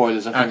into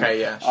spoilers. I think. Okay,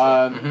 yeah,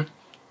 sure.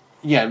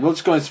 Yeah, we'll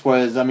just go into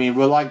spoilers. I mean,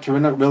 we'll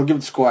give it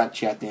a score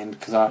actually at the end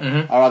because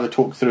I'd rather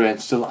talk through it. And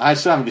I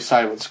still haven't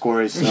decided what the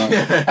score is. So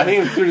I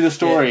think through the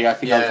story, I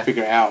think I'll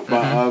figure it out.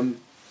 But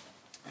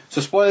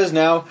so spoilers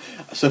now.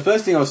 So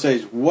first thing I'll say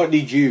is, what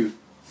did you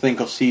think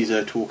of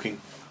Caesar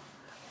talking?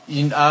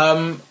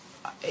 I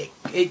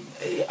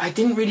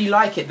didn't really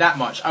like it that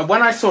much.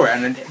 When I saw it,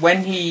 and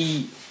when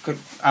he.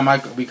 Am I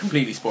be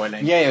completely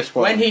spoiling? Yeah,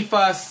 spoiling. When he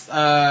first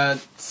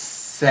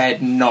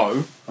said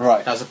no,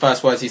 right, that was the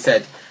first words he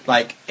said.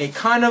 Like it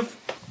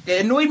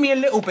annoyed me a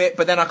little bit,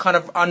 but then I kind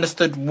of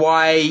understood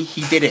why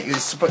he did it.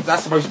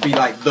 That's supposed to be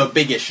like the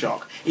biggest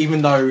shock,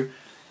 even though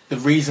the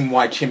reason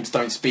why chimps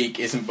don't speak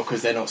isn't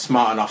because they're not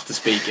smart enough to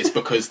speak. It's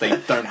because they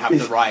don't have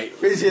the right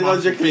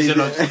physiologically. So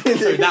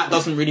that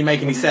doesn't really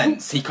make any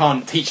sense. He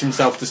can't teach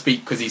himself to speak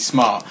because he's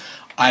smart.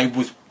 I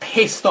was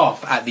pissed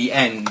off at the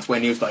end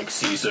when he was like,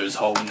 Caesar's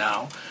home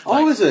now.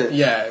 Oh, is it?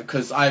 Yeah,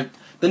 because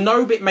the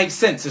no bit makes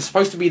sense. It's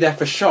supposed to be there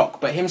for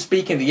shock, but him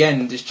speaking at the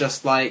end is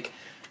just like,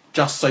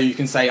 just so you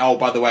can say, oh,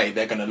 by the way,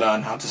 they're going to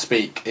learn how to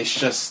speak. It's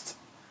just,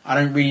 I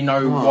don't really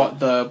know what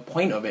the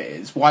point of it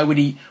is. Why would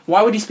he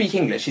speak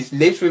English?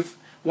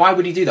 Why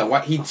would he do that?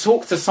 Why, he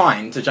talked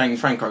to James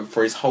Franco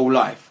for his whole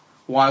life.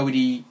 Why would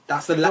he?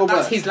 That's his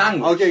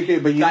language. Okay,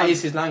 but that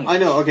is his language. I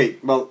know. Okay,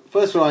 well,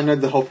 first of all, I know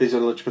the whole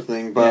physiological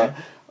thing, but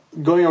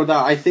going on with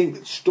that, I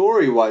think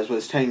story-wise, what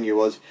it's telling you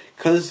was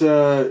because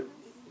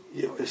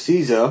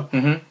Caesar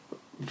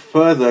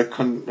further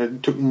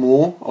took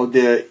more of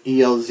the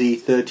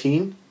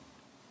ELZ-13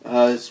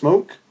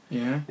 smoke.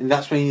 Yeah, and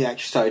that's when he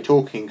actually started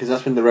talking, because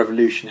that's when the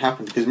revolution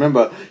happened. Because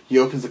remember, he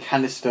opens the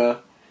canister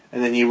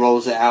and then he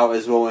rolls it out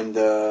as well in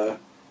the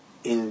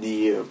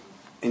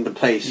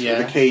place with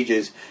the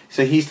cages.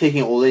 So he's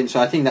taking it all in. So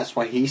I think that's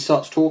why he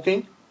starts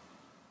talking.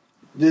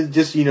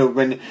 Just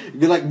when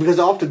because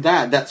after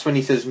that, that's when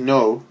he says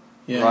no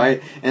Yeah.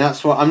 right? And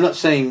that's what I'm not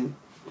saying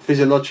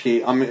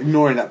physiologically. I'm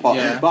ignoring that part,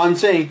 Yeah. but I'm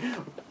saying.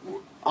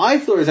 I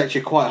thought it was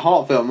actually quite a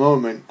heartfelt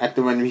moment at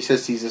the when he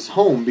says Caesar's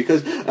home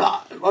because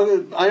I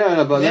don't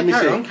know, but let me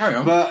say, carry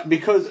on. but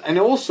because that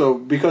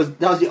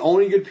was the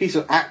only good piece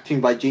of acting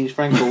by James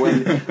Franco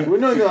when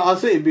no, I'll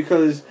say it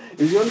because it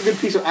was the only good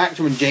piece of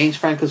acting when James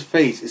Franco's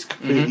face is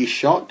completely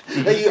shocked.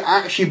 That you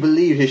actually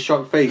believe his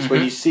shocked face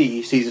when you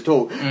see Caesar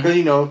talk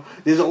because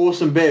there's an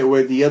awesome bit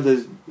where the other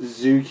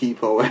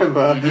zookeeper or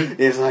whatever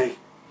is like.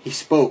 He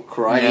spoke,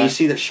 right? Yeah. And you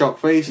see that shocked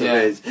face of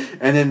his,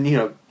 and then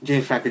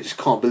James Franco just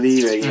can't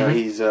believe it.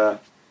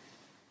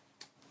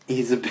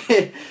 He's a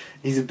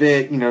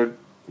bit,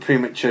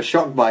 pretty much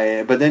shocked by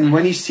it. But then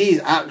when he sees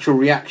actual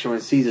reaction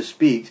when Caesar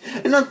speaks,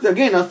 and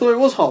again, I thought it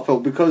was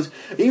heartfelt because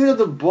even though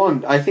the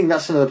bond, I think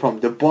that's another problem.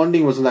 The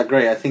bonding wasn't that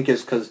great. I think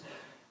it's because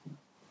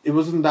it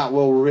wasn't that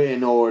well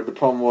written, or the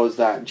problem was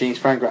that James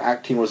Franco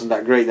acting wasn't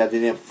that great, that they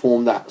didn't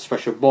form that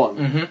special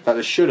bond that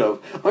they should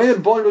have. I mean, the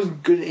bond was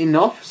good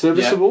enough,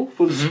 serviceable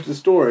for the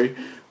story,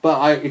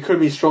 but it could have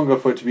been stronger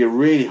for it to be a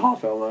really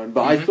heartfelt moment.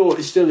 But I thought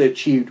it still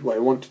achieved what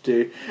it wanted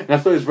to, and I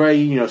thought it was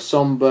very,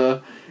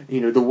 somber,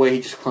 the way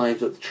he just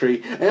climbs up the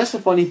tree. And that's the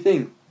funny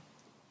thing.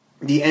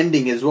 The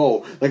ending as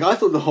well. Like, I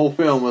thought the whole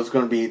film was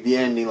going to be the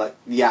ending, like,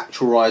 the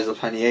actual Rise of the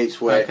Planet of the Apes,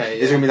 where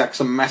there's going to be, like,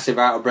 some massive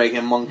outbreak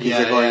and monkeys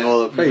are going all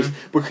over the place.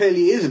 But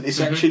clearly it isn't.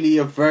 It's actually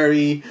a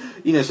very,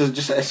 so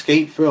just an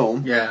escape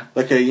film. Yeah.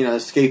 Like a,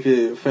 escape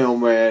film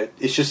where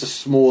it's just a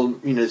small,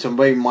 it's a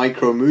very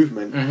micro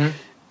movement.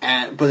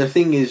 But the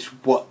thing is,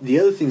 what the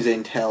other things they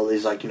entail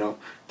is, like,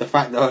 the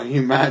fact that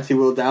humanity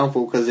will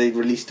downfall because they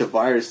released a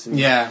virus. And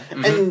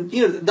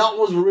that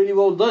was really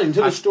well done.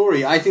 Into the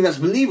story, I think that's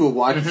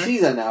believable. I can see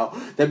that now.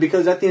 That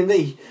because at the end of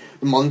the day,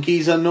 the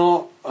monkeys are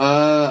not,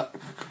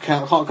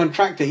 can't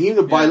contract it. Even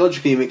though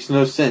biologically it makes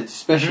no sense.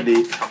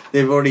 Especially,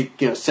 they've already,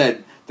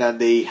 said that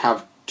they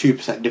have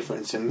 2%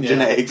 difference in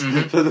genetics.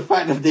 So the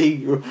fact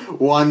that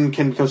one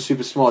can become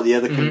super smart, the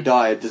other can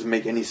die, it doesn't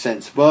make any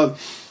sense. But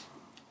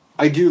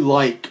I do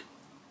like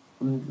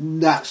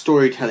that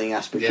storytelling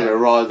aspect of it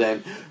rather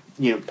than,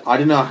 I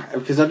don't know,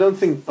 because I don't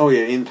think,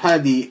 in Planet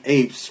of the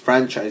Apes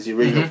franchise, the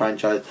original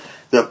franchise,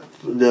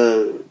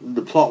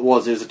 the plot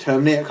was there's a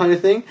Terminator kind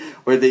of thing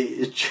where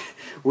the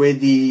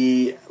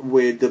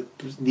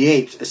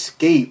apes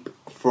escape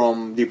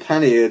from the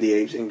Planet of the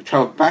Apes and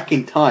travel back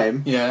in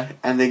time,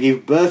 and they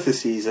give birth to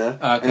Caesar,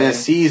 and then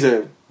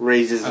Caesar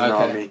raises an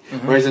army.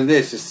 Whereas in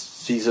this, it's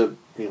Caesar,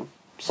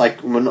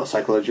 not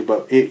psychological,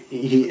 but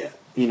he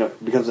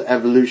becomes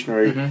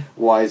evolutionary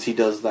wise. He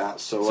does that.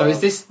 So is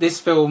this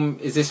film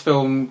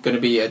going to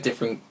be a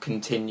different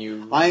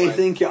continue? I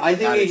think it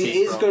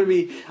is going to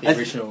be the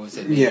original. Is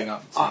it leading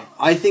up to?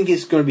 I think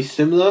it's going to be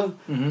similar,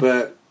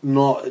 but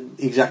not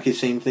exactly the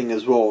same thing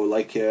as well.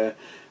 Like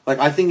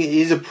I think it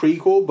is a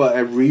prequel, but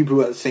a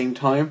reboot at the same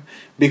time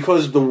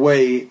because the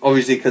way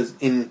obviously because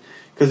in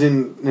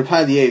the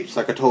Planet of the Apes,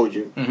 like I told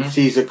you,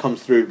 Caesar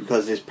comes through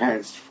because his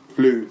parents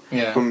flew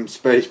from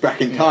space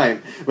back in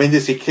time. When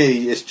this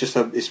clearly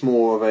it's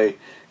more of a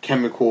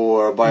chemical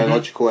or a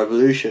biological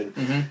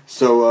evolution.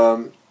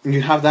 So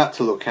you have that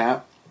to look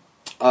at.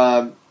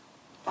 God,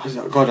 I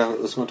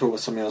was going to talk about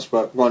something else,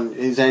 but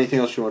is there anything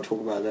else you want to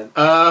talk about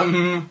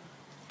then?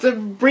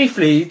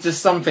 Briefly,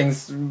 just some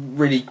things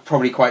really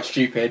probably quite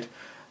stupid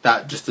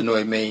that just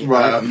annoyed me.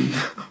 Right.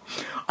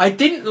 I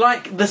didn't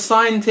like the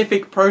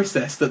scientific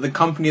process that the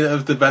company that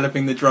was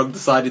developing the drug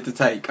decided to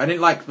take. I didn't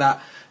like that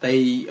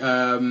they,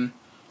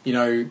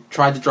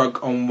 tried the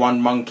drug on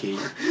one monkey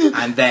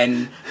and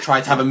then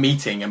tried to have a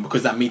meeting, and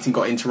because that meeting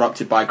got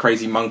interrupted by a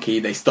crazy monkey,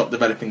 they stopped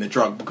developing the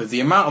drug because the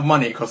amount of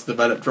money it costs to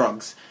develop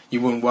drugs, you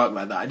wouldn't work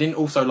like that. I didn't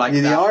also like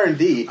the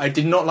R&D. I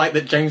did not like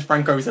that James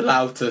Franco is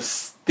allowed to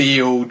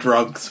steal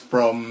drugs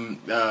from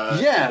the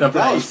place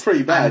that was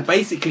pretty bad. And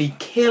basically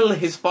kill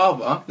his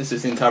father. This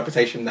is the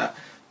interpretation that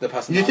the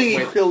person. You think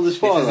he killed his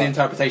father? This is the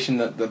interpretation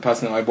that the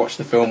person that I watched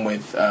the film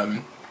with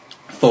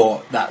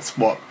thought that's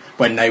what.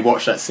 When they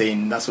watched that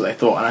scene, that's what they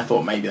thought, and I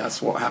thought maybe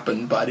that's what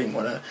happened, but I didn't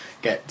want to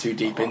get too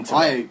deep into it.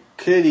 I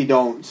clearly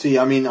don't see.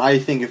 I mean, I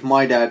think if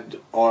my dad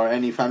or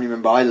any family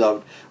member I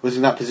loved was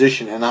in that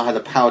position and I had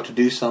the power to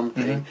do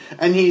something,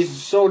 and he's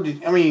so.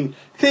 Clearly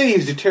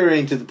he's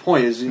deteriorating to the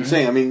point. It's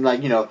insane. I mean,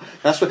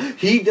 that's what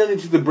he done it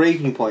to the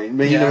breaking point.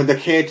 The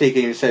caretaker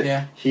even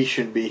said he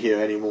shouldn't be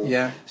here anymore.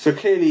 Yeah. So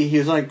clearly he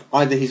was like,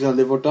 either he's going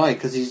to live or die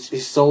because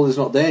his soul is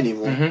not there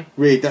anymore.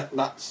 Really,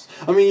 that's.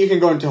 I mean, you can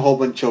go into a whole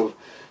bunch of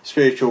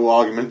spiritual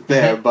argument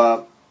there,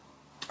 but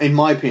in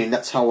my opinion,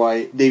 that's how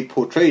they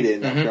portrayed it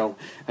in that film.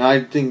 And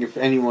I think if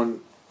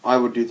anyone, I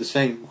would do the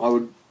same. I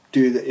would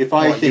do that if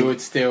I think you would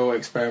steal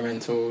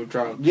experimental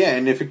drugs. Yeah,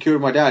 and if it cured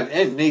my dad,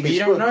 and but you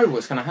don't know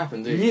what's going to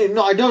happen, do you? Yeah,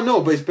 no, I don't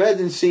know, but it's better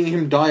than seeing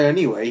him die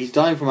anyway. He's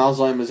dying from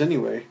Alzheimer's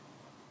anyway.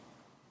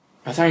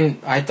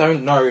 I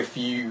don't know if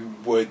you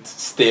would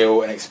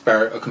steal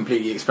a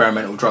completely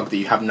experimental drug that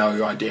you have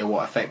no idea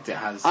what effect it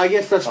has. I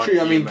guess that's on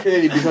true. I mean, humans.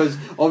 clearly, because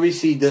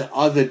obviously the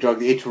other drug,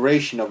 the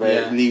iteration of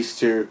it, leads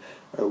to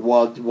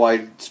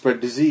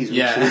widespread disease, which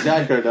is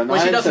accurate. And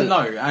Which he doesn't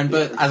know,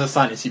 but as a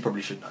scientist, you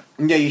probably should know.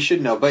 Yeah, you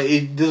should know, but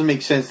it doesn't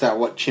make sense that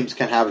what chimps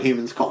can have,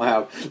 humans can't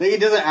have. Like,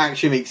 it doesn't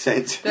actually make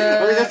sense.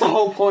 I mean, that's the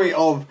whole point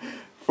of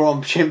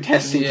from chimp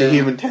testing to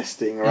human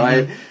testing,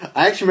 right?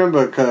 I actually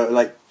remember,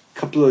 like,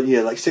 couple of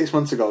years, like 6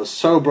 months ago, I was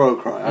so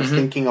broke, right? I was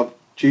thinking of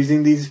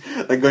choosing these,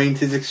 like going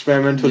to this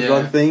experimental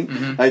drug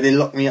thing. Like, they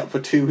locked me up for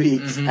 2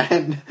 weeks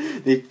and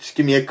they just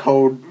give me a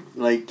cold,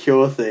 like,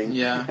 cure thing.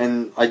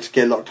 And I just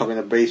get locked up in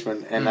a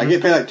basement and I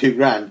get paid like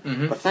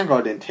 $2,000. But thank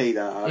God I didn't take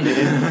that. I mean,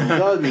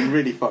 that would have been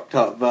really fucked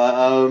up.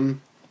 But,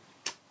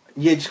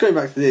 yeah, just going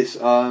back to this,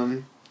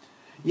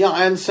 yeah,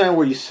 I understand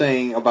what you're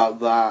saying about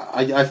that.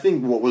 I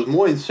think what was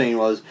more insane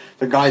was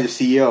the guy, the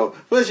CEO.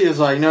 First he was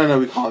like, no,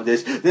 we can't have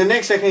this. The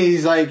next second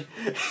he's like,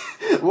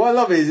 what I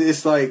love is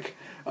it's like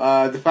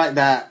the fact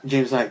that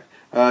James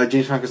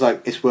Franco's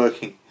like, it's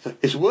working.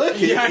 It's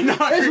working. Yeah, I know.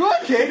 It's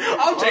working.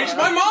 I'll change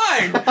my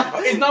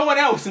mind. Is no one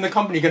else in the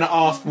company going to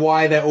ask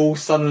why they're all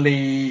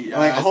suddenly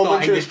like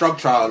starting this drug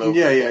trial? Or,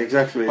 yeah,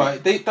 exactly.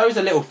 But those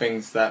are little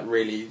things that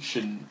really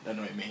shouldn't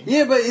annoy me.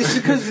 Yeah, but it's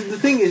because the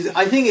thing is,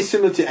 I think it's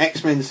similar to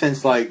X-Men in the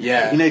sense, like, you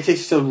know, it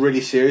takes itself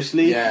really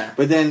seriously,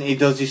 but then it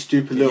does these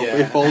stupid little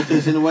it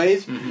falters in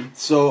ways.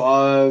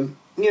 So,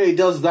 you know, he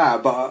does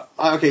that, but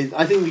okay,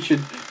 I think we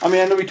should. I mean,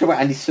 I know we talk about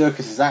Andy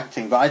Serkis's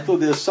acting, but I thought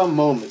there were some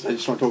moments I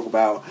just want to talk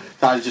about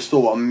that I just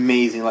thought were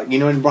amazing. Like, you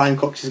know, when Brian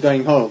Cox is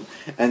going home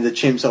and the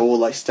chimps are all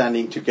like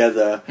standing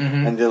together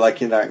and they're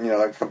like in that, you know,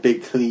 like a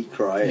big clique,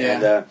 right?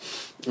 And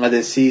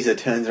then Caesar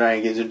turns around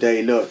and gives him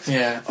dirty looks.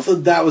 I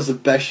thought that was the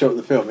best shot of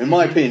the film, in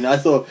my opinion. I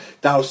thought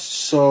that was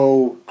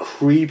so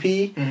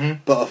creepy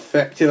but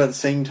effective at the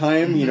same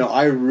time. You know,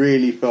 I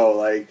really felt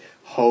like,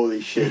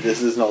 holy shit,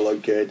 this does not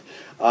look good.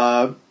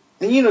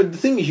 And, you know, the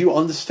thing is, you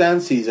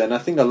understand Caesar, and I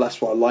think that's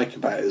what I like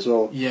about it as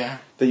well. Yeah.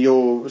 That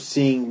you're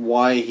seeing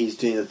why he's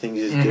doing the things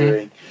he's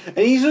doing. And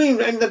he's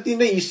doing, and you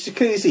know, you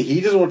clearly see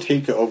he doesn't want to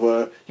take it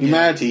over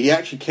humanity. He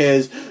actually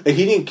cares. Like,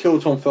 he didn't kill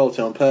Tom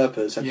Felton on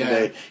purpose at the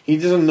day. He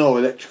doesn't know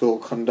electrical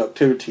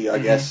conductivity, I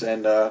guess,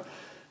 and,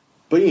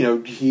 but, you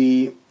know,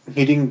 he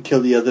didn't kill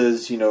the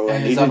others, you know.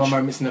 And there's other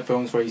moments in the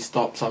films where he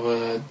stops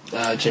other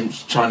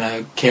chimps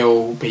trying to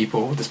kill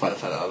people, despite the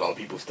fact that a lot of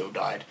people still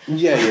died.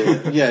 Yeah.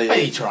 But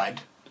he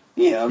tried.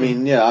 Yeah, I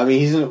mean,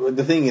 he's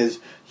the thing is,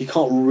 he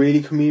can't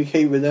really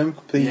communicate with them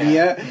completely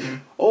yet.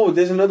 Oh,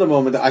 there's another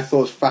moment that I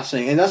thought was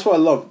fascinating, and that's what I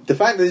love. The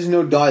fact that there's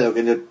no dialogue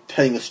and they're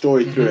telling a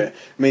story through it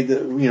made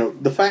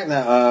the fact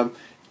that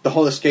the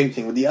whole escape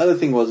thing. But the other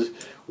thing was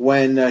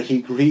when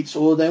he greets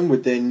all of them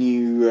with their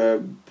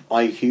new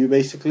IQ,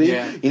 basically.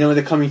 You know, when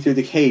they're coming through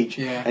the cage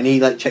and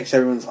he like checks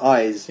everyone's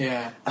eyes.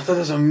 I thought that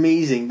was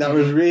amazing. That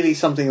was really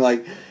something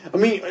like, I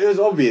mean, it was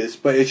obvious,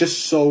 but it's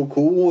just so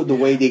cool the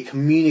way they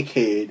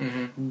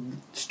communicated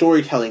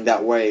storytelling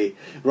that way,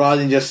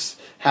 rather than just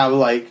have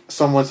like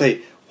someone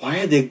say, why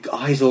are their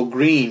eyes all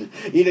green?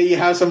 You know, you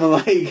have someone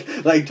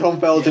like Tom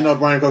Felton or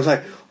Brian Cox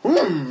like,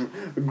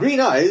 green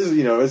eyes,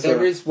 you know.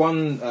 There is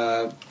one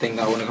thing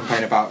that I want to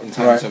complain about in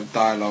terms of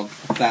dialogue,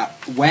 that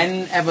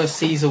whenever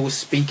Caesar was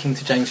speaking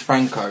to James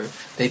Franco,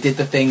 they did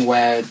the thing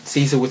where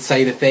Caesar would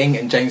say the thing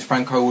and James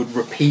Franco would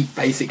repeat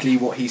basically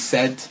what he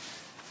said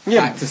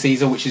back to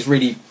Caesar, which is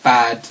really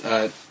bad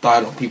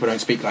dialogue. People don't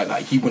speak like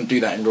that. He wouldn't do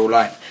that in real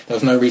life. There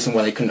was no reason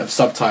why they couldn't have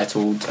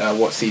subtitled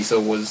what Caesar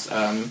was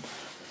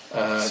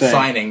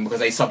signing, because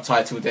they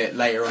subtitled it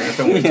later on in the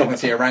film when he's talking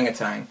to the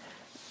orangutan.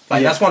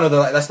 Like, that's one of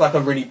the, that's like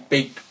a really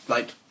big,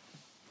 like,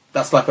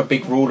 that's like a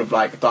big rule of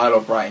like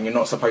dialogue writing. You're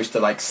not supposed to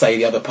like say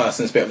the other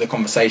person's bit of the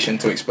conversation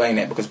to explain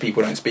it, because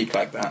people don't speak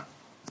like that.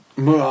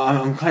 Well,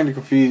 I'm kind of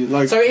confused.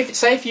 Like, so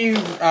if you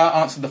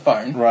answered the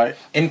phone,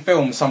 in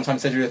films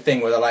sometimes they do a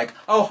thing where they're like,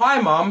 "Oh, hi,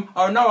 Mum.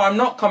 Oh no, I'm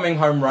not coming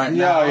home right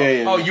now.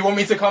 Oh, you want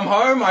me to come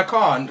home? I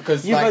can't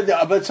because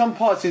but some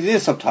parts it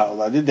is subtitled,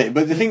 though, did they?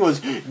 But the thing was,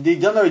 they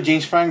done that with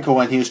James Franco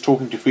when he was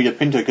talking to Frida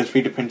Pinto, because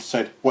Frida Pinto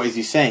said, "What is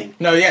he saying?"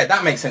 No, yeah,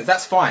 that makes sense.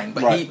 That's fine.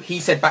 But he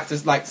said back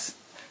to like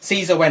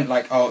Caesar went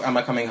like, "Oh, am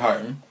I coming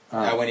home?"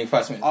 When he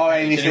first went. Oh,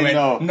 and he said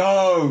no.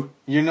 No,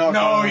 you're not.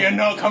 No, you're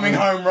not coming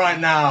home right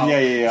now.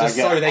 Just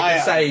so they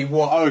can say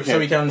what, so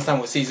we can understand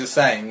what Caesar's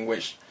saying,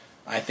 which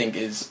I think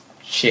is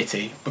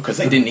shitty, because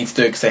they didn't need to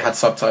do it because they had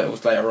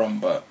subtitles later on.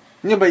 But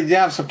yeah, but they didn't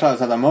have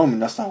subtitles at that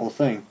moment. That's the whole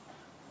thing.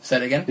 Say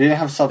it again. They didn't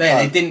have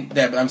subtitles. They didn't.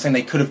 But I'm saying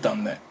they could have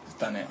done it.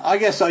 I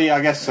guess so. Yeah,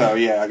 I guess so.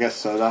 Yeah, I guess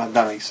so.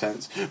 That makes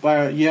sense.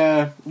 But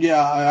yeah,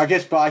 I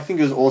guess. But I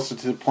think it was also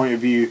to the point of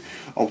view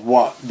of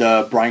what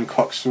the Brian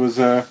Cox was.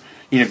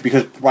 You know,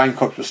 because Brian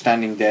Cox was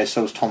standing there,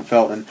 so was Tom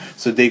Felton,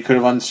 so they could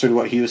have understood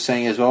what he was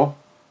saying as well.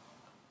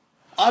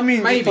 I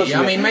mean, maybe. Because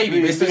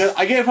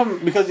I get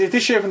it because if they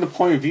show it from the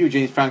point of view of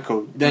James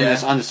Franco, then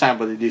it's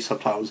understandable they do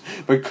subtitles.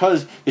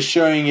 Because it's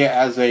showing it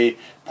as a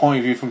point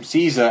of view from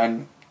Caesar,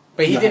 and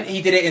but he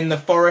did it in the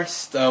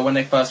forest when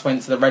they first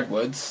went to the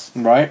redwoods,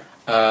 right?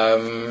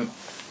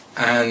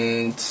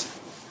 and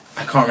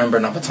I can't remember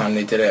another time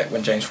they did it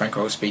when James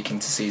Franco was speaking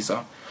to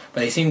Caesar. But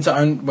they seem to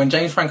own when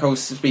James Franco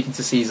was speaking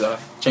to Caesar.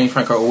 James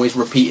Franco always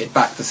repeated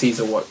back to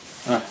Caesar what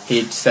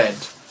he'd said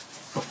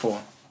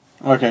before.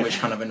 Okay. Which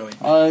kind of annoyed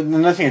me.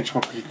 Another thing I just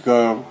want to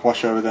go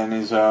wash over then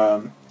is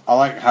I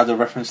like how the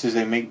references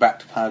they make back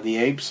to Planet of the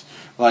Apes.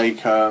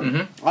 Like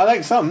I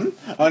like some,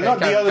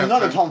 not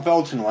the Tom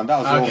Felton one. That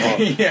was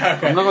awful. Yeah,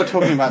 okay. I'm not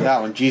talking about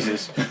that one.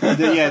 Jesus.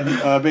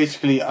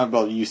 Basically,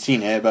 well, you've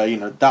seen it,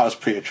 but that was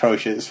pretty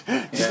atrocious.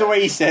 Just the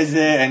way he says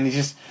it, and he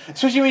just,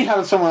 especially when you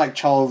have someone like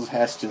Charles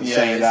Heston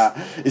saying that,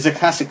 it's a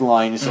classic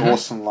line. It's an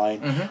awesome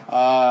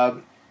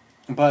line.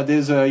 But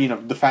there's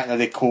the fact that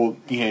they called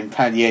in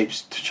Planet of the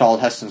Apes,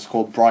 Charles Heston's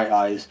called Bright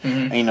Eyes,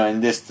 and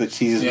in this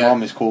Caesar's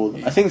mom is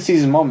called, I think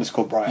Caesar's mom is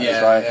called Bright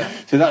Eyes, right? Yeah.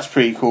 So that's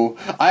pretty cool.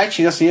 That's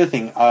the other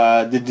thing.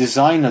 The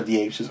design of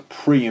the apes is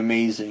pretty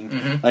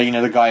amazing. Like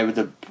the guy with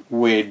the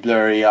weird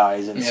blurry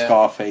eyes and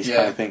Scarface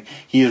kind of thing.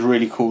 He is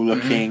really cool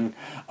looking.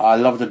 I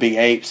love the big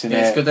apes in it.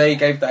 It's good they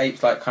gave the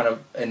apes like kind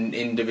of an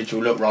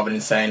individual look rather than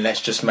saying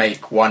let's just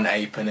make one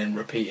ape and then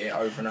repeat it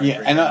over and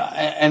over again.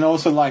 And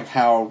also like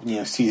how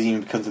Caesar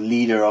even becomes the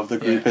leader of the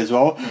group as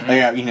well.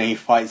 Like he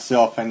fights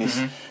off and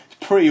it's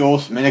pretty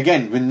awesome. And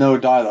again, with no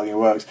dialogue, it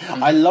works.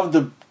 I love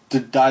the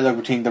dialogue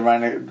between the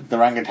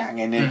orangutan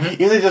and him.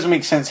 Even though it doesn't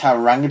make sense how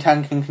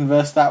orangutan can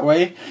converse that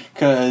way,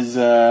 because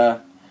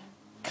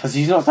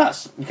he's not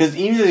that. Because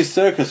even in the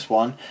circus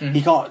one,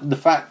 he can't. The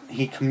fact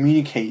he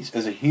communicates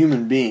as a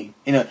human being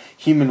in a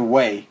human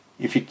way.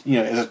 If it's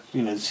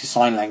his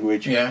sign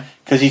language. Yeah.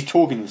 Because he's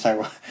talking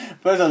inside.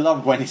 First, I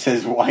loved when he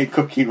says "white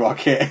cookie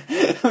rocket,"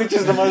 which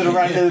is the most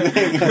random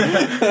thing.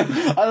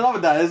 I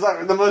love that. It's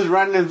like the most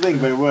random thing,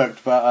 but it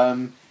worked. But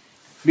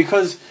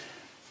because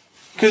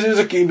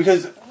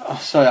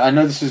sorry, I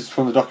know this is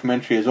from the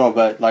documentary as well,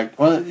 but it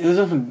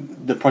was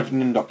from the Project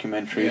Nim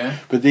documentary.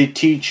 But they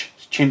teach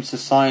chimps a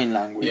sign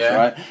language,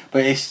 right?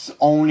 But it's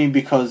only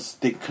because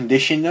they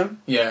condition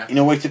them in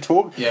a way to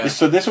talk.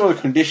 So this was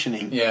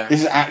conditioning.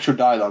 This is actual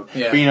dialogue.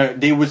 But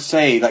they would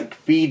say like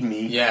 "feed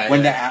me"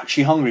 when they're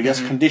actually hungry.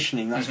 That's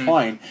conditioning. That's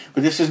fine.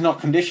 But this is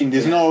not conditioning.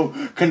 There's no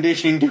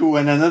conditioning to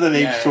when another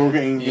ape's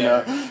talking.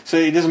 So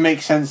it doesn't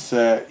make sense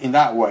in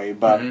that way.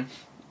 But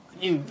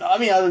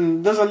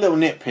there's a little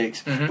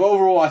nitpicks, but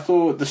overall, I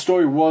thought the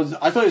story was.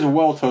 I thought it was a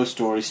well-told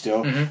story.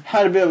 Still,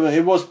 had a bit of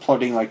it was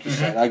plodding, like you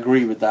said. I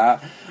agree with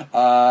that.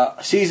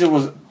 Caesar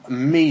was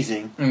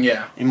amazing.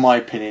 In my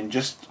opinion,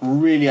 just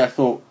really, I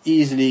thought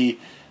easily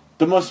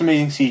the most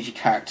amazing CG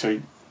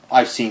character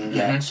I've seen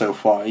yet so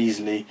far.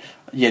 Easily,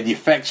 the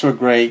effects were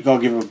great.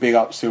 Gotta give a big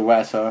up to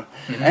Weta.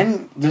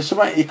 And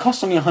it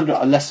cost only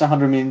less than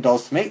 $100 million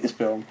to make this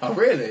film. Oh,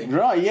 really?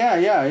 Right?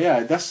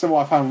 Yeah. That's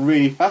what I found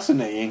really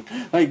fascinating.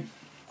 Like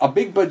a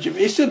big budget.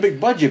 It's still a big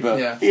budget,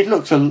 but it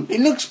looks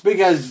big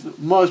as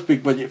most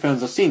big budget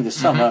films I've seen this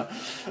summer.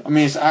 I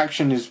mean, its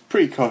action is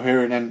pretty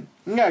coherent, and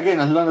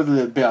again,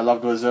 another bit I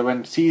loved was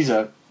when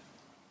Caesar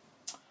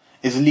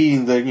is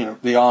leading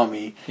the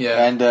army,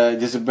 and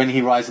when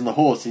he rides on the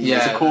horse,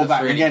 there's a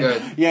callback really again.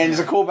 Good. And there's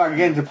a callback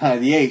again to Planet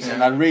of the Apes,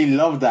 and I really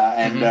love that.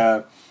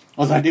 And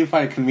also, I do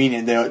find it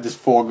convenient they just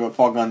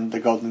fog on the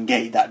Golden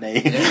Gate that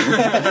day.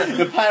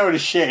 The plan would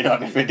have shit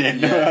on if it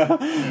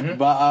didn't.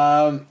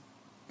 But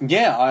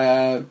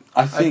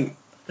I think.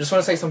 I just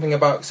want to say something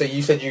about. So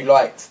you said you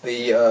liked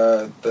the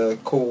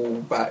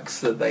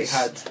callbacks that they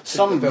had.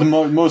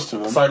 Most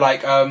of them. So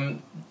like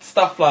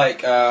stuff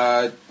like.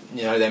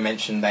 They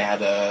mentioned they had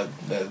the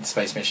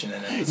space mission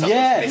and then something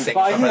missing.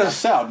 But I think that's a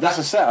setup. That's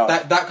a setup.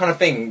 That kind of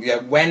thing. Yeah,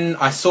 when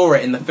I saw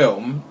it in the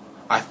film,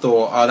 I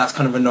thought, oh, that's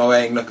kind of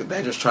annoying. Look,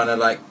 they're just trying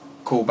to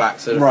call back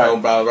to the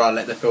film, blah, blah, blah,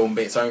 let the film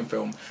be its own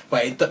film.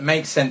 But it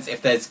makes sense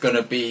if there's going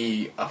to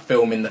be a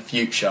film in the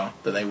future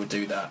that they would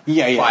do that.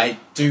 But I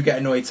do get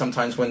annoyed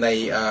sometimes when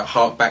they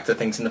hark back to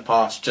things in the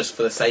past just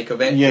for the sake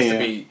of it, to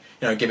be,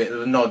 give it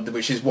a nod,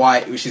 which is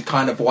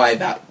kind of why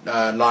that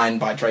line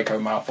by Draco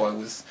Malfoy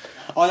was.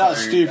 Oh,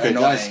 that's stupid.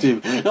 Annoying. That's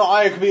stupid. No,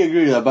 I completely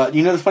agree with that. But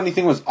the funny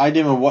thing was, I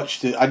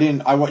watched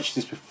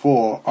this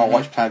before I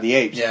watched Planet of the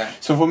Apes.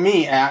 So for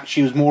me, it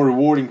actually was more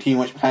rewarding to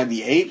watch Planet of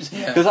the Apes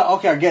because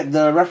I get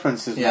the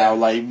references now.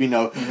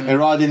 And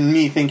rather than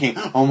me thinking,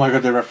 oh my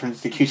god, they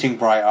referenced the cuting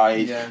Bright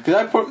Eyes.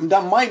 Because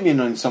that might be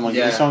annoying someone.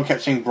 If someone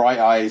kept saying Bright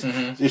Eyes,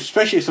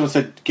 especially if someone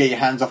said, "Get your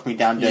hands off me,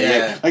 down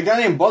there." That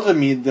didn't bother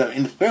me in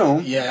the film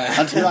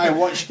until I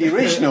watched the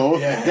original.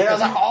 Then I was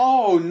like,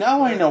 oh,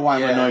 now I know why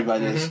I'm annoyed by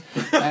this.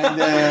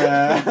 And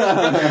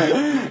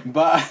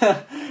but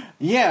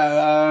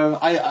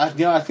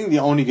I think the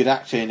only good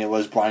actor in it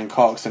was Brian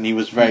Cox, and he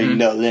was very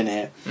little in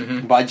it.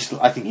 But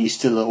I think he's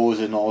still always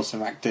an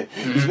awesome actor.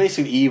 He's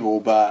basically evil,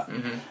 but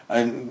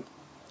and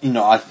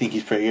I think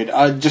he's pretty good.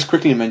 I just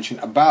quickly mention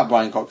about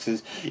Brian Cox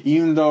is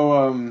even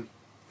though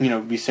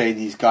we say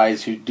these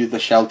guys who do the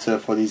shelter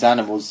for these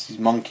animals, these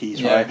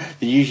monkeys, right?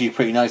 They're usually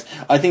pretty nice.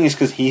 I think it's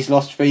because he's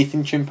lost faith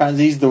in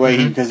chimpanzees. The way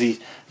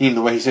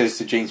the way he says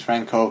to James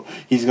Franco,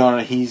 you're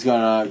gonna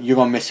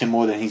miss him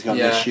more than he's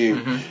gonna miss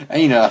you.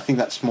 And I think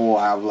that's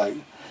more out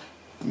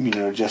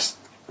of just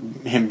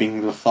him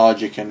being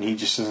lethargic and he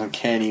just doesn't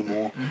care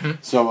anymore.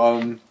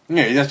 So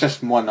that's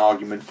just one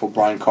argument for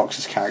Brian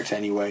Cox's character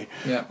anyway.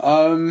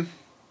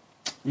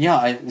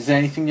 Is there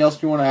anything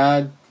else you want to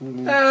add?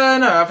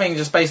 No, I think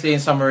just basically in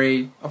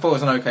summary, I thought it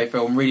was an okay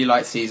film. Really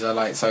liked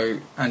Caesar. So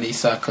Andy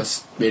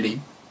Serkis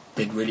really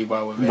did really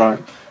well with it. Right.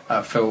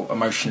 Felt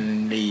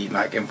emotionally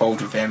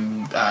involved with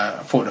him.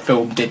 I thought the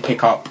film did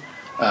pick up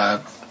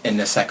in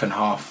the second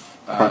half.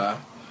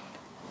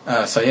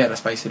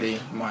 That's basically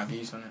my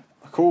views on it.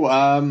 Cool.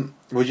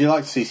 Would you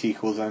like to see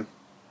sequels then?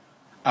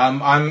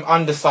 I'm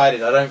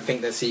undecided. I don't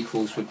think that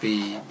sequels would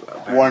be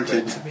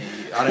warranted to me.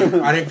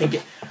 I don't think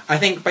it. I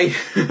think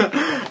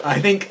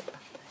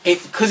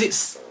it because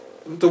it's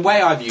the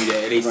way I viewed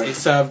it. At least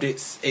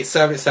it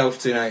served itself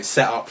to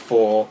set up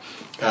for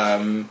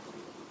the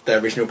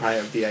original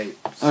Planet of the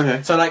Apes.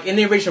 Okay. So in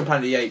the original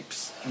Planet of the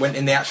Apes, when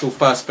in the actual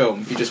first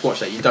film, if you just watch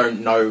that, you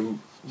don't know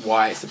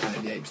why it's the Planet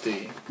of the Apes, do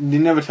you? They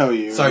never tell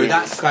you. So really.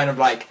 that's kind of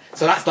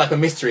that's a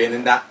mystery, and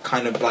then that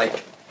kind of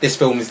this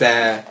film is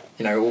there,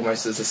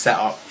 almost as a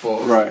setup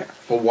for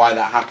why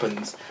that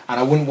happens. And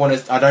I wouldn't want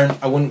to.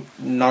 I wouldn't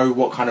know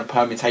what kind of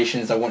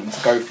permutations I want them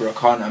to go through. I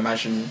can't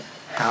imagine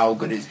how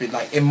good it's been.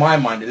 In my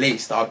mind, at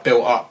least, I've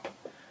built up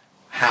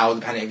how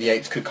the Planet of the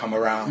Apes could come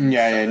around.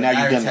 Yeah. Now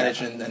you've done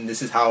intelligent, that. And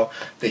this is how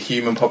the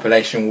human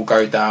population will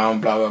go down.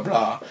 Blah blah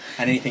blah.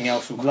 And anything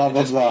else will blah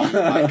blah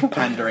blah. Be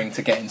pandering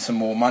to getting some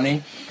more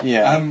money.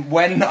 Yeah.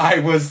 When I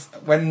was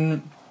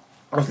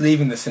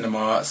leaving the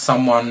cinema,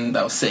 someone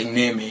that was sitting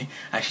near me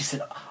actually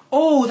said,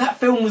 "Oh, that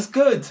film was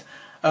good.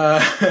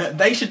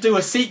 They should do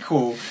a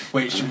sequel,"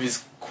 which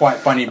was quite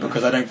funny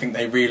because I don't think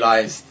they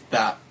realised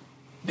that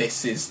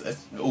this is they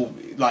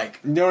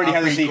already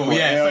have a sequel.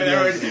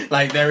 Yeah,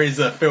 there is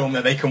a film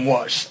that they can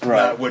watch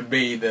that would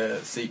be the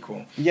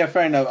sequel. Yeah,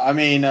 fair enough. I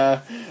mean,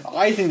 I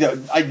think that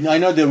I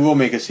know they will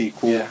make a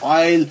sequel. Yeah.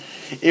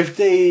 If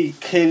they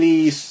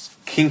clearly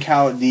kink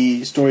out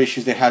the story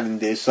issues they had in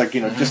this,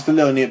 just the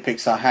little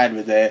nitpicks I had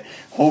with it,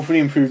 hopefully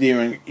improve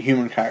the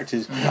human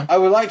characters. I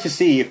would like to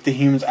see if the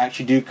humans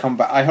actually do come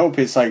back. I hope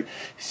it's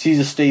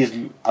Caesar stays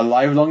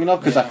alive long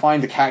enough, because I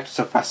find the character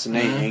so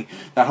fascinating.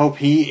 I hope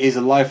he is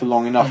alive for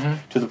long enough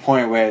to the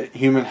point where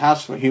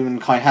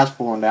humankind has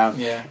fallen down,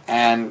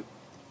 and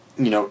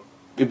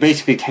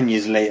basically 10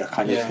 years later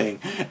kind of thing.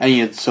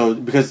 And so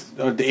because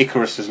the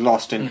Icarus is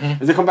lost, and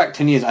if they come back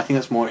 10 years, I think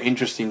that's more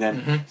interesting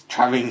than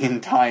travelling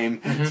in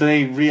time. So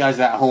they realise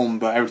they're at home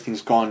but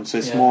everything's gone, so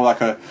it's more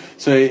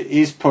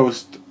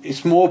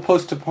it's more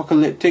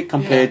post-apocalyptic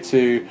compared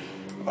to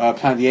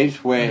Planet of the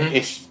Apes,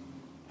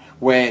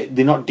 where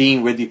they're not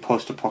dealing with the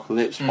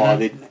post-apocalypse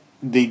part.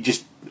 They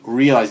just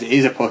realise it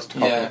is a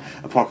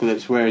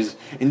post-apocalypse, whereas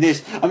in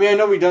this, I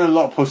know we've done a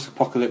lot of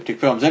post-apocalyptic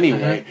films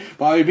anyway,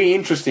 but it would be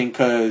interesting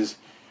because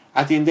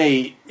at the end of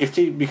the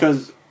day,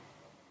 because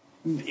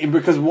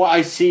what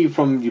I see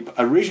from the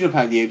original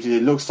Planet of the Apes is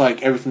it looks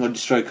like everything got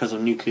destroyed because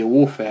of nuclear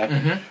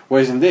warfare,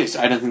 whereas in this,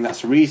 I don't think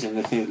that's the reason.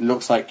 I think it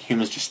looks like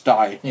humans just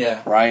die,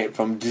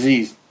 from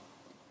disease.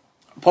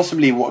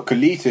 Possibly what could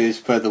lead to is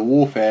further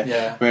warfare,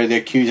 where they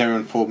accuse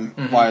everyone for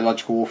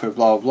biological warfare,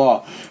 blah blah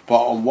blah.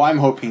 But what I'm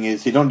hoping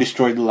is they don't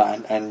destroy the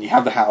land, and you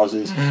have the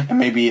houses, and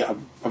maybe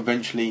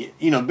eventually,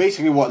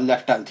 basically what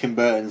left out Tim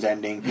Burton's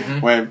ending,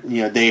 where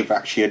they've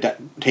actually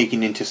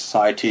taken into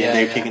society and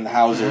they've taken the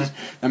houses.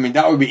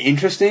 That would be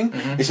interesting.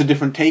 It's a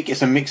different take.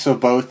 It's a mix of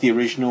both the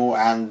original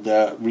and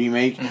the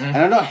remake. And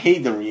I don't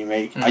hate the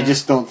remake. I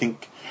just don't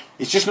think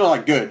it's just not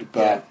that good,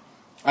 but.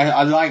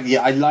 I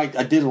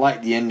did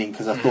like the ending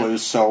because I thought it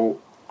was so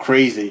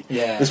crazy.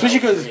 Yeah, especially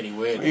because it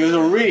was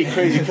really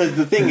crazy. Because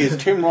the thing is,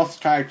 Tim Roth's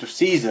character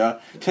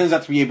Caesar turns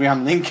out to be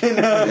Abraham Lincoln,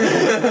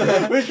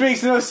 which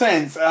makes no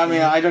sense.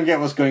 I don't get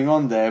what's going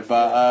on there,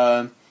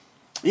 but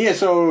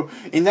so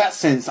in that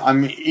sense,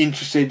 I'm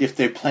interested if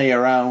they play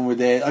around with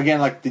it again,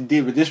 like they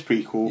did with this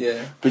prequel.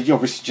 Yeah. But you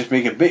obviously just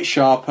make it a bit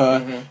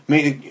sharper,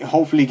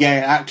 hopefully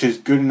get actors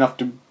good enough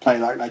to play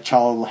like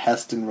Charles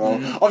Heston role.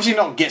 Obviously,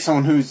 not get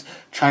someone who's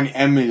trying to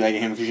emulate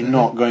him, because you're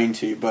not going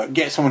to, but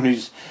get someone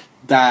who's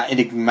that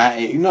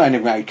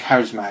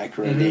charismatic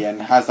really,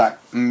 and has that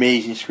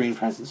amazing screen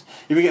presence.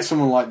 If you get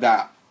someone like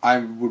that, I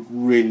would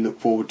really look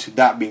forward to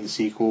that being the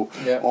sequel.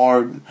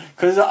 Or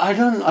because I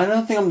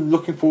don't think I'm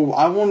looking forward.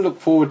 I won't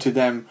look forward to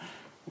them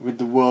with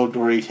the world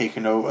already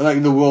taken over,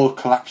 like the world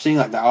collapsing,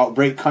 like the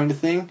Outbreak kind of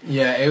thing.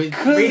 Yeah, it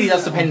really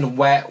does depend on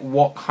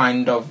what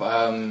kind of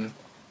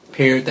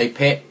period they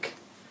pick.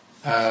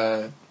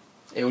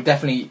 It will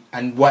definitely,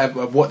 and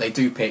what they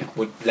do pick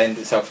would lend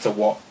itself to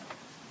what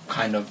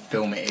kind of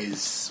film it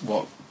is,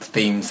 what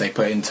themes they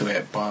put into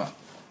it, but.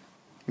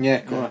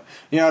 Yeah, cool.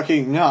 Yeah,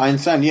 okay. No, I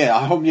understand. Yeah,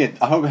 I hope it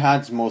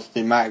has more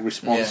thematic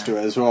response to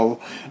it as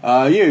well.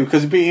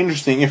 Because it'd be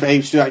interesting if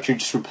apes do actually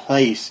just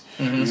replace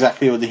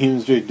exactly what the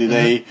humans do. Do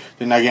they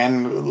then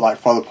again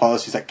follow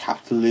policies like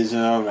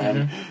capitalism,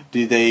 and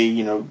do they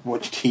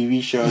watch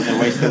TV shows and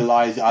waste their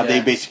lives? Are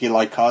they basically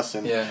like us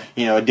and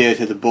adhere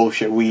to the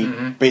bullshit we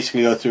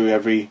basically go through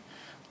every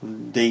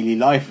daily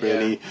life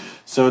really?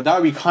 So that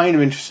would be kind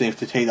of interesting if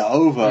they take that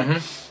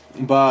over.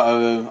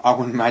 but I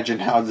wouldn't imagine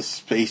how the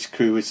space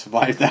crew would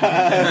survive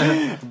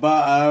that.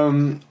 But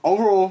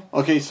overall,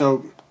 okay,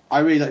 so I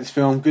really like this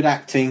film. Good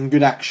acting,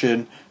 good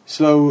action,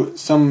 slow,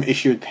 some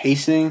issue with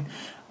pacing,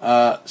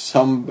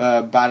 some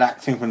bad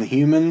acting from the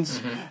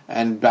humans,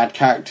 and bad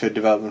character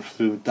development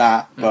through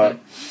that. But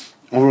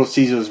overall,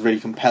 Caesar was really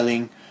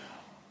compelling.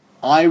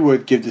 I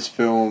would give this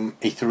film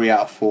a 3 out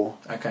of 4.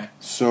 Okay.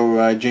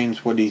 So,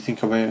 James, what do you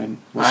think of it, and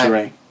what's your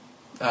rating?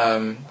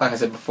 Like I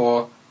said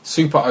before,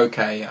 super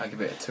okay. I give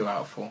it a 2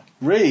 out of 4.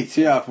 Really?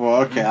 2 out of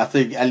 4? Okay, I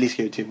think at least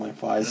give it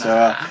 2.5.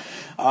 So,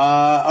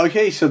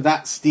 okay, so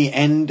that's the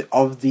end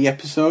of the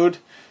episode.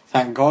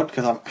 Thank God,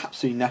 because I'm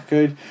absolutely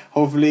knackered.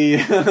 Hopefully,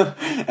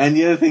 and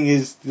the other thing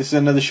is, this is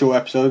another short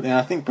episode, and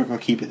I think we're going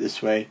to keep it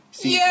this way.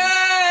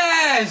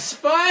 Yes!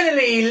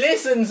 Finally,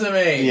 listen to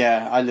me!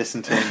 Yeah, I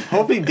listened to him.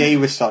 Hopefully Dave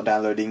will start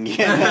downloading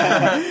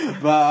again.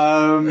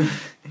 But,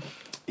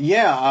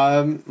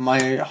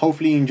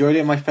 hopefully you enjoyed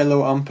it, my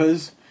fellow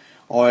umpers.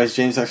 Or as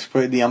James likes to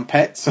put it, the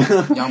umpets.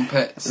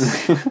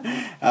 Umpets.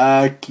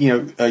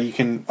 You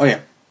can,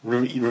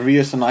 review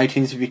us on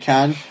iTunes if you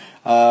can.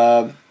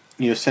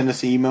 Send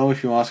us an email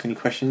if you ask any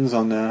questions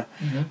on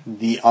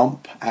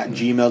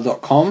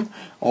theump@gmail.com,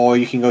 or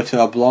you can go to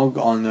our blog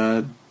on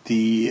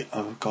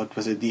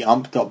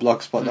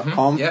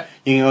theump.blogspot.com. Yep.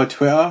 You can go to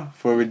Twitter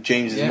for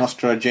James is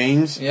Nostra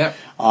James. Yep.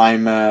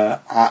 I'm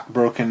at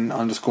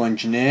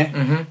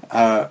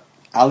broken_engineer.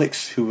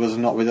 Alex, who was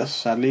not with us,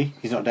 sadly,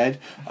 he's not dead,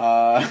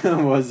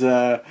 was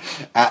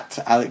at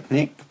Alec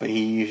Nick, but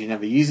he usually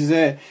never uses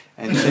it.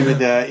 And same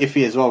with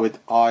Iffy as well, with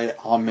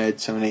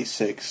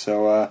Ahmed786.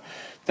 So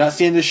that's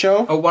the end of the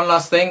show. Oh, one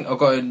last thing. I've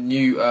got a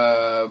new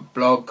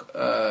blog.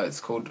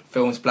 It's called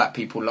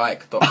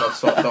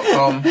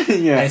filmsblackpeoplelike.blogspot.com.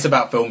 Yeah. And it's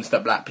about films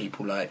that black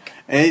people like.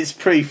 And it's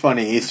pretty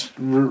funny. It's,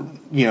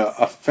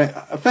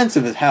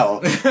 offensive as hell.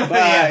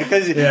 But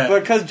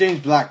because James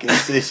Black,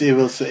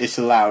 it's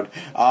allowed.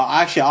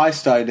 Actually, I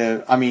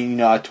started,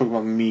 I talked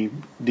about me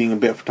doing a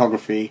bit of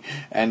photography,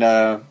 and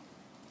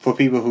for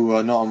people who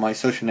are not on my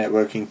social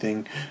networking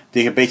thing,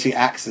 they can basically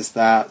access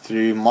that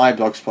through my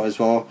blogspot as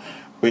well,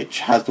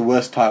 which has the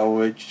worst title,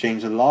 which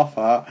James will laugh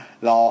at.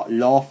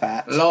 Laugh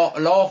at? Well,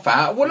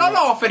 I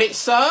laugh at it,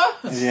 sir.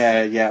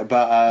 Yeah,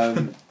 but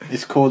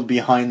it's called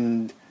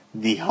Behind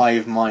the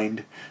Hive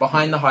Mind.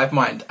 Behind the Hive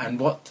Mind, and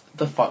what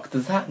the fuck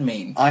does that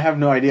mean? I have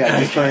no idea.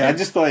 I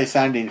just thought it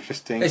sounded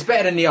interesting. It's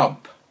better than the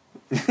ump.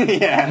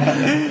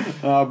 Yeah.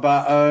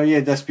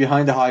 That's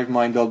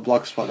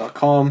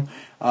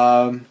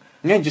behindthehivemind.blogspot.com.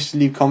 Just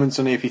leave comments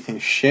on it if you think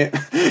it's shit,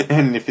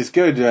 and if it's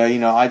good,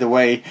 either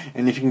way,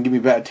 and if you can give me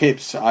better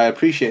tips, I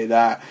appreciate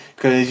that,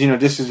 because,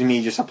 this is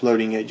me just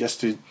uploading it just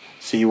to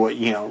see what,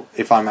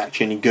 if I'm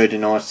actually any good,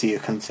 and I want to see a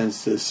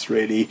consensus,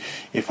 really,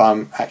 if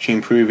I'm actually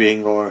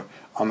improving, or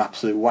I'm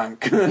absolute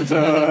wank.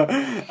 So,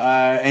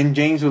 and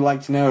James would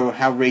like to know,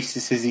 how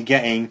racist is he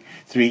getting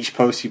through each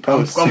post he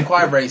posts? I'm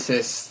quite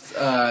racist,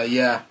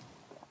 yeah.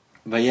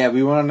 But yeah,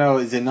 we want to know,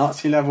 is it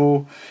Nazi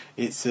level?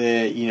 It's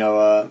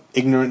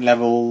ignorant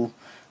level,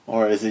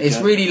 or is it?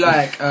 It's really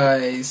like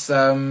it's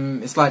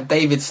like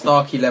David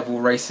Starkey level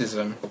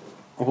racism.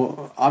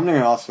 Well, I'm not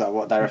going to ask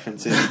what that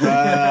reference is.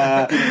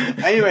 But,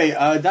 anyway,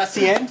 that's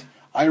the end.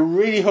 I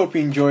really hope you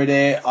enjoyed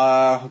it.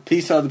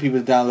 Please tell other people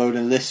to download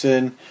and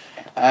listen.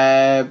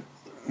 That's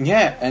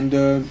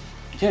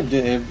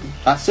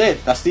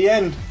it. That's the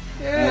end.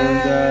 Yay!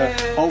 And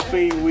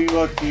hopefully we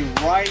will be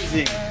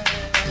rising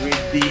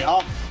with the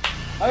up.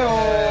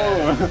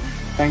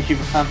 Thank you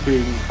for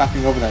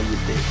clapping over that, you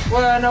bitch.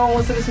 Well, no one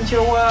wants to listen to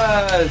your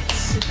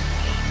words.